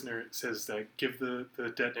one prisoner says that, give the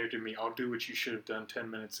detonator to me. I'll do what you should have done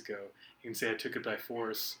 10 minutes ago. You can say I took it by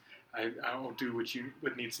force. I'll do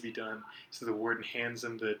what needs to be done. So the warden hands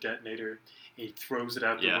him the detonator, and he throws it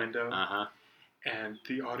out the window. And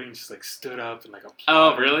the audience just like stood up and like applauded.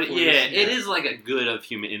 Oh, really? Yeah, it is like a good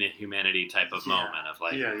in a humanity type of moment of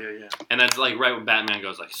like. Yeah. And that's like right when Batman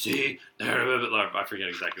goes like, see, I forget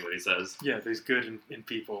exactly what he says. Yeah, there's good in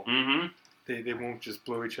people. Mm-hmm. They won't just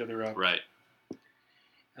blow each other up. Right.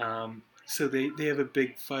 So they have a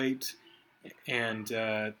big fight, and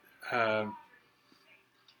they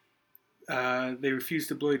refuse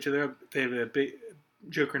to blow each other up. They have a big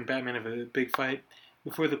Joker and Batman have a big fight.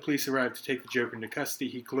 Before the police arrive to take the Joker into custody,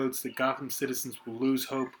 he gloats that Gotham citizens will lose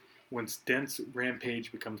hope once Dent's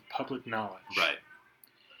rampage becomes public knowledge.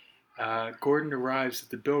 Right. Gordon arrives at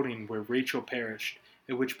the building where Rachel perished,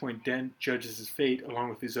 at which point Dent judges his fate along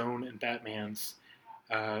with his own and Batman's,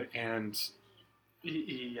 and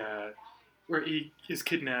he has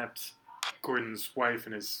kidnapped Gordon's wife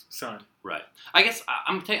and his son. Right. I guess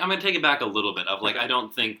I'm going to take it back a little bit of like, I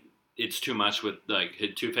don't think it's too much with like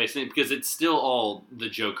Two-Face because it's still all the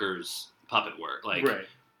Joker's puppet work. Like, right.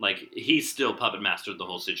 Like he's still puppet mastered the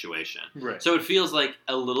whole situation. Right. So it feels like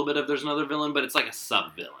a little bit of there's another villain, but it's like a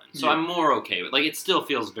sub-villain. So I'm more okay with like it still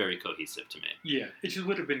feels very cohesive to me. Yeah. It just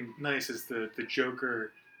would have been nice as the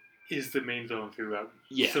Joker is the main villain throughout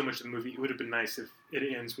so much of the movie. It would have been nice if it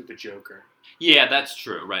ends with the Joker. Yeah, that's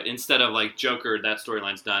true. Right. Instead of like Joker, that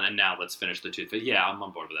storyline's done, and now let's finish the Two-Face. Yeah, I'm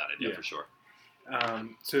on board with that idea for sure.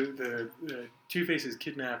 So the Two-Face has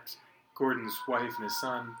kidnapped Gordon's wife and his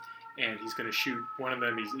son, and he's going to shoot one of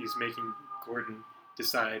them. He's making Gordon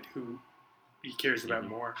decide who he cares about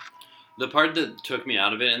more. The part that took me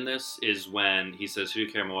out of it in this is when he says, "Who do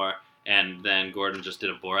you care more?" And then Gordon just did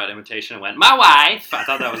a Borat imitation and went, "My wife!" I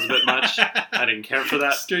thought that was a bit much. I didn't care for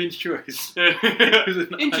that. Strange choice.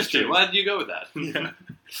 Interesting. Why did you go with that?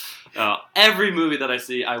 Yeah. Every movie that I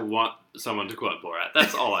see, I want someone to quote Borat.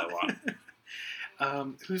 That's all I want.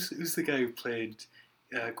 Who's the guy who played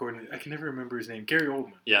Gordon? I can never remember his name. Gary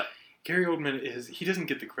Oldman. Yeah. Gary Oldman he doesn't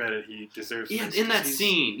get the credit he deserves. Yeah, in that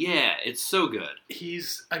scene, it's so good.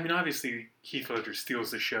 Obviously Heath Ledger steals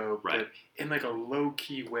the show, but in like a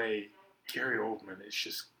low-key way, Gary Oldman is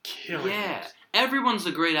just killing it. Yeah, everyone's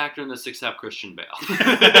a great actor in this except Christian Bale.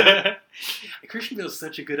 Christian Bale's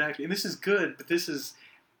such a good actor, and this is good, but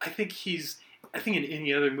I think in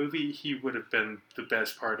any other movie, he would have been the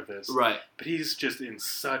best part of this. Right. But he's just in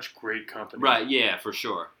such great company. Right, yeah, for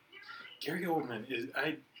sure. Gary Oldman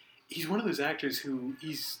he's one of those actors who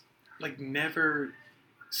he's like never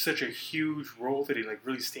such a huge role that he like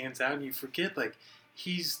really stands out, and you forget like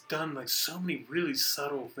he's done like so many really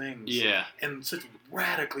subtle things. Yeah. And such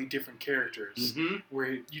radically different characters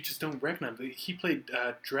where you just don't recognize him. He played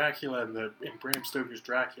Dracula in Bram Stoker's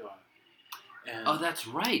Dracula. And that's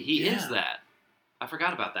right. He is that. I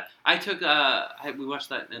forgot about that. I took we watched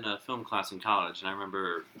that in a film class in college, and I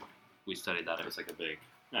remember we studied that. It was like a big.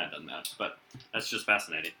 It doesn't matter, but that's just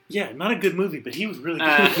fascinating. Yeah, not a good movie, but he was really good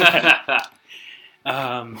at that.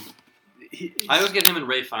 I always get him and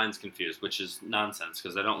Ray Fiennes confused, which is nonsense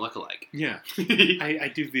because they don't look alike. Yeah. I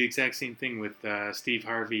do the exact same thing with Steve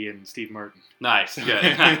Harvey and Steve Martin. Nice.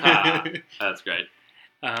 Good. That's great.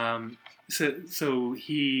 So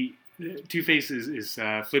Two-Face is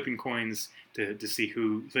flipping coins to see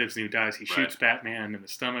who lives and who dies. He shoots Batman in the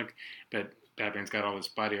stomach, but Batman's got all this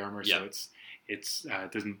body armor, so it's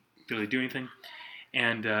doesn't really do anything.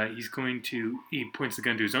 And he points the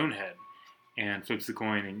gun to his own head and flips the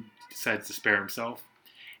coin and decides to spare himself.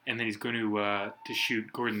 and then he's going to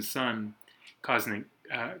shoot Gordon's son, claiming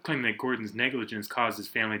that Gordon's negligence caused his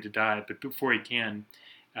family to die. But before he can,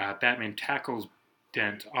 Batman tackles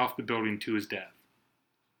Dent off the building to his death.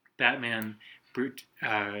 Batman,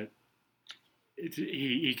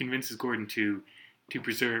 he convinces Gordon to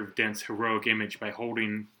preserve Dent's heroic image by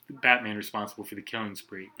holding Batman responsible for the killing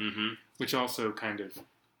spree, which also kind of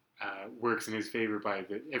works in his favor by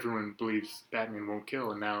that everyone believes Batman won't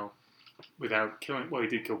kill, and now without killing, well, he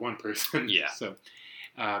did kill one person, so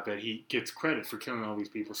but he gets credit for killing all these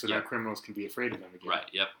people, so now criminals can be afraid of him again. Right.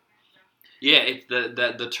 Yep. Yeah, it's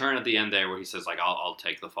the turn at the end there where he says, like, I'll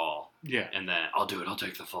take the fall. Yeah. And then, I'll do it, I'll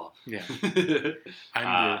take the fall. Yeah.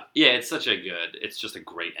 It's just a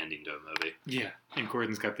great ending to a movie. Yeah. And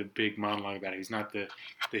Gordon's got the big monologue about it. He's not the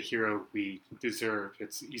hero we deserve.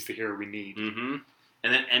 He's the hero we need. Mm-hmm.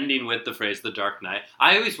 And then ending with the phrase, "The Dark Knight."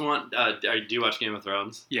 I always want. Do you watch Game of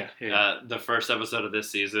Thrones? Yeah. The first episode of this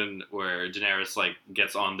season, where Daenerys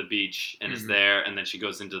gets on the beach and is there, and then she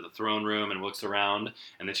goes into the throne room and looks around,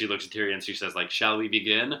 and then she looks at Tyrion and she says, like, "Shall we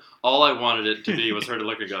begin?" All I wanted it to be was her to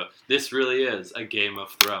look and go, "This really is a Game of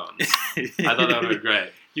Thrones." I thought that would be great.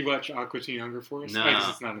 You watch Aqua Teen Hunger Force? No, I guess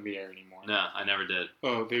it's not in the air anymore. No, I never did.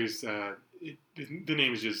 Oh, there's the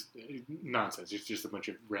name is just nonsense. It's just a bunch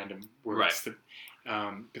of random words. Right.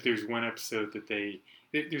 But there's one episode that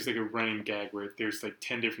there's like a running gag where there's like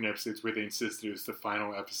 10 different episodes where they insisted it was the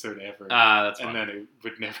final episode ever. That's fun. And then it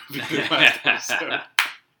would never be the last episode.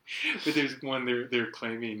 But there's one they're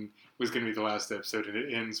claiming was going to be the last episode, and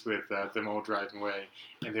it ends with them all driving away,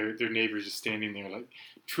 and their neighbors just standing there like,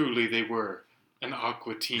 truly they were an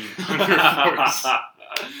Aqua Teen Hunger Force.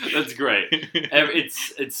 That's great.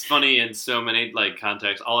 It's funny in so many like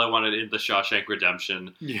contexts. All I wanted in the Shawshank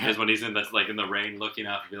Redemption is when he's in the rain looking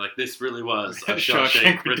up and be like, "This really was a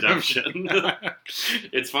Shawshank Redemption."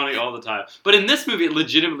 It's funny all the time. But in this movie, it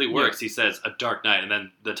legitimately works. He says, "A Dark Knight," and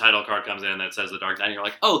then the title card comes in and it says "The Dark Knight." And you're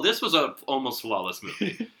like, "Oh, this was a almost flawless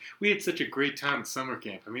movie." We had such a great time at summer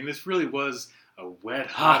camp. I mean, this really was a wet,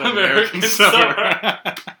 hot American summer.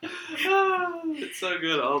 It's so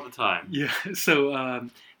good all the time. Yeah.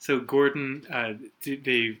 So Gordon,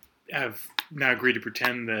 they have now agreed to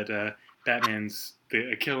pretend that Batman's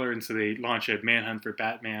a killer, and so they launch a manhunt for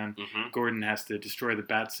Batman. Gordon has to destroy the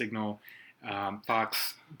bat signal.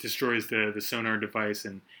 Fox destroys the sonar device,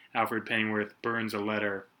 and Alfred Pennyworth burns a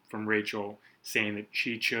letter from Rachel saying that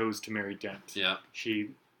she chose to marry Dent. Yeah.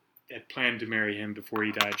 She had planned to marry him before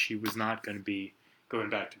he died. She was not going to be going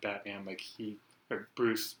back to Batman like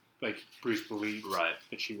Bruce believed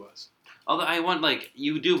that she was. Although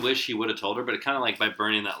you do wish he would have told her, but it kind of like by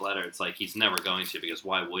burning that letter, it's like he's never going to, because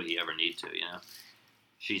why would he ever need to, you know?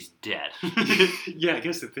 She's dead. Yeah, I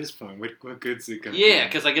guess at this point, what good's it going to Yeah,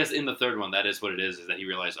 because I guess in the third one, that is what it is that he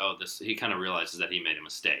realized, he kind of realizes that he made a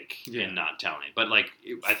mistake in not telling. But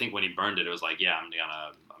I think when he burned it, it was like, yeah, I'm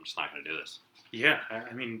just not going to do this. Yeah,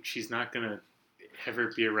 I mean, she's not going to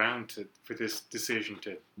ever be around for this decision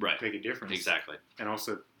to make a difference. Exactly. And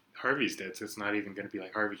also, Harvey's dead, so it's not even going to be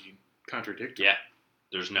like Harvey can contradict her. Yeah,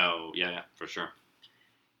 there's no, for sure.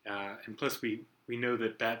 And plus, we know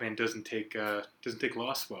that Batman doesn't take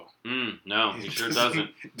loss well. No, he sure doesn't.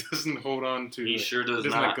 Doesn't hold on to. He sure does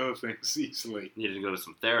doesn't not. let go of things easily. Needed to go to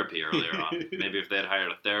some therapy earlier on. Maybe if they had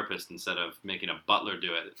hired a therapist instead of making a butler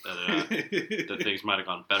do it, that things might have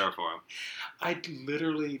gone better for him. I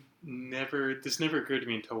literally this never occurred to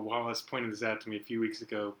me until Wallace pointed this out to me a few weeks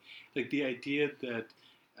ago. Like the idea that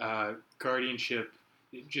guardianship,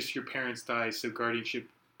 just your parents die, so guardianship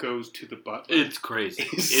goes to the butler. It's crazy.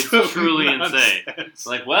 It's so truly nonsense. insane. It's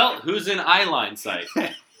like, well, who's in eye line sight?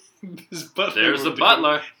 There's the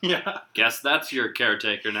butler. Yeah. Guess that's your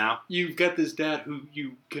caretaker now. You've got this dad who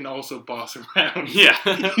you can also boss around. Yeah.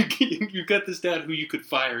 You've got this dad who you could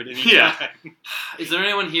fire at any time. Is there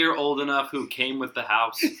anyone here old enough who came with the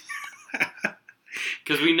house?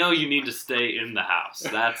 Because we know you need to stay in the house.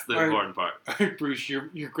 That's the important part. All right, Bruce, you're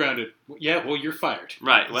grounded. Yeah, well, you're fired.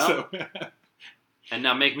 Right, well. And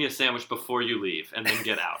now make me a sandwich before you leave, and then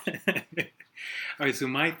get out. All right, so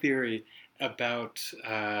my theory about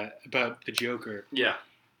the Joker. Yeah.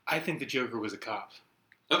 I think the Joker was a cop.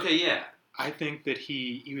 Okay, yeah. I think that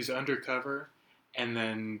he was undercover, and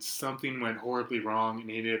then something went horribly wrong, and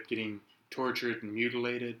he ended up getting tortured and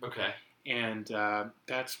mutilated. Okay. And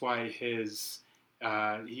that's why he's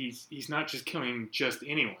not just killing just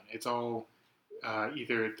anyone. It's all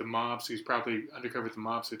either the mob, so he's probably undercover with the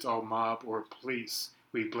mob, so it's all mob or police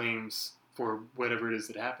who he blames for whatever it is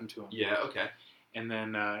that happened to him. Yeah, okay. And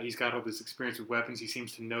then he's got all this experience with weapons. He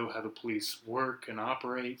seems to know how the police work and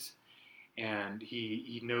operate, and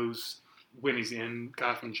he knows when he's in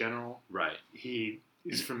Gotham General. Right. He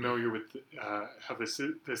is familiar with how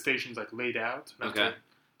the station's like laid out. Not Okay. to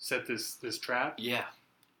set this trap. Yeah.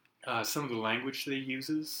 Some of the language that he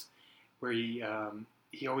uses, where he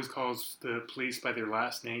always calls the police by their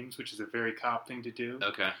last names, which is a very cop thing to do.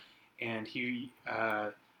 Okay. And he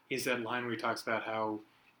is that line where he talks about how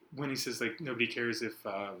when he says like nobody cares if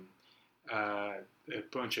a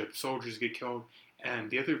bunch of soldiers get killed, and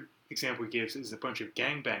the other example he gives is a bunch of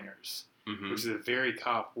gangbangers, Mm-hmm. which is a very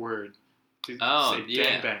cop word to Oh, say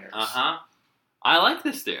yeah. gangbangers. I like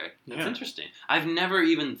this theory. That's Yeah. interesting. I've never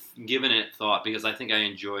even given it thought because I think I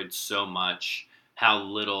enjoyed so much how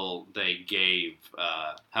little they gave,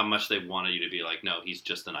 how much they wanted you to be like, no, he's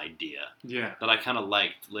just an idea. Yeah, That I kind of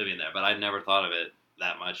liked living there, but I'd never thought of it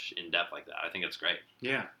that much in depth like that. I think it's great.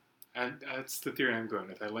 yeah. And that's the theory I'm going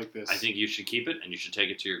with. I like this. I think you should keep it and you should take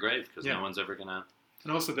it to your grave because Yeah. no one's ever gonna.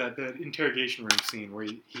 And also that interrogation room scene where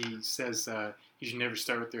he says you should never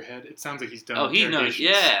start with their head. It sounds like he's done. Oh, he knows. interrogations.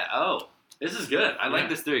 Yeah. Oh, this is good. I like Yeah.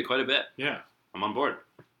 this theory quite a bit. Yeah. I'm on board.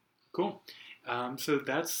 Cool. So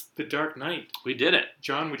that's The Dark Knight. We did it.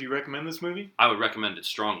 John, would you recommend this movie? I would recommend it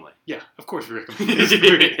strongly. Yeah, of course we recommend this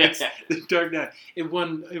movie. It's The Dark Knight. It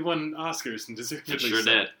won Oscars and deservedly It sure so.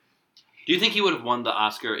 did. Do you think he would have won the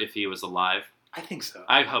Oscar if he was alive? I think so.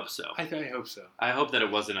 I hope so. I hope so. I hope that it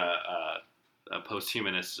wasn't a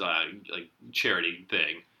post-humanist like charity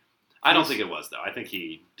thing. I don't think it was though. I think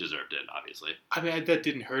he deserved it. Obviously. I mean, that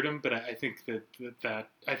didn't hurt him, but I think that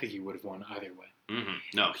I think he would have won either way. Mm-hmm.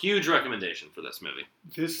 No, huge recommendation for this movie.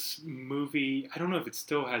 This movie, I don't know if it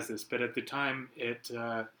still has this, but at the time it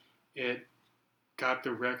got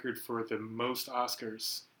the record for the most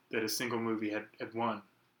Oscars that a single movie had won,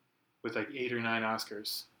 with like 8 or 9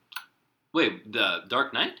 Oscars. Wait, the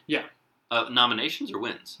Dark Knight? Yeah. Nominations or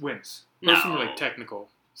wins? Wins. Most of them were No. like technical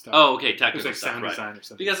stuff. Oh, okay, it was technical like stuff, sound right? design or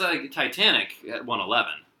something. Because Titanic won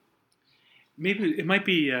 11. Maybe it might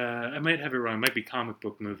be. I might have it wrong. It might be comic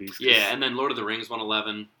book movies. 'cause- Yeah, and then Lord of the Rings won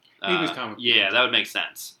 11. He was comic book. Yeah, that would make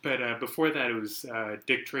sense. But before that, it was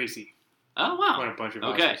Dick Tracy Oh won wow. a bunch of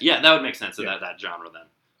Okay, Oscars. yeah, that would make sense in Yeah. that genre then.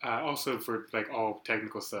 Also for like all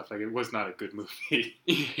technical stuff, like it was not a good movie.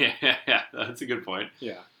 Yeah, that's a good point.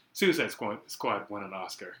 Yeah, Suicide Squad won an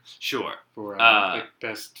Oscar Sure. for Uh, like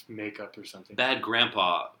best makeup or something. Bad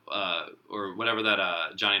Grandpa, or whatever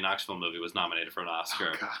that Johnny Knoxville movie was nominated for an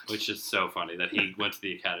Oscar, Oh, God. which is so funny that he went to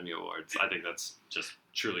the Academy Awards. I think that's just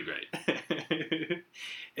truly great.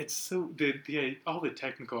 It's so all the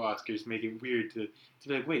technical Oscars make it weird to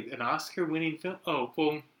be like, wait, an Oscar-winning film? Oh,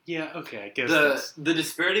 well, yeah, okay, I guess. that's... The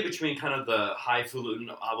disparity between kind of the highfalutin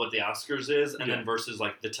what the Oscars is, and Yeah. then versus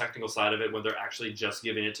like the technical side of it, when they're actually just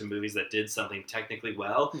giving it to movies that did something technically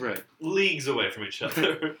well, Right. leagues away from each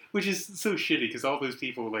other. Which is so shitty because all those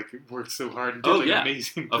people like worked so hard and did Oh, like yeah.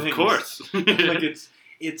 amazing Of things. course. Like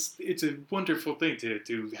it's a wonderful thing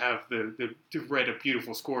to have to write a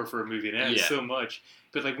beautiful score for a movie and it adds Yeah. so much.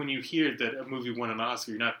 But like when you hear that a movie won an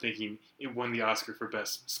Oscar, you're not thinking it won the Oscar for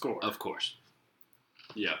best score. Of course.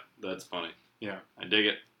 Yeah, that's funny. Yeah. I dig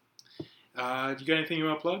it. You got anything you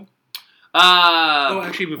want to plug? Oh, Oh,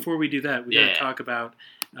 actually, before we do that, we got yeah. to talk about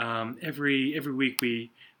every week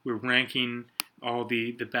we're ranking all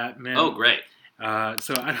the Batman. Oh, great.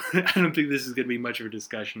 So I don't think this is going to be much of a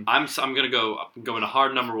discussion. I'm going to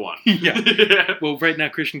hard number one. Yeah. Well, right now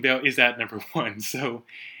Christian Bale is at number 1. So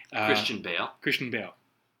Christian Bale. Christian Bale.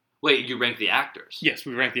 Wait, you rank the actors? Yes,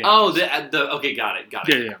 we rank the. Oh, actors. the okay, got it.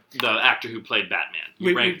 Yeah. The actor who played Batman. You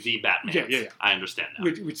Wait, rank the Batman. Yeah. I understand now.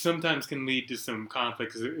 Which sometimes can lead to some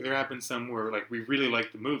conflict because there have been some where like we really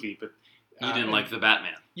like the movie, but You didn't like the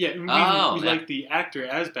Batman. Yeah, we yeah. liked the actor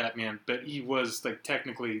as Batman, but he was like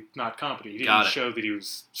technically not competent. He Got didn't it. show that he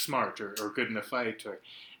was smart or good in a fight. Or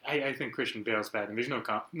I think Christian Bale's Batman. There's no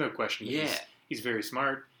question. Yeah. He's very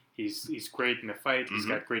smart. He's great in a fight. He's Mhm.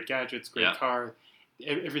 got great gadgets, great Yeah. car,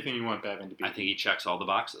 everything you want Batman to be. I think he checks all the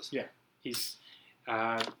boxes. Yeah. He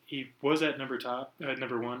was at number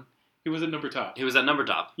 1. He was at number top. He was at number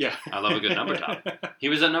top. Yeah. I love a good number top. He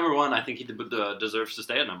was at number 1. I think he deserves to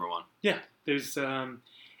stay at number 1. Yeah. There's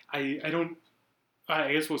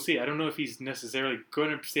I guess we'll see. I don't know if he's necessarily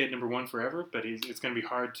going to stay at number 1 forever, but it's going to be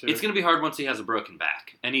hard to. It's going to be hard once he has a broken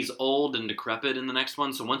back. And he's old and decrepit in the next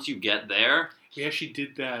one, so once you get there... We actually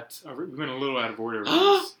did that. We went a little out of order. With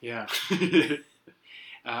this. Yeah.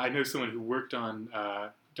 I know someone who worked on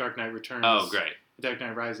Dark Knight Returns. Oh, great. Dark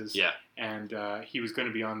Knight Rises. Yeah. And he was going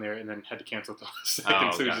to be on there and then had to cancel at the last Oh,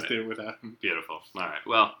 second, so he got just it. did it without him. Beautiful. All right.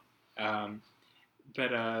 Well,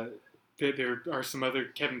 But there are some other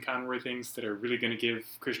Kevin Conroy things that are really going to give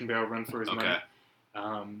Christian Bale a run for his money.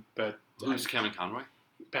 okay. But Who's Kevin Conroy?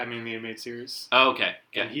 Batman the Animated Series. Oh, okay.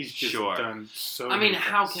 And he's just done so I mean, many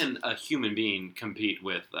how things. can a human being compete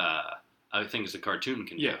with things a cartoon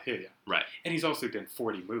can do? Yeah. Right. And he's also done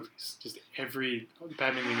 40 movies. Just every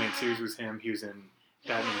Batman the Animated Series was him. He was in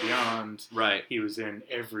Batman Beyond. Right. He was in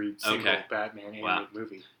every single Batman animated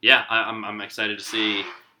movie. Yeah, I'm excited to see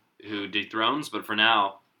who dethrones, but for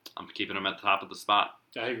now, I'm keeping him at the top of the spot.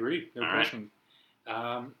 I agree. No All question.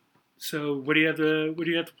 So what do you have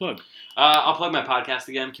to plug? I'll plug my podcast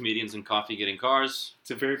again, Comedians in Coffee Getting Cars. It's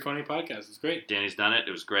a very funny podcast. It's great. Danny's done it.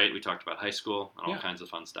 It was great. We talked about high school and all kinds of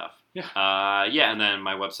fun stuff. Yeah. And then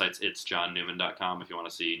my website's itsjohnnewman.com if you want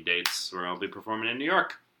to see dates where I'll be performing in New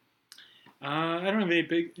York. I don't have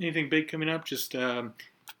anything big coming up. Just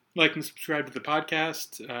like and subscribe to the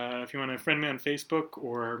podcast. If you want to friend me on Facebook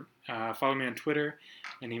or follow me on Twitter,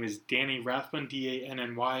 my name is Danny Rathbun,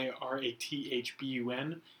 DANNYRATHBUN.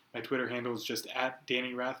 My Twitter handle is just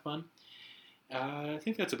 @DannyRathbun. I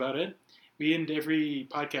think that's about it. We end every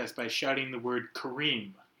podcast by shouting the word Kareem.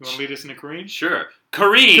 You want to lead us into Kareem? Sure.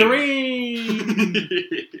 Kareem!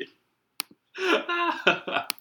 Kareem!